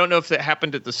I don't know if that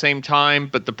happened at the same time,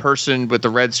 but the person with the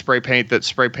red spray paint that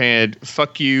spray painted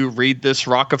 "Fuck you, read this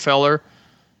Rockefeller."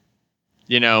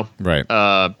 You know, Right.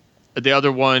 the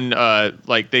other one,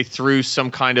 like they threw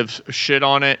some kind of shit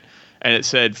on it, and it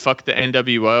said "Fuck the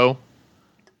NWO."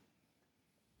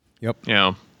 Yep. You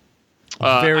know,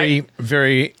 Very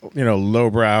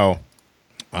lowbrow,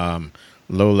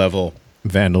 low level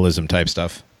vandalism type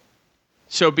stuff.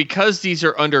 so because these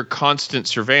are under constant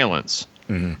surveillance,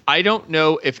 I don't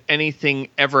know if anything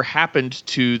ever happened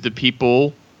to the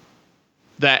people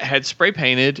that had spray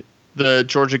painted the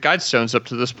Georgia Guidestones up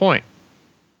to this point.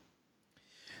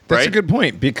 That's a Right? good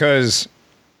point because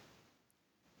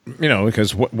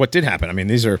what did happen? I mean,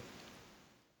 these are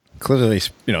clearly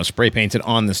spray painted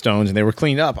on the stones and they were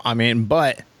cleaned up. I mean,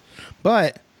 but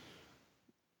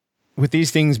with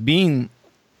these things being,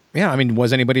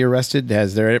 was anybody arrested?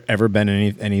 Has there ever been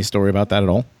any story about that at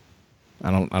all? I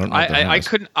don't know. if there has.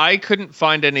 I couldn't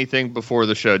find anything before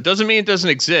the show. Doesn't mean it doesn't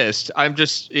exist. I'm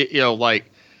just like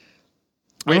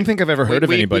I don't think I've ever heard of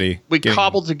anybody. We getting-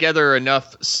 cobbled together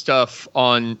enough stuff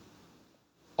on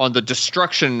the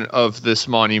destruction of this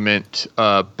monument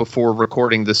before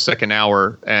recording the second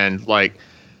hour, and like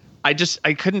I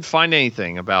couldn't find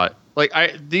anything about it. Like I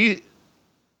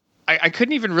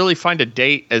couldn't even really find a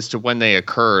date as to when they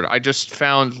occurred. I just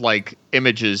found like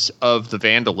images of the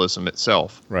vandalism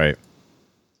itself. Right.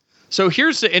 So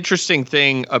here's the interesting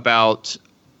thing about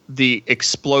the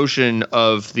explosion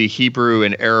of the Hebrew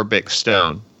and Arabic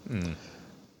stone.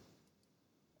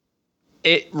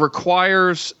 It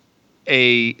requires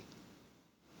a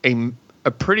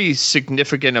pretty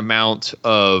significant amount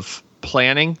of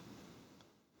planning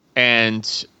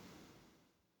and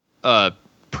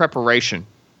preparation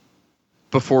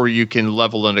before you can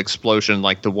level an explosion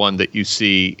like the one that you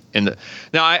see in the.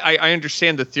 Now, I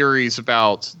understand the theories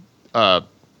about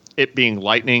it being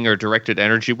lightning or directed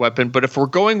energy weapon, but if we're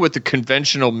going with the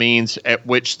conventional means at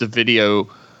which the video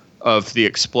of the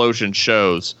explosion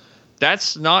shows, that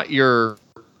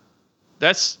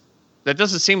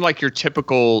doesn't seem like your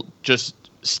typical just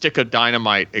stick of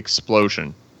dynamite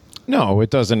explosion. No, it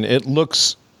doesn't. It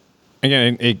looks,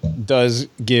 again, it does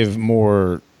give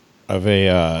more of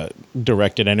a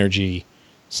directed energy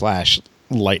 /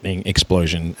 lightning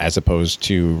explosion as opposed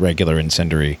to regular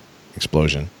incendiary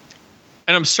explosion.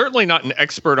 And I'm certainly not an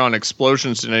expert on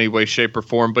explosions in any way, shape, or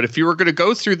form, but if you were going to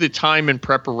go through the time and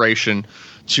preparation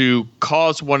to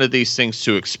cause one of these things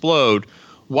to explode,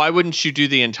 why wouldn't you do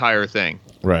the entire thing?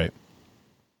 Right.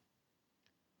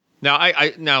 Now,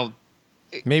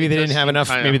 Maybe they didn't have enough.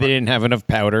 Maybe they didn't have enough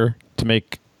powder to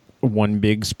make one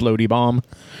big splody bomb.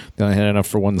 They only had enough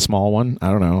for one small one. I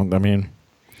don't know. I mean,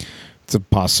 it's a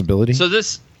possibility. So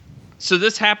this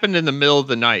happened in the middle of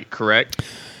the night, correct?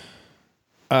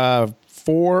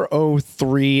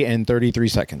 4:03 and 33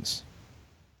 seconds.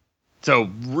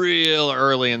 So real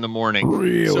early in the morning.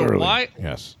 Real early. Why?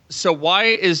 Yes. So why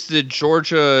is the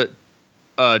Georgia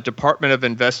Department of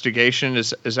Investigation?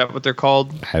 Is that what they're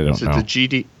called? I don't is it know. The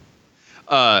GD.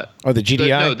 The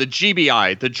GDI. The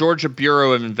GBI, the Georgia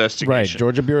Bureau of Investigation. Right,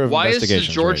 Georgia Bureau of Investigation. Why is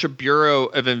the Georgia Bureau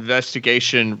of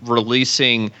Investigation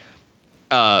releasing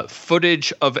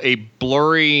footage of a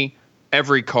blurry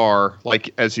every car,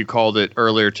 like as you called it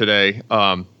earlier today?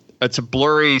 It's a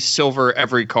blurry silver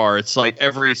every car. It's like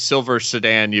every silver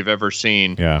sedan you've ever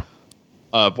seen. Yeah.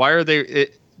 Why are they?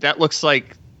 That looks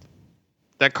like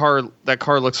that car. That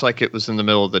car looks like it was in the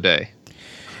middle of the day.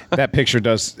 That picture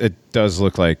does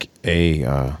look like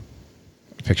a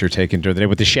picture taken during the day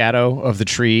with the shadow of the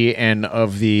tree and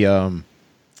of the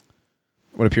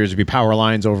what appears to be power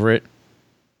lines over it.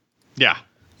 Yeah.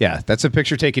 Yeah, that's a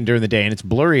picture taken during the day, and it's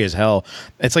blurry as hell.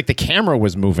 It's like the camera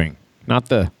was moving, not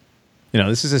the.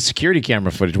 This is a security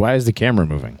camera footage. Why is the camera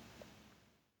moving?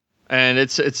 And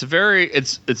it's very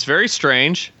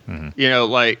strange.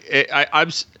 Mm-hmm.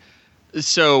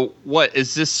 So what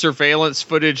is this surveillance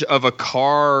footage of a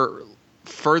car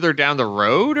further down the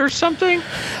road or something?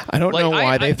 I don't know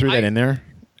why they threw that in there.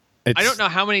 I don't know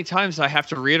how many times I have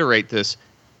to reiterate this.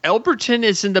 Elberton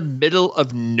is in the middle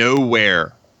of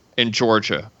nowhere in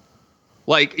Georgia.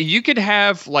 Like, you could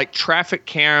have like traffic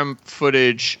cam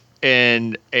footage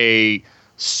in a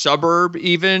suburb,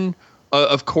 even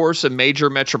of course a major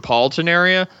metropolitan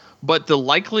area, but the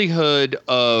likelihood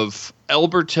of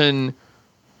Elberton,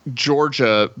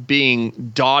 Georgia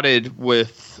being dotted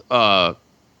with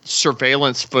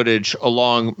surveillance footage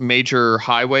along major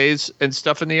highways and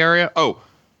stuff in the area. Oh,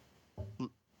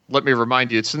 let me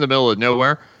remind you, it's in the middle of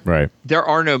nowhere. Right. There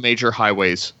are no major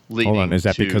highways leading. Hold on, is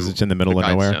that because it's in the middle of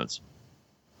nowhere? Guidestones.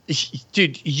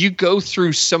 Dude, you go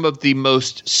through some of the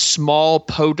most small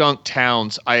podunk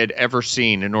towns I had ever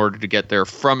seen in order to get there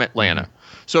from Atlanta.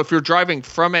 So if you're driving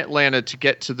from Atlanta to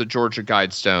get to the Georgia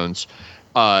Guidestones,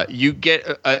 you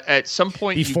get at some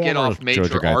point you get off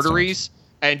major arteries,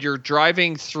 and you're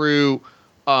driving through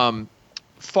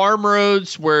farm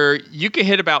roads where you can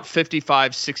hit about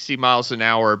 55, 60 miles an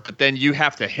hour, but then you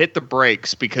have to hit the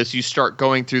brakes because you start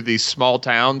going through these small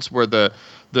towns where the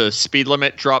speed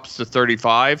limit drops to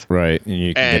 35. Right, and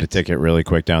you can get a ticket really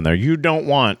quick down there. You don't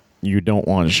want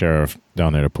a sheriff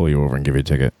down there to pull you over and give you a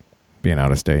ticket, being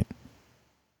out of state.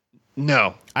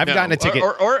 No, I've gotten a ticket,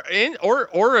 or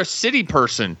a city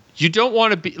person. You don't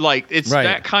want to be like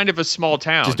that kind of a small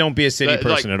town. Just don't be a city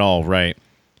person at all, right?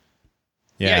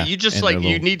 Yeah, you just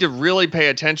you need to really pay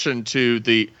attention to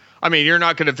the. I mean, you're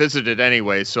not going to visit it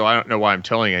anyway, so I don't know why I'm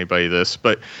telling anybody this,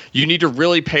 but you need to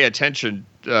really pay attention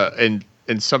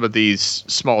in some of these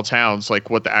small towns, like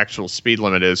what the actual speed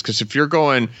limit is, because if you're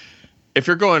going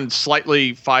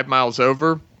slightly 5 miles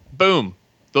over, boom,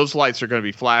 those lights are going to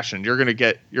be flashing. You're going to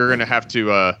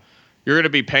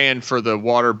be paying for the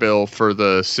water bill for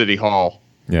the city hall.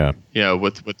 Yeah.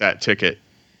 With that ticket.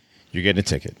 You're getting a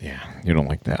ticket. Yeah. You don't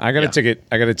like that. I got a ticket.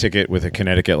 I got a ticket with a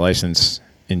Connecticut license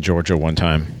in Georgia one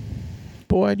time.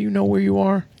 Boy, do you know where you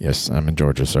are? Yes, I'm in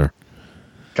Georgia, sir.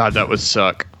 God, that would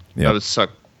suck. Yep. That would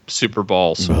suck super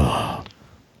balls.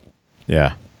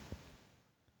 Yeah.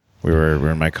 We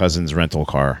were in my cousin's rental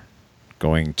car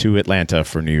going to Atlanta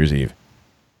for New Year's Eve.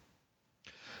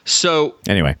 So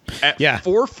anyway, at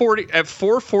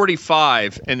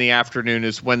 4:45 in the afternoon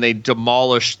is when they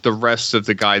demolished the rest of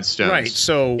the Guidestones. Right.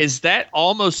 So is that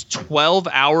almost 12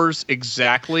 hours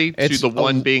exactly to the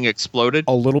one being exploded?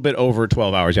 A little bit over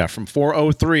 12 hours. Yeah, from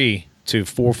 4:03 to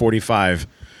 4:45,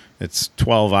 it's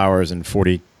 12 hours and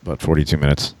 42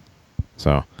 minutes.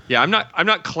 So yeah, I'm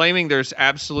not claiming there's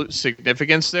absolute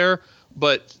significance there,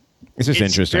 but it's just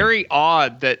interesting. Very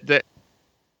odd that.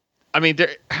 I mean,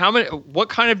 what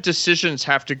kind of decisions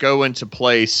have to go into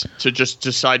place to just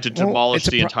decide to demolish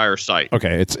the entire site?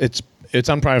 Okay, it's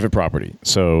on private property,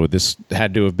 so this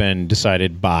had to have been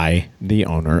decided by the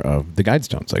owner of the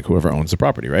Guidestones, like whoever owns the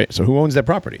property, right? So who owns that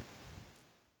property?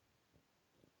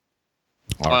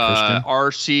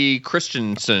 R.C.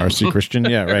 Christensen. R.C. Christian,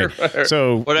 yeah, right.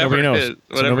 So nobody knows.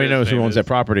 Nobody knows who owns that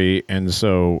property, and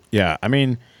so yeah, I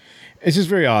mean, it's just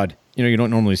very odd. You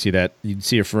don't normally see that. You'd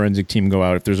see a forensic team go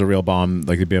out if there's a real bomb,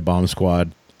 like there'd be a bomb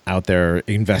squad out there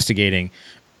investigating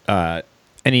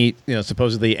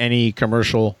supposedly any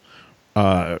commercial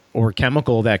or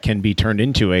chemical that can be turned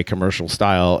into a commercial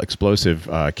style explosive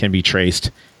can be traced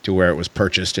to where it was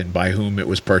purchased and by whom it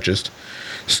was purchased.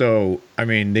 So, I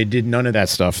mean, they did none of that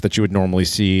stuff that you would normally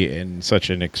see in such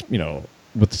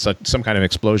with some kind of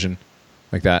explosion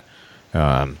like that.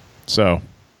 So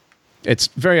it's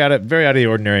very out of the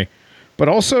ordinary. But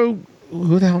also,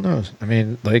 who the hell knows? I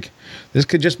mean, like, this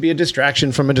could just be a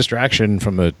distraction from a distraction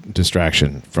from a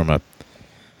distraction from a,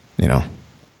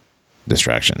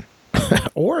 distraction.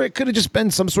 Or it could have just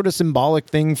been some sort of symbolic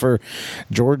thing for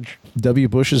George W.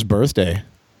 Bush's birthday,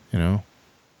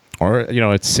 Or,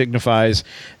 it signifies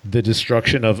the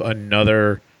destruction of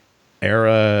another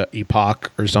era,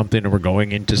 epoch, or something, and we're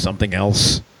going into something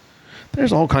else.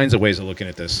 There's all kinds of ways of looking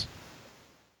at this.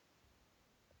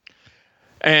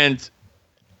 And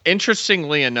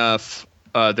interestingly enough,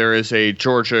 there is a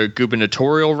Georgia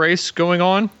gubernatorial race going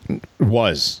on.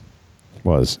 Was.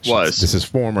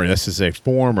 This is a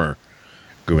former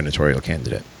gubernatorial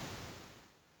candidate.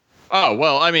 Oh,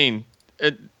 well, I mean,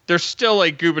 there's still a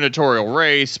gubernatorial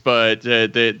race, but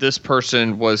this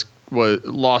person was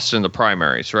lost in the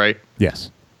primaries, right?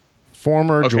 Yes.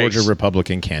 Former Georgia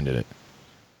Republican candidate.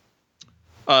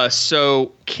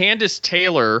 So Candace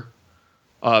Taylor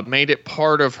made it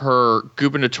part of her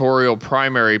gubernatorial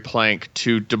primary plank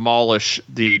to demolish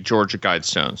the Georgia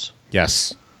Guidestones.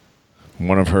 Yes.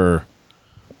 One of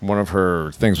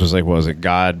her things was like, was it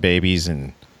God, babies,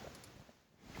 and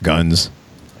guns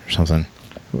or something?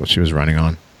 What she was running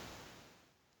on.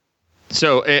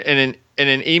 So in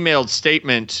an emailed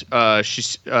statement,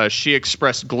 she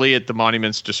expressed glee at the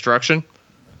monument's destruction.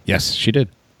 Yes, she did.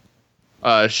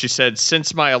 She said,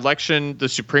 since my election, the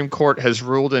Supreme Court has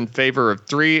ruled in favor of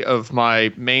 3 of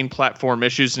my main platform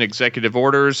issues and executive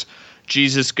orders: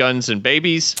 Jesus, guns, and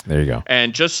babies. There you go.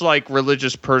 And just like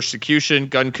religious persecution,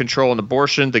 gun control, and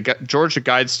abortion, the Georgia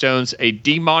Guidestones, a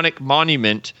demonic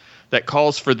monument that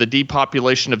calls for the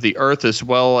depopulation of the earth as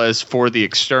well as for the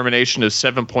extermination of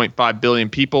 7.5 billion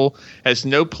people, has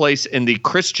no place in the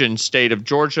Christian state of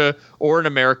Georgia or in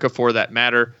America for that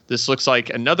matter. This looks like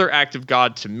another act of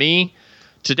God to me.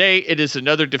 Today, it is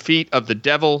another defeat of the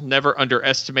devil. Never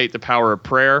underestimate the power of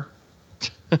prayer.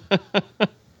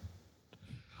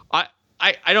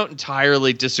 I don't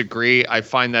entirely disagree. I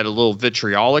find that a little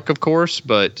vitriolic, of course,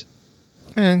 but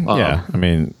yeah, I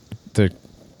mean,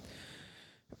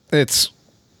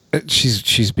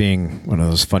 she's being one of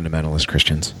those fundamentalist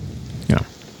Christians,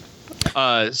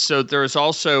 So there's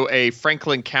also a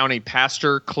Franklin County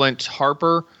pastor, Clint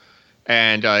Harper,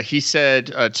 and he said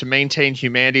to maintain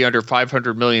humanity under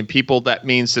 500 million people, that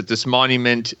means that this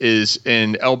monument is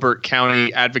in Elbert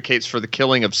County, advocates for the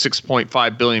killing of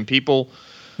 6.5 billion people.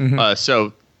 Mm-hmm.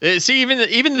 So see,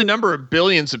 even the number of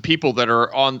billions of people that are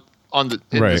in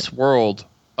this world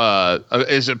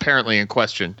is apparently in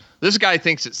question. This guy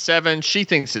thinks it's 7. She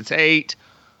thinks it's 8.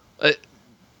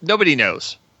 Nobody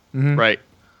knows, right?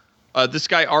 This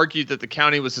guy argued that the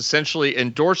county was essentially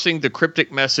endorsing the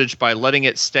cryptic message by letting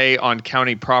it stay on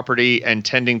county property and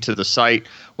tending to the site.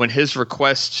 When his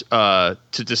request to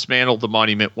dismantle the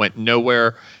monument went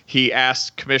nowhere, he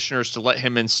asked commissioners to let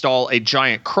him install a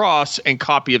giant cross and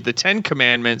copy of the 10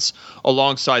 Commandments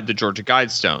alongside the Georgia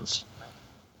Guidestones.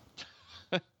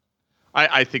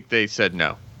 I think they said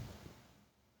no.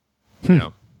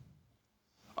 No.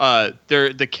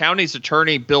 The county's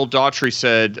attorney, Bill Daughtry,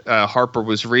 said Harper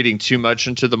was reading too much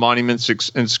into the monument's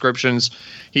inscriptions.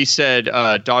 He said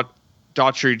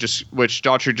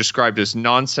Daughtry described as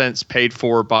nonsense paid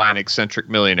for by an eccentric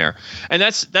millionaire, and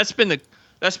that's been the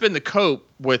cope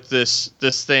with this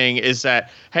thing, is that,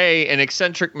 hey, an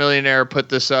eccentric millionaire put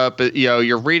this up.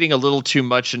 You're reading a little too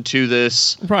much into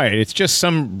this. Right. It's just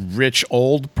some rich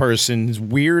old person's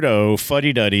weirdo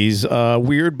fuddy-duddies,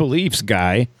 weird beliefs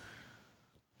guy.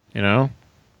 Why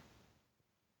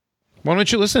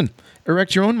don't you listen?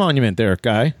 Erect your own monument there,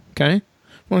 guy. Okay?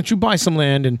 Why don't you buy some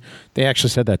land? And they actually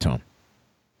said that to him.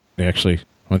 They actually,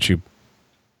 why don't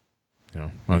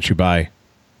you buy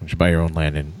your own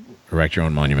land and erect your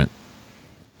own monument?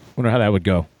 Wonder how that would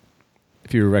go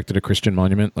if you erected a Christian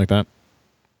monument like that.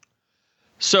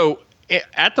 So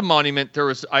at the monument, there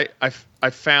was I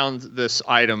found this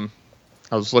item.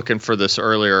 I was looking for this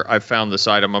earlier. I found this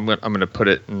item. I'm going to put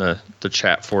it in the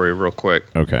chat for you real quick.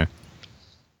 Okay.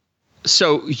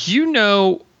 So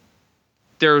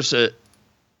there's a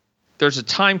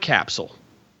time capsule.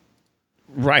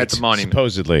 Right. At the monument.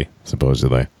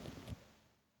 Supposedly.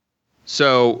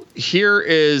 So here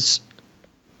are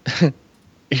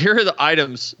the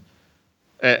items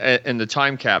in the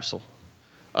time capsule.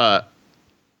 There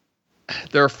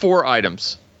are 4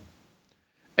 items.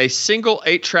 A single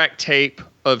 8-track tape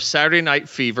of Saturday Night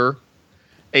Fever,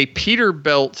 a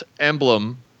Peterbilt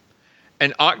emblem,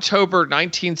 an October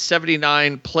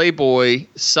 1979 Playboy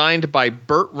signed by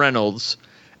Burt Reynolds,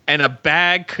 and a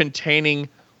bag containing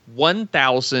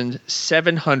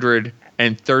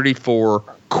 1,734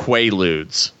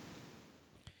 Quaaludes.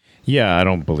 Yeah, I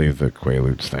don't believe the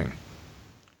Quaaludes thing.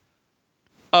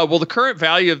 Well, the current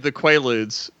value of the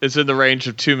Quaaludes is in the range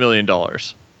of $2 million,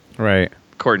 Right.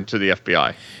 according to the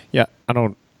FBI. Yeah. I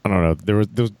don't know.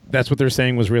 That's what they're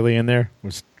saying was really in there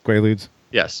was Quaaludes.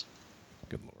 Yes.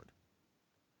 Good Lord.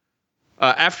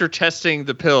 After testing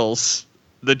the pills,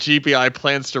 the GBI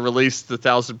plans to release the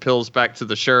 1,000 pills back to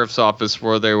the sheriff's office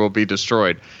where they will be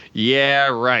destroyed. Yeah,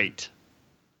 right.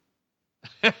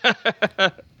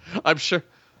 I'm sure.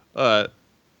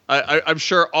 I'm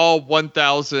sure all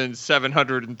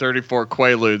 1,734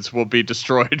 Quaaludes will be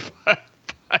destroyed by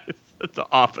the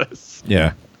office.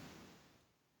 Yeah.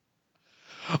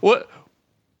 What?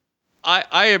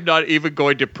 I am not even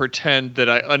going to pretend that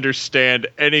I understand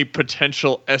any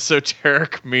potential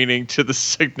esoteric meaning to the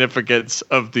significance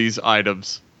of these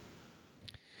items.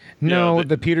 No, Yeah,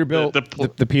 the Peterbilt,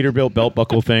 the Peterbilt belt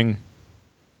buckle thing.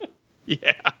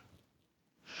 Yeah.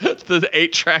 The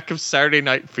 8-track of Saturday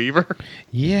Night Fever.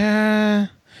 Yeah.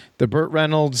 The Burt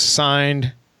Reynolds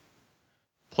signed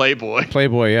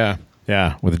Playboy. Yeah.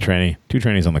 Yeah, with a tranny. 2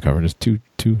 trannies on the cover. Just two.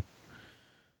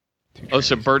 Oh,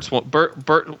 so Bert's one.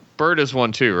 Bert is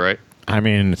one too, right? I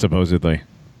mean, supposedly.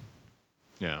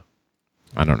 Yeah.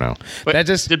 I don't know. But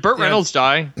did Burt Reynolds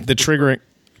die? The triggering.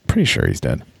 Pretty sure he's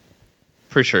dead.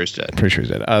 Pretty sure he's dead.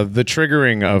 The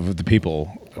triggering of the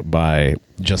people by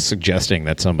just suggesting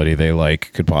that somebody they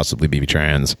like could possibly be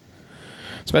trans,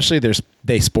 especially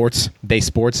they sports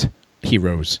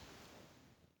heroes.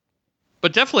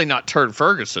 But definitely not Turd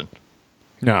Ferguson.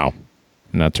 No,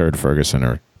 not Turd Ferguson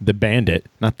or the Bandit.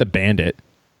 Not the Bandit.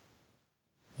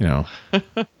 You know,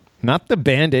 not the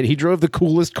Bandit. He drove the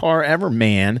coolest car ever,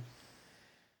 man.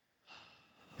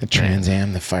 The Trans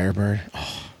Am, the Firebird.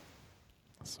 Oh,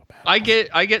 that's so bad.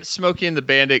 I get Smokey and the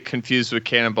Bandit confused with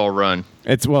Cannonball Run.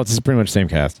 It's pretty much the same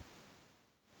cast.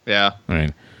 Yeah. I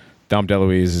mean, Dom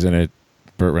DeLuise is in it.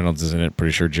 Burt Reynolds is in it.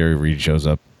 Pretty sure Jerry Reed shows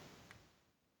up.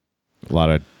 A lot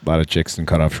of chicks in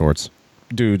cutoff shorts,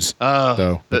 dudes.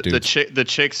 The dudes.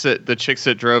 chicks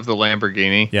that drove the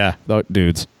Lamborghini. Yeah,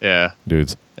 dudes. Yeah.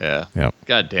 Dudes. Yeah. Yep.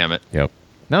 God damn it. Yep.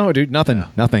 No, dude, nothing.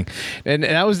 And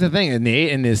that was the thing in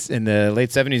the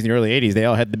late 70s and the early 80s. They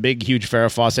all had the big, huge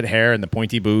Farrah Fawcett hair and the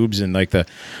pointy boobs and like the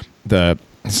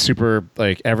super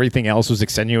like everything else was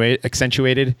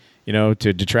accentuated. You know,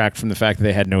 to detract from the fact that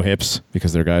they had no hips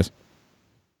because they're guys.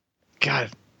 God.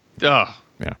 Oh.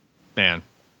 Yeah. Man.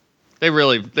 They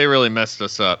really messed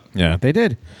us up. Yeah, they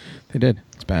did.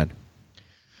 It's bad.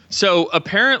 So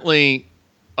apparently,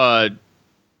 that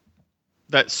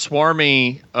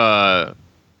swarmy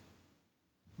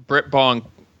Brit Bong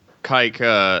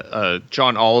Kike,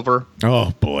 John Oliver.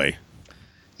 Oh boy,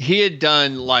 he had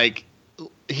done like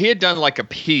a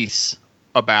piece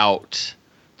about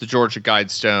the Georgia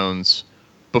Guidestones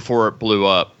before it blew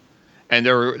up. And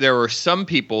there were some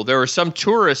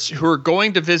tourists who were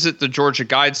going to visit the Georgia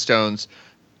Guidestones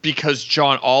because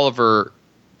John Oliver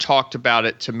talked about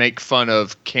it to make fun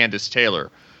of Candace Taylor.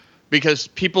 Because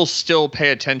people still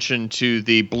pay attention to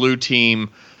the Blue Team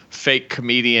fake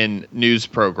comedian news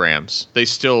programs. They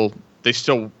still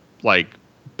like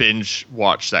binge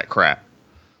watch that crap.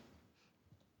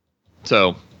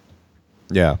 So,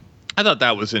 yeah. I thought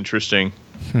that was interesting.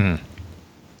 I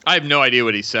have no idea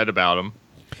what he said about him.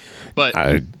 But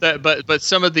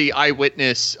some of the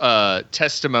eyewitness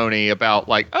testimony about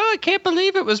like, oh, I can't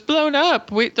believe it was blown up.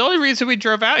 The only reason we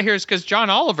drove out here is because John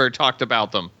Oliver talked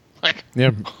about them. Like,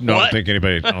 yeah, no, what? I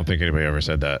don't think anybody ever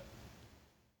said that.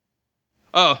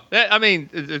 Oh, I mean,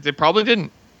 they probably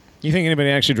didn't. You think anybody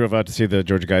actually drove out to see the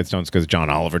Georgia Guidestones because John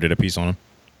Oliver did a piece on them?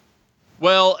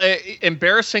 Well,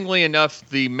 embarrassingly enough,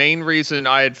 the main reason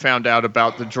I had found out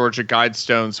about the Georgia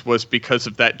Guidestones was because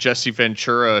of that Jesse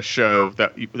Ventura show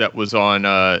that was on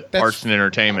Arts and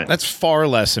Entertainment. That's far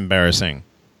less embarrassing.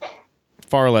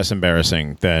 Far less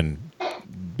embarrassing than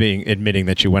admitting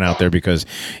that you went out there because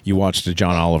you watched a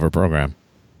John Oliver program.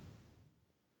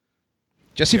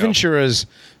 Jesse Ventura's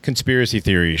conspiracy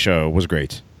theory show was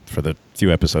great for the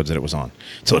few episodes that it was on.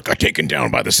 So it got taken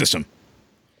down by the system.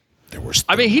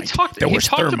 He talked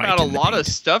about a lot of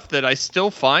stuff that I still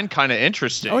find kind of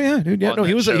interesting. Oh yeah, dude. Yeah, no,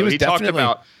 he was definitely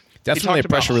a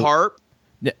pressure HARP.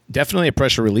 Definitely a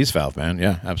pressure release valve, man.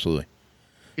 Yeah, absolutely.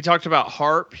 He talked about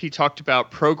HARP. He talked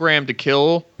about Program to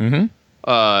Kill.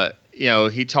 Mm-hmm.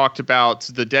 He talked about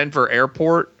the Denver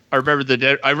airport. I remember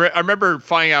I remember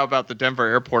finding out about the Denver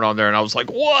airport on there, and I was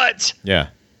like, "What? Yeah,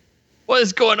 what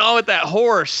is going on with that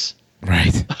horse?"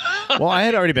 Right. Well, I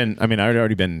had already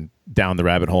been down the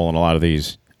rabbit hole in a lot of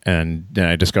these, and then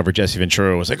I discovered Jesse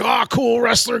Ventura was like, "Oh, cool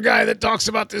wrestler guy that talks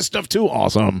about this stuff too.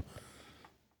 Awesome."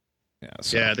 Yeah.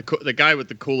 So. Yeah, the guy with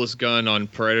the coolest gun on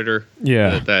Predator.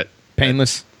 Yeah.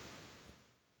 Painless.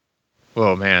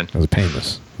 Oh man, It was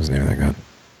Painless. Was the name of that gun?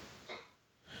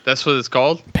 That's what it's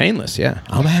called? Painless, yeah.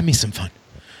 I'm gonna have me some fun.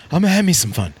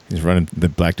 He's running. The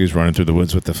black dude's running through the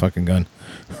woods with the fucking gun.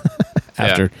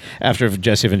 After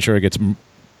Jesse Ventura gets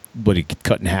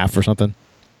cut in half or something.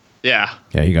 Yeah.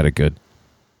 Yeah, he got it good.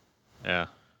 Yeah.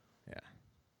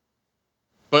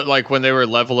 But like when they were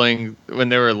leveling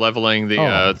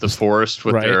the forest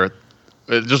with their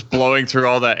just blowing through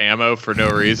all that ammo for no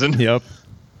reason. Yep.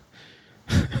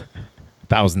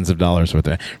 Thousands of dollars worth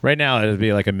of. Right now it'd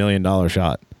be like $1 million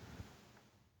shot.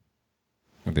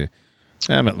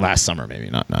 Last summer maybe,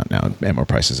 not now. Ammo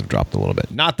prices have dropped a little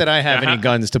bit. Not that I have any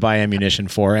guns to buy ammunition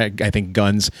for. I think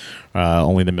guns,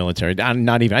 only the military.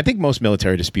 Not even. I think most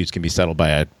military disputes can be settled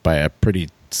by a pretty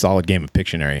solid game of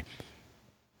Pictionary.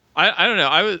 I don't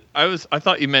know. I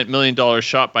thought you meant $1 million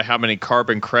shot by how many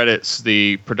carbon credits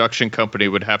the production company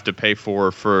would have to pay for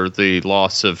the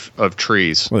loss of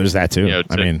trees. Well, there's that too.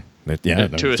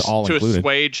 It's all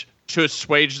included. To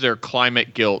assuage their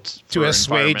climate guilt. To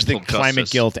assuage the climate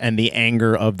guilt and the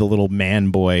anger of the little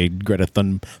man boy, Greta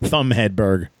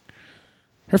Thunberg.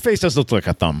 Her face does look like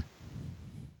a thumb.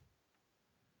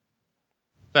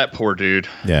 That poor dude.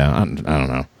 Yeah, I don't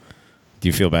know. Do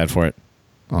you feel bad for it?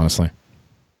 Honestly.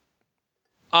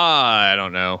 I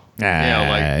don't know.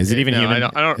 Is it even human?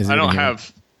 I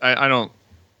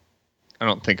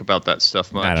don't think about that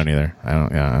stuff much. I don't either. I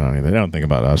don't either. They don't think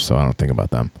about us, so I don't think about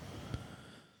them.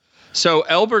 So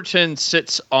Elberton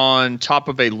sits on top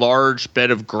of a large bed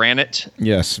of granite.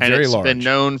 Yes, and very large. It's been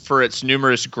known for its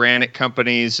numerous granite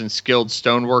companies and skilled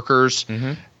stoneworkers.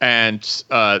 Mm-hmm. And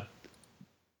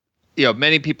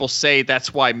many people say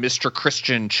that's why Mr.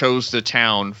 Christian chose the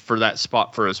town for that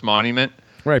spot for his monument.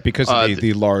 Right, because of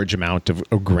the large amount of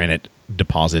granite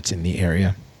deposits in the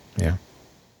area. Yeah.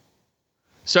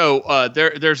 So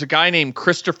there's a guy named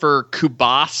Christopher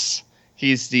Kubas.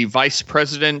 He's the vice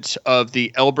president of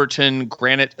the Elberton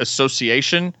Granite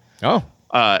Association. Oh.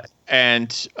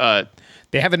 And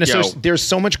they have an association. There's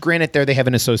so much granite there, they have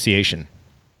an association.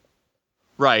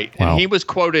 Right. Wow. And he was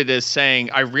quoted as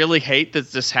saying, "I really hate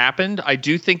that this happened. I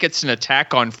do think it's an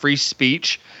attack on free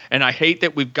speech. And I hate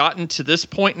that we've gotten to this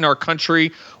point in our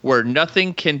country where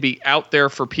nothing can be out there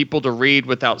for people to read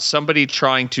without somebody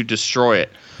trying to destroy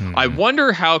it." I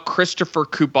wonder how Christopher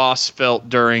Kubas felt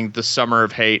during the Summer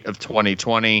of Hate of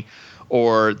 2020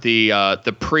 or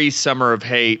the pre-Summer of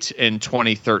Hate in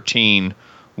 2013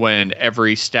 when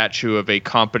every statue of a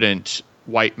competent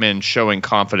white man showing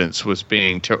confidence was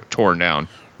being torn down.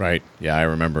 Right. Yeah, I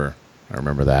remember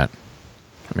that.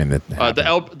 I mean,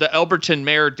 the Elberton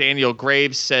mayor Daniel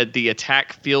Graves said the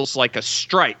attack feels like a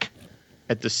strike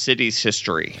at the city's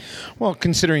history. Well,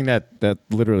 considering that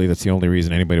literally that's the only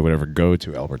reason anybody would ever go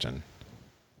to Elberton.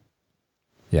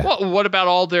 Yeah. Well, what about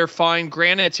all their fine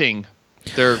graniting?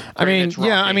 I'm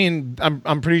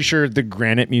pretty sure the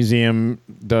Granite Museum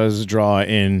does draw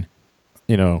in,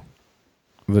 the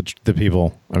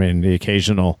people. I mean, the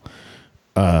occasional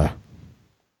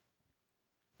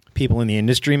people in the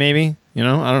industry, maybe. I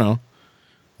don't know.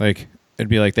 Like it'd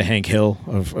be like the Hank Hill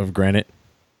of granite.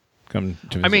 Come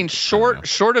to visit. I mean,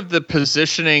 short of the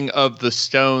positioning of the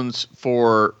stones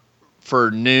for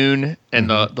noon and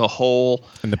the hole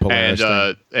and the Polaris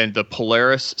and the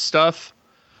Polaris stuff,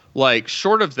 like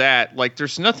short of that, like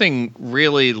there's nothing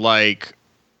really like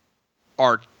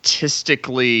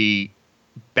artistically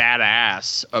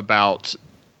badass about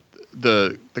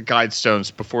the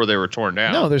Guidestones before they were torn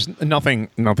down. No, there's nothing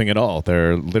at all.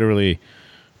 They're literally,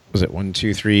 was it 1,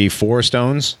 2, 3, 4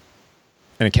 stones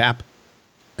and a cap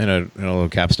and a little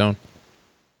capstone?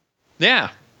 Yeah.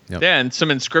 Yep. Yeah, and some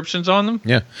inscriptions on them.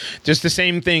 Yeah, just the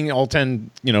same thing. All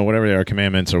 10, whatever they are,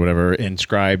 commandments or whatever,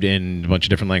 inscribed in a bunch of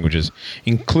different languages,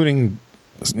 including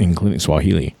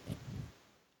Swahili.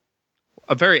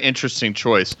 A very interesting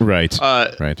choice. Right.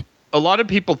 Right. A lot of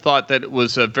people thought that it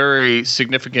was very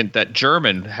significant that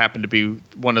German happened to be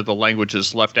one of the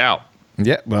languages left out.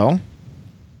 Yeah, well,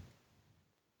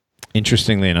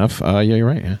 interestingly enough, yeah, you're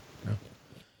right. Yeah.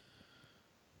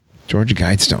 Georgia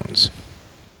Guidestones.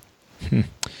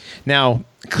 Now,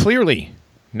 clearly,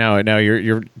 now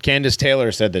your Candace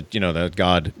Taylor said that that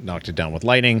God knocked it down with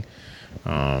lightning.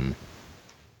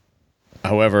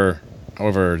 However,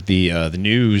 the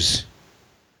news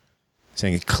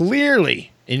saying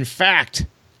clearly, in fact,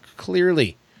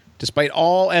 despite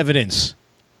all evidence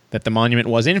that the monument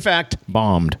was in fact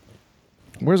bombed.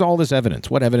 Where's all this evidence?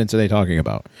 What evidence are they talking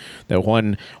about? That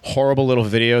one horrible little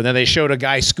video. Then they showed a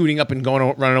guy scooting up and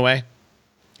running away.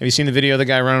 Have you seen the video of the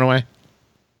guy running away?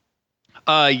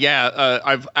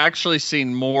 I've actually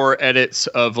seen more edits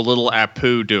of a little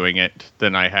Apu doing it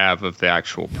than I have of the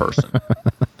actual person.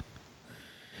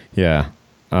 Yeah.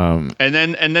 And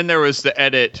then there was the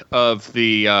edit of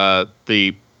the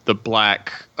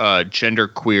black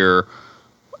genderqueer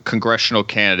congressional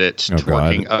candidate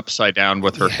twerking upside down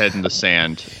with her head in the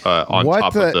sand on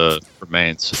top of the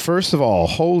remains. First of all,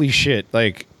 holy shit!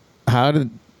 Like, how did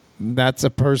that's a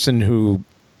person who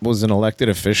was an elected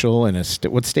official in a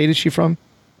what state is she from?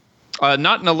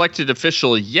 Not an elected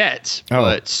official yet,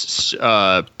 but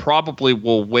probably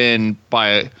will win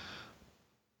by.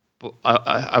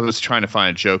 I was trying to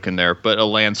find a joke in there, but a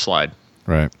landslide.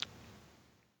 Right.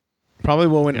 Probably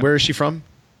will win. Yeah. Where is she from?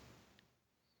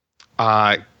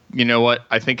 You know what?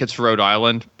 I think it's Rhode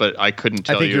Island, but I couldn't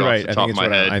tell you off the top of my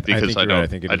head because I don't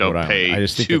pay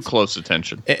too close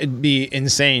attention. It'd be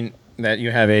insane that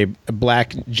you have a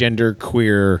black gender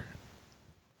queer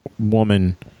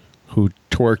woman who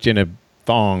twerked in a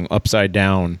thong upside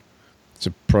down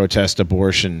to protest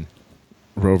abortion,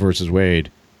 Roe versus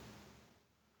Wade.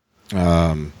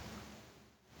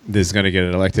 This is going to get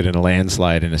elected in a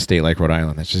landslide in a state like Rhode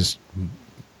Island. That's just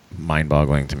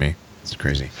mind-boggling to me. It's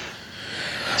crazy.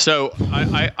 So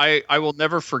I will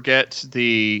never forget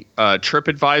the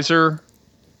TripAdvisor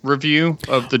review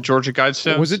of the Georgia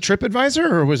Guidestones. Was it TripAdvisor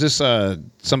or was this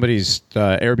somebody's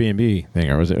Airbnb thing,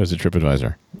 or was it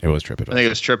TripAdvisor? It was TripAdvisor. I think it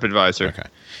was TripAdvisor. Okay.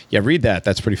 Yeah, read that.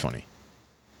 That's pretty funny.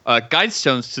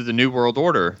 Guidestones to the New World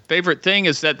Order. Favorite thing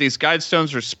is that these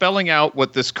Guidestones are spelling out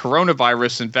what this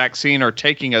coronavirus and vaccine are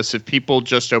taking us if people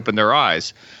just open their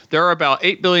eyes. There are about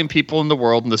 8 billion people in the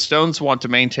world, and the Stones want to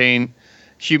maintain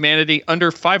humanity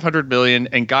under 500 million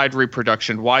and guide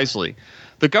reproduction wisely.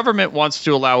 The government wants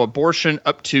to allow abortion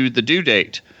up to the due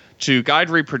date. To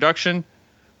guide reproduction,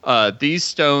 these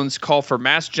stones call for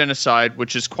mass genocide,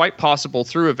 which is quite possible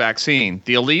through a vaccine.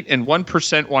 The elite and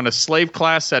 1% want a slave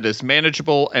class that is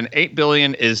manageable, and 8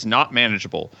 billion is not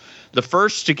manageable. The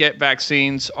first to get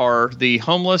vaccines are the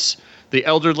homeless, the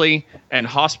elderly, and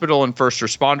hospital and first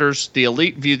responders. The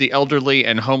elite view the elderly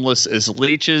and homeless as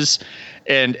leeches.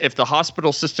 And if the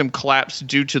hospital system collapsed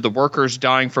due to the workers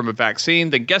dying from a vaccine,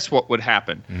 then guess what would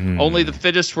happen? Only the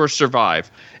fittest will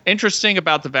survive. Interesting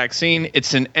about the vaccine,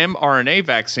 it's an mRNA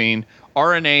vaccine.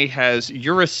 RNA has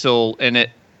uracil in it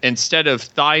instead of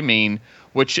thymine,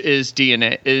 which is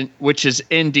DNA, which is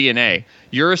in DNA.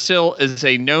 Uracil is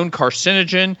a known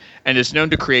carcinogen and is known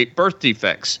to create birth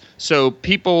defects. So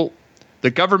the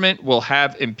government will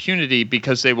have impunity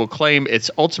because they will claim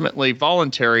it's ultimately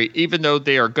voluntary, even though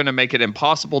they are going to make it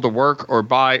impossible to work or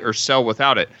buy or sell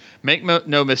without it. Make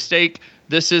no mistake,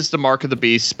 this is the mark of the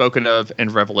beast spoken of in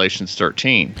Revelations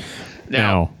 13.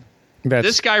 Now,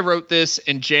 this guy wrote this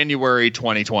in January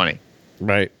 2020.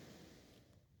 Right.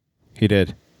 He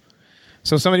did.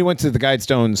 So somebody went to the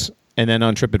Guidestones and then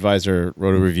on TripAdvisor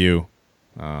wrote a review.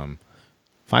 5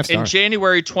 stars. In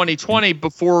January 2020,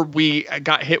 before we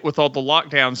got hit with all the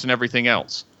lockdowns and everything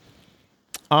else.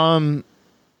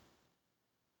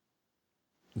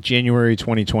 January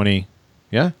 2020.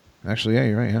 Yeah, actually, yeah,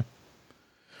 you're right. Yeah.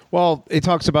 Well, it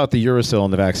talks about the uracil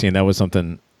in the vaccine. That was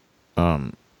something.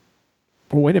 Well,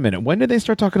 wait a minute. When did they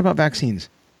start talking about vaccines?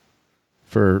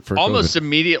 For almost COVID?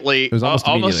 Immediately. It was almost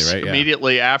immediately, right? Yeah.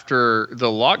 Immediately after the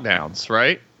lockdowns,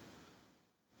 right?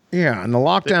 Yeah, and the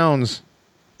lockdowns.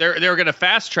 They were going to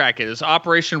fast track it. It's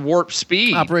Operation Warp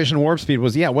Speed. Operation Warp Speed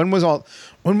was When was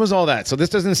all that? So this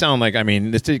doesn't sound like. I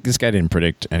mean, this guy didn't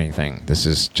predict anything. This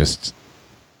is just.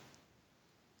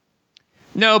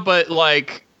 No, but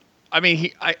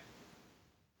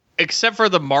except for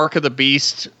the mark of the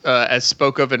beast, as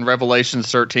spoke of in Revelation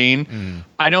 13,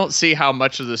 I don't see how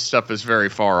much of this stuff is very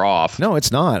far off. No,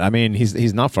 it's not. I mean,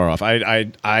 he's not far off.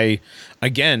 I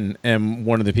again am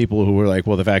one of the people who were like,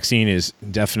 well, the vaccine is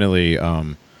definitely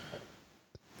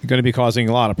going to be causing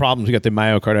a lot of problems. You got the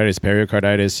myocarditis,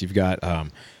 pericarditis. You've got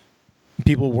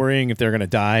people worrying if they're going to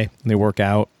die when they work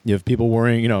out. You have people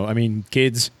worrying.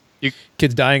 Kids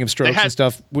dying of strokes and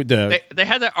stuff. They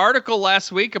had that article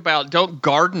last week about don't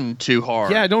garden too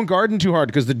hard. Yeah, don't garden too hard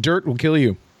because the dirt will kill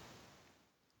you.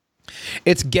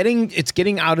 It's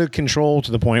getting out of control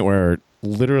to the point where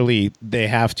literally they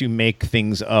have to make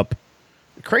things up,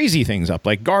 crazy things up,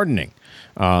 like gardening.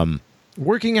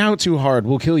 Working out too hard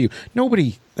will kill you.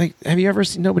 Nobody, have you ever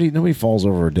seen nobody falls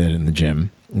over dead in the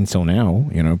gym until now?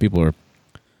 People are.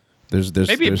 There's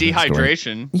maybe a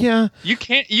dehydration. Yeah, you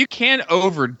can't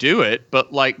overdo it,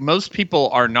 but most people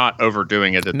are not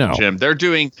overdoing it at the gym. They're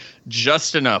doing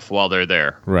just enough while they're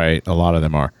there. Right, a lot of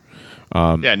them are.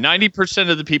 90%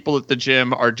 of the people at the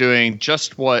gym are doing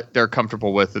just what they're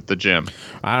comfortable with at the gym.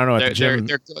 I don't know at the gym.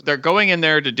 They're going in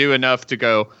there to do enough to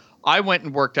go. I went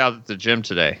and worked out at the gym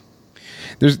today.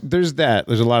 There's that.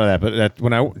 There's a lot of that. But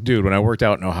when I worked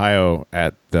out in Ohio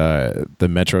at the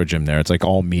Metro gym there, it's like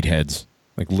all meatheads.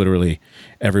 Like literally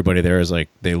everybody there is like,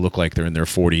 they look like they're in their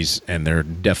 40s and they're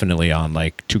definitely on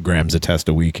like 2 grams of test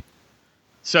a week.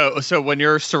 So when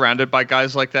you're surrounded by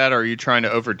guys like that, are you trying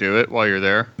to overdo it while you're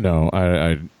there? No,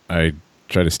 I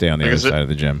try to stay on the other side of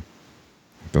the gym.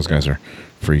 Those guys are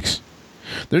freaks.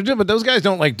 But those guys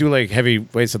don't like do like heavy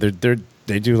weights. So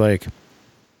they do like,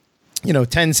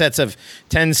 10 sets of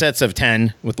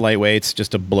 10 with light weights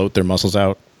just to bloat their muscles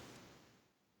out.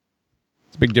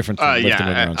 It's a big difference between lifting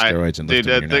when you're on steroids and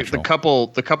lifting when you're natural.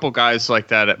 The couple guys like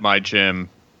that at my gym,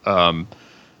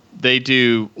 they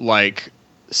do like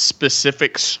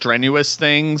specific strenuous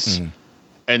things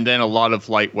and then a lot of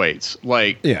light weights.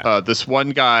 Like this one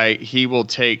guy, he will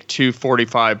take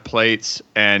 245 plates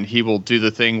and he will do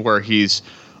the thing where he's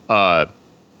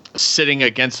sitting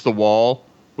against the wall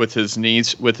with his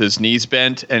knees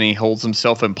bent, and he holds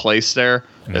himself in place there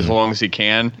as long as he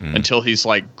can until he's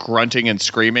like grunting and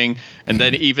screaming, and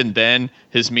then even then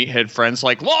his meathead friend's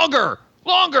like longer.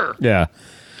 Yeah.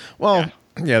 Well,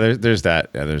 yeah. There's that.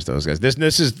 Yeah, there's those guys.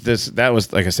 That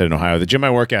was like I said in Ohio. The gym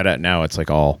I work out at now, it's like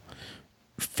all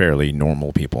fairly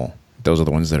normal people. Those are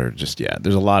the ones that are just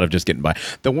there's a lot of just getting by.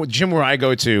 The gym where I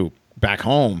go to back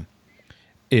home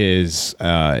is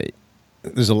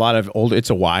there's a lot of old.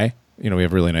 It's a Y. We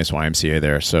have a really nice YMCA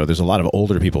there. So there's a lot of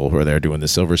older people who are there doing the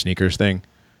silver sneakers thing.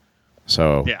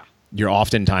 So you're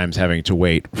oftentimes having to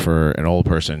wait for an old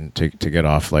person to get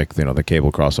off like, the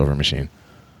cable crossover machine.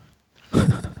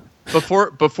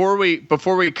 Before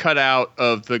we cut out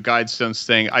of the Guidestones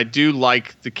thing, I do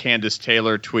like the Candace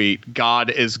Taylor tweet. God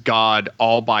is God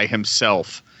all by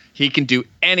himself. He can do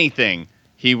anything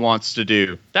he wants to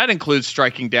do. That includes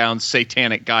striking down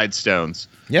satanic Guidestones.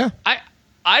 Yeah.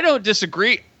 I don't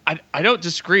disagree. I don't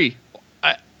disagree.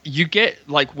 You get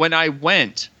like when I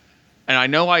went, and I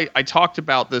know I talked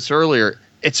about this earlier.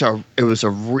 It was a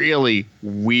really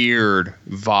weird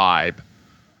vibe.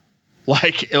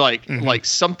 Like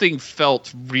something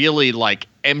felt really like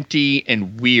empty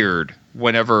and weird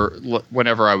whenever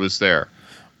I was there.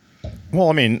 Well,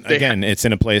 I mean, again, it's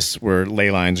in a place where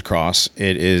ley lines cross.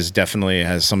 It is definitely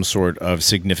has some sort of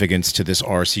significance to this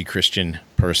RC Christian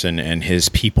person and his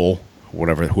people,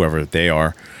 whoever they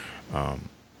are.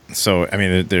 So, I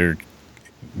mean, there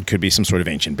could be some sort of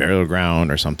ancient burial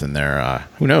ground or something there.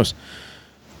 Who knows?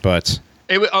 But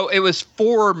it was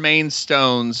 4 main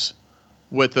stones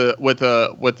with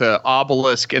a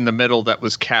obelisk in the middle that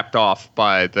was capped off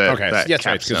by the that's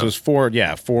right, because it was 4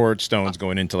 stones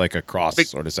going into like a cross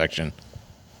sort of section.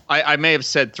 I may have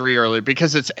said 3 earlier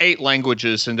because it's 8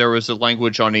 languages and there was a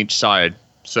language on each side.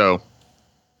 So,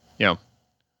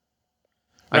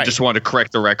 I just wanted to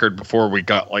correct the record before we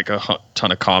got like a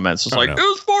ton of comments. It's it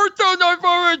was 4 stones.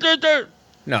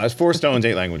 No, it's 4 stones,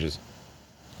 8 languages.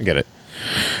 I get it.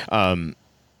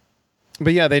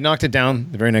 But yeah, they knocked it down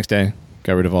the very next day.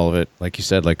 Got rid of all of it. Like you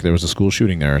said, like there was a school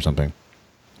shooting there or something.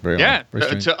 Very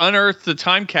to unearth the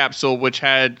time capsule, which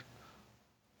had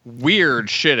weird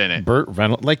shit in it. Burt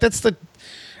Reynolds. Like that's I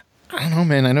don't know,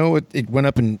 man. I know it went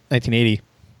up in 1980.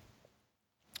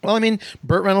 Well, I mean,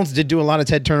 Burt Reynolds did do a lot of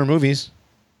Ted Turner movies.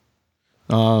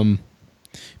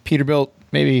 Peterbilt,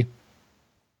 maybe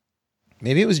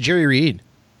it was Jerry Reed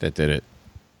that did it.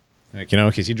 Like,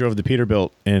 because he drove the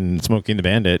Peterbilt in Smokey and the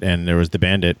Bandit, and there was the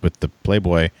Bandit with the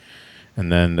Playboy,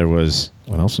 and then there was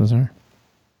what else was there?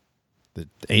 The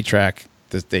 8-track,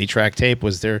 the 8-track tape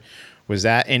was there. Was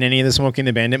that in any of the Smokey and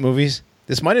the Bandit movies?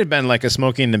 This might have been like a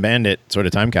Smokey and the Bandit sort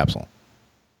of time capsule.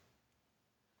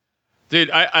 Dude,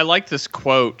 I like this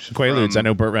quote. Quaaludes. I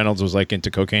know Burt Reynolds was like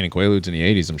into cocaine and Quaaludes in the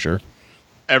 80s, I'm sure.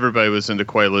 Everybody was into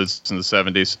Quaaludes in the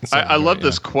 70s. I love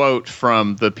this quote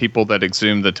from the people that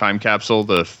exhumed the time capsule,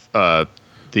 the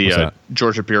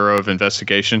Georgia Bureau of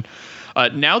Investigation.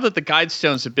 Now that the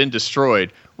Guidestones have been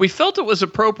destroyed, we felt it was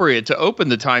appropriate to open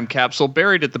the time capsule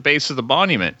buried at the base of the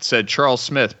monument, said Charles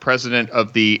Smith, president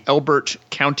of the Elbert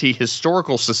County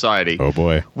Historical Society. Oh,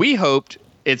 boy. We hoped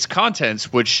its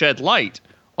contents would shed light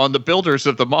on the builders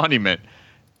of the monument.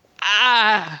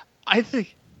 I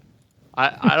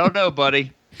don't know,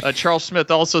 buddy. Charles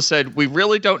Smith also said, we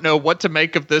really don't know what to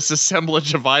make of this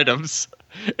assemblage of items.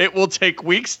 It will take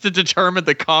weeks to determine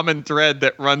the common thread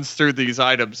that runs through these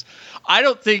items. I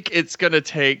don't think it's going to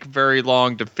take very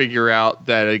long to figure out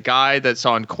that a guy that's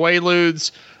on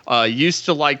Quaaludes used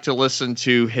to like to listen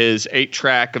to his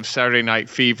 8-track of Saturday Night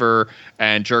Fever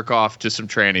and jerk off to some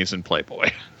trannies in Playboy.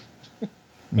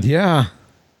 Yeah.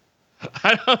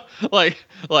 I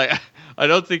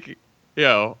don't think...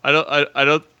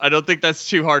 I don't think that's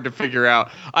too hard to figure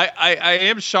out. I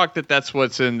am shocked that that's what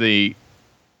was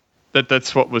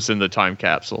in the time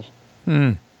capsule.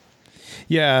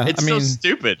 Yeah, it's so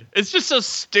stupid. It's just so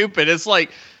stupid. It's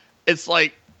like it's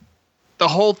like the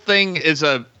whole thing is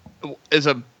a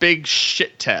big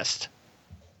shit test.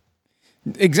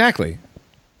 Exactly.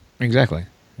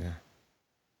 Yeah.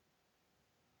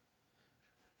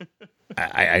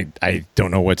 I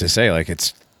don't know what to say. Like,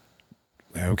 it's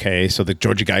okay. So the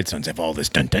Georgia Guidestones have all this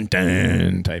dun dun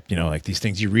dun type, like these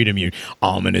things. You read them, you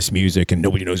ominous music, and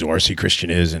nobody knows who R.C. Christian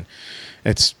is, and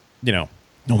it's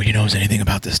nobody knows anything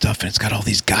about this stuff, and it's got all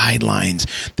these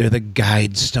guidelines. They're the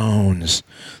Guidestones,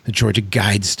 the Georgia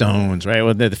Guidestones, right?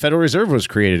 Well, the Federal Reserve was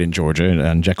created in Georgia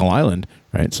on Jekyll Island,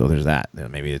 right? So there's that.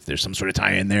 Maybe there's some sort of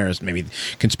tie in there. Maybe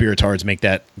conspirators make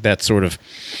that sort of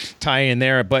tie in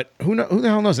there. But who the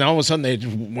hell knows? Now all of a sudden they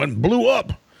blew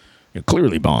up.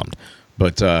 Clearly bombed,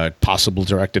 but possible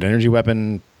directed energy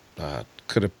weapon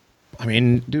could have. I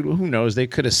mean, dude, who knows? They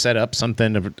could have set up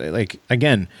something like,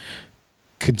 again,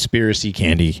 conspiracy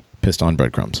candy pissed on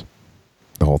breadcrumbs.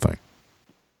 The whole thing.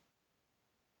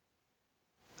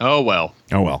 Oh well.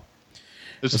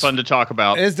 It's fun to talk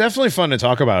about. It's definitely fun to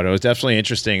talk about. It was definitely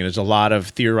interesting. There's a lot of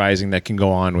theorizing that can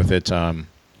go on with it. Who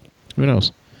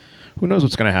knows? Who knows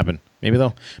what's going to happen?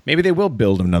 Maybe they will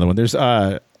build another one. There's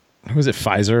who was it?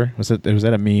 Pfizer? Was that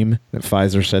a meme that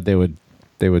Pfizer said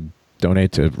they would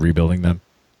donate to rebuilding them?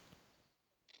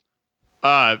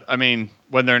 I mean,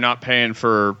 when they're not paying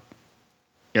for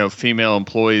female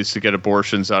employees to get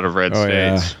abortions out of red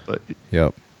states. Yeah. But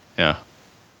yep. Yeah.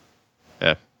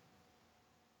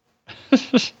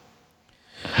 Interesting.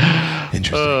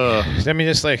 I mean,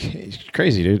 it's like, it's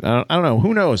crazy, dude. I don't know.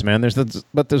 Who knows, man? There's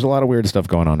a lot of weird stuff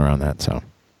going on around that. So,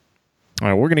 all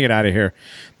right, we're gonna get out of here.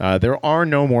 There are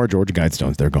no more Georgia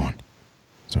Guidestones. They're gone.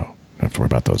 So, don't have to worry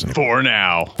about those anymore.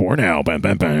 For now. Bam,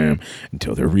 bam, bam.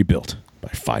 Until they're rebuilt by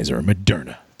Pfizer and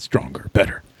Moderna. Stronger,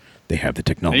 better. They have the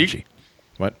technology.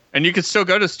 What? And you can still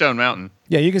go to Stone Mountain.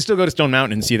 Yeah, you can still go to Stone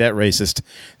Mountain and see that racist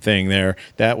thing there.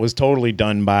 That was totally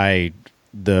done by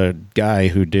the guy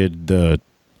who did the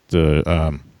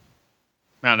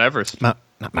Mount Everest. Not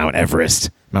Mount Everest.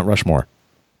 Mount Rushmore.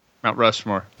 Mount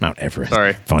Rushmore. Mount Everest.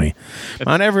 Sorry. Funny.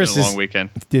 Mount Everest been a long weekend.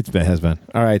 It has been.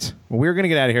 All right. Well, we're going to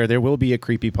get out of here. There will be a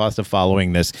creepypasta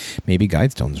following this. Maybe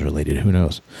Guidestones related. Who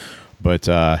knows? But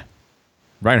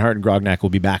Reinhardt and Grognak will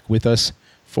be back with us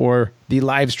for the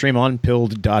live stream on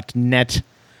pilled.net.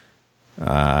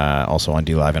 Also on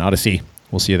DLive and Odyssey.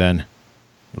 We'll see you then.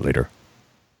 Later.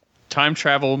 Time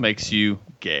travel makes you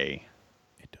gay.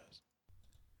 It does.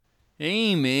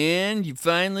 Hey, man, you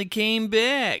finally came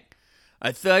back.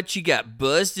 I thought you got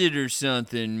busted or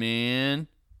something, man.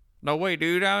 No way,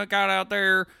 dude. I got out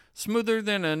there smoother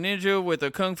than a ninja with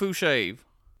a kung fu shave.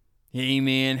 Hey,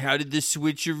 man, how did the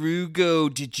switcheroo go?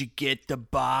 Did you get the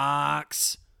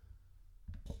box?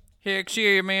 Heck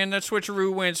yeah, man. That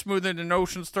switcheroo went smoother than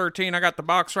Ocean's 13. I got the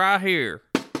box right here.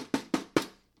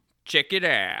 Check it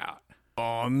out.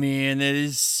 Oh, man, that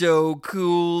is so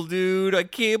cool, dude. I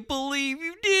can't believe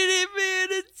you did it, man.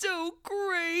 It's so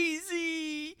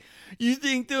crazy. You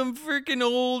think them freaking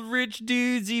old rich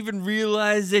dudes even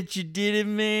realize that you did it,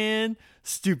 man?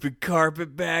 Stupid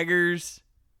carpetbaggers.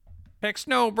 Heck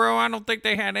no, bro. I don't think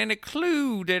they had any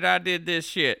clue that I did this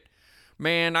shit.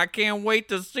 Man, I can't wait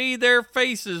to see their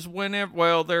faces whenever...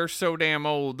 Well, they're so damn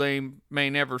old they may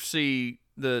never see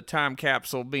the time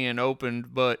capsule being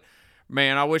opened, but...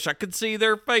 Man, I wish I could see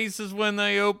their faces when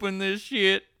they open this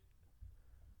shit.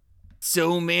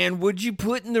 So, man, what'd you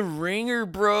put in the ringer,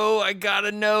 bro? I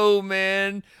gotta know,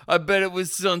 man. I bet it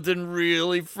was something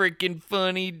really freaking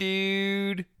funny,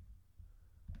 dude.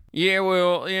 Yeah,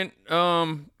 well,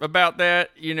 about that,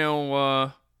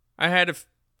 I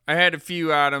had a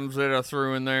few items that I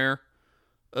threw in there.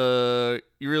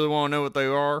 You really want to know what they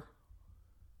are?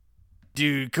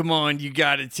 Dude, come on, you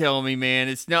gotta tell me, man.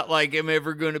 It's not like I'm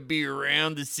ever gonna be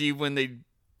around to see when they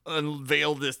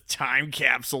unveil this time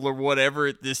capsule or whatever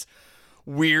at this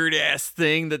weird-ass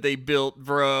thing that they built,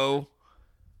 bro.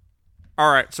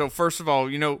 All right, so first of all,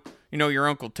 you know your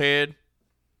Uncle Ted?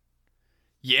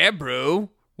 Yeah,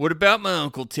 bro. What about my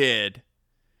Uncle Ted?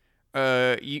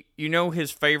 You know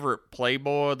his favorite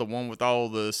Playboy, the one with all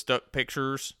the stuck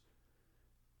pictures?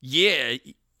 Yeah,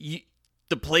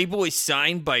 the Playboy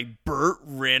signed by Burt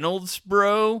Reynolds,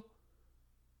 bro?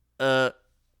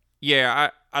 Yeah,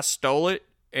 I stole it,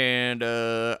 and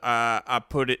I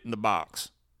put it in the box.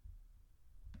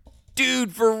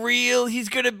 Dude, for real? He's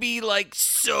gonna be,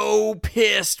 so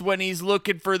pissed when he's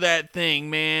looking for that thing,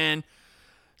 man.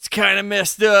 It's kind of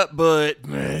messed up, but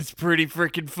it's pretty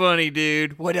freaking funny,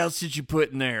 dude. What else did you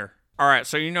put in there? All right,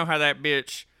 so you know how that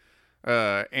bitch,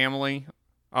 Emily...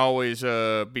 always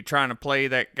be trying to play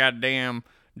that goddamn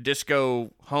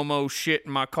disco homo shit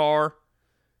in my car.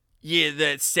 Yeah,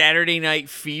 that Saturday Night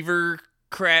Fever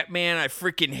crap, man. I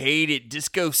freaking hate it.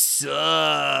 Disco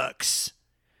sucks.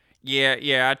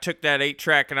 Yeah, I took that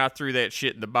 8-track and I threw that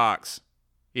shit in the box.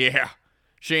 Yeah,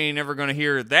 she ain't never gonna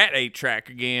hear that 8-track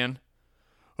again.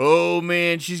 Oh,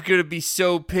 man, she's gonna be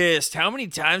so pissed. How many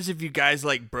times have you guys,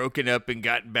 like, broken up and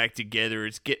gotten back together?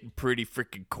 It's getting pretty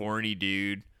freaking corny,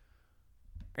 dude.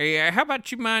 Hey, how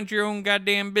about you mind your own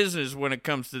goddamn business when it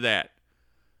comes to that?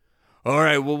 All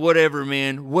right, well, whatever,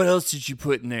 man. What else did you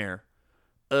put in there?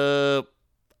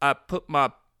 I put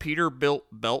my Peterbilt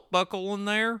belt buckle in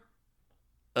there.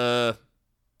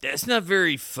 That's not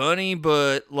very funny,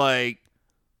 but, like,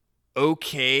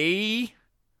 okay.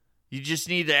 You just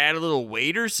need to add a little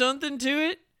weight or something to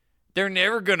it. They're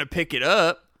never gonna pick it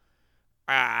up.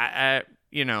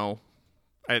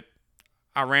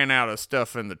 I ran out of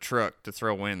stuff in the truck to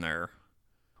throw in there.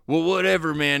 Well,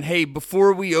 whatever, man. Hey,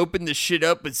 before we open this shit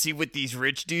up and see what these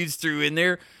rich dudes threw in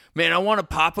there, man, I want to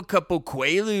pop a couple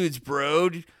Quaaludes,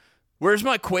 bro. Where's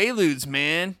my Quaaludes,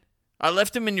 man? I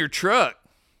left them in your truck.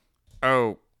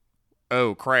 Oh,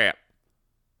 crap.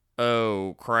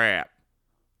 Oh, crap.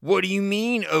 What do you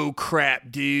mean, oh,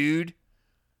 crap, dude?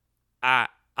 I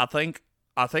think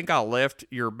I left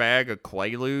your bag of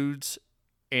Quaaludes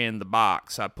in the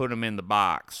box. I put them in the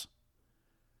box.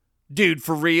 Dude,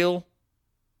 for real?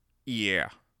 Yeah.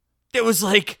 There was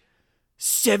like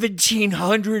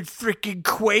 1,700 freaking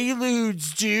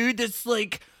Quaaludes, dude. That's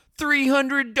like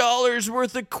 $300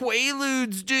 worth of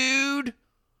Quaaludes, dude.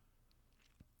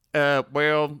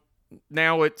 Well,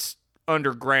 now it's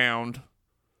underground,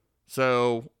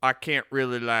 so I can't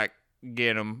really, like,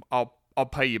 get them. I'll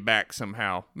pay you back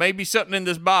somehow. Maybe something in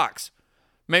this box.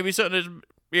 Maybe something is...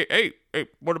 Hey,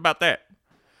 what about that?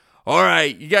 All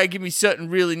right, you got to give me something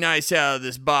really nice out of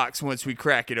this box once we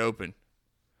crack it open.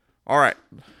 All right.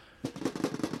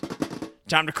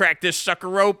 Time to crack this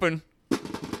sucker open.